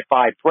 Again, my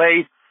 5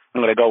 plays. I'm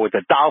going to go with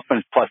the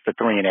Dolphins plus the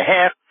 3.5. I'm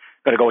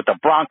going to go with the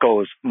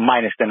Broncos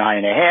minus the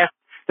 9.5.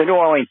 The New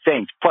Orleans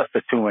Saints plus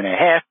the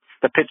 2.5.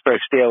 The Pittsburgh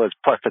Steelers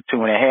plus the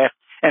 2.5.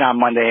 And on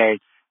Monday,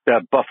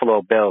 the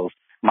Buffalo Bills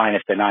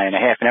minus the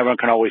 9.5. And everyone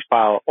can always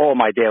follow all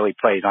my daily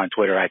plays on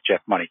Twitter at Jeff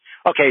Money.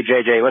 Okay,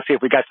 JJ, let's see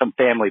if we got some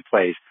family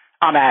plays.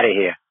 I'm out of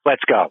here.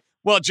 Let's go.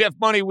 Well, Jeff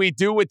Money, we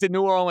do with the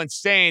New Orleans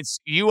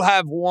Saints. You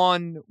have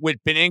one with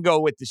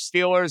Beningo with the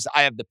Steelers.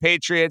 I have the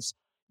Patriots.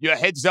 Your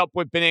heads up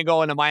with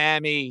Beningo in the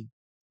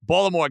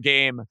Miami-Baltimore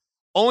game.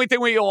 Only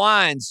thing with your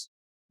lines,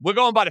 we're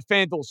going by the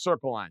FanDuel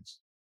circle lines.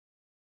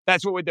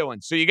 That's what we're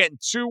doing. So you're getting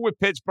 2 with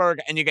Pittsburgh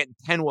and you're getting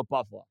 10 with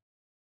Buffalo.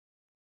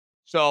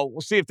 So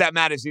we'll see if that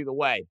matters either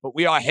way. But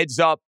we are heads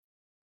up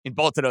in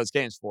both of those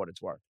games for what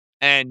it's worth.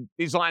 And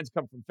these lines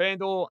come from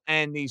FanDuel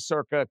and the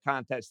Circa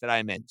contest that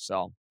I'm in.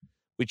 So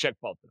we check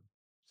both of them.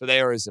 So they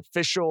are as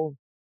official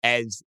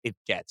as it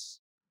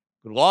gets.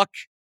 Good luck.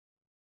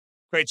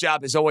 Great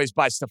job, as always,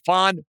 by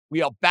Stefan.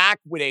 We are back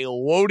with a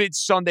loaded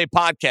Sunday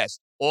podcast.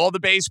 All the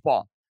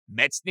baseball.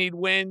 Mets need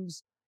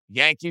wins.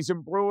 Yankees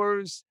and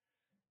Brewers.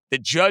 The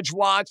Judge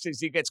watch as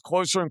he gets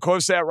closer and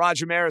closer to that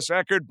Roger Maris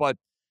record. But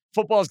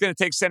football is going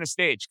to take center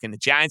stage. Can the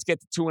Giants get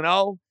to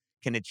 2-0?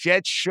 Can the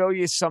Jets show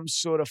you some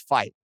sort of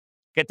fight?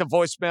 Get the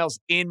voicemails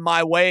in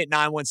my way at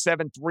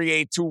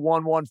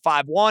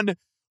 917-382-1151.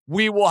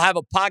 We will have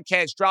a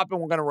podcast dropping.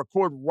 We're going to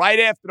record right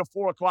after the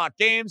 4 o'clock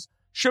games.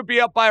 Should be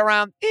up by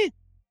around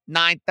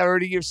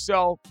 9:30 or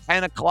so,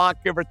 10 o'clock,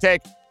 give or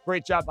take.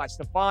 Great job by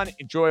Stefan.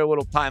 Enjoy a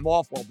little time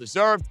off,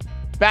 well-deserved.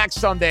 Back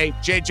Sunday,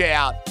 JJ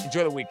out.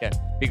 Enjoy the weekend.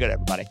 Be good,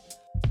 everybody.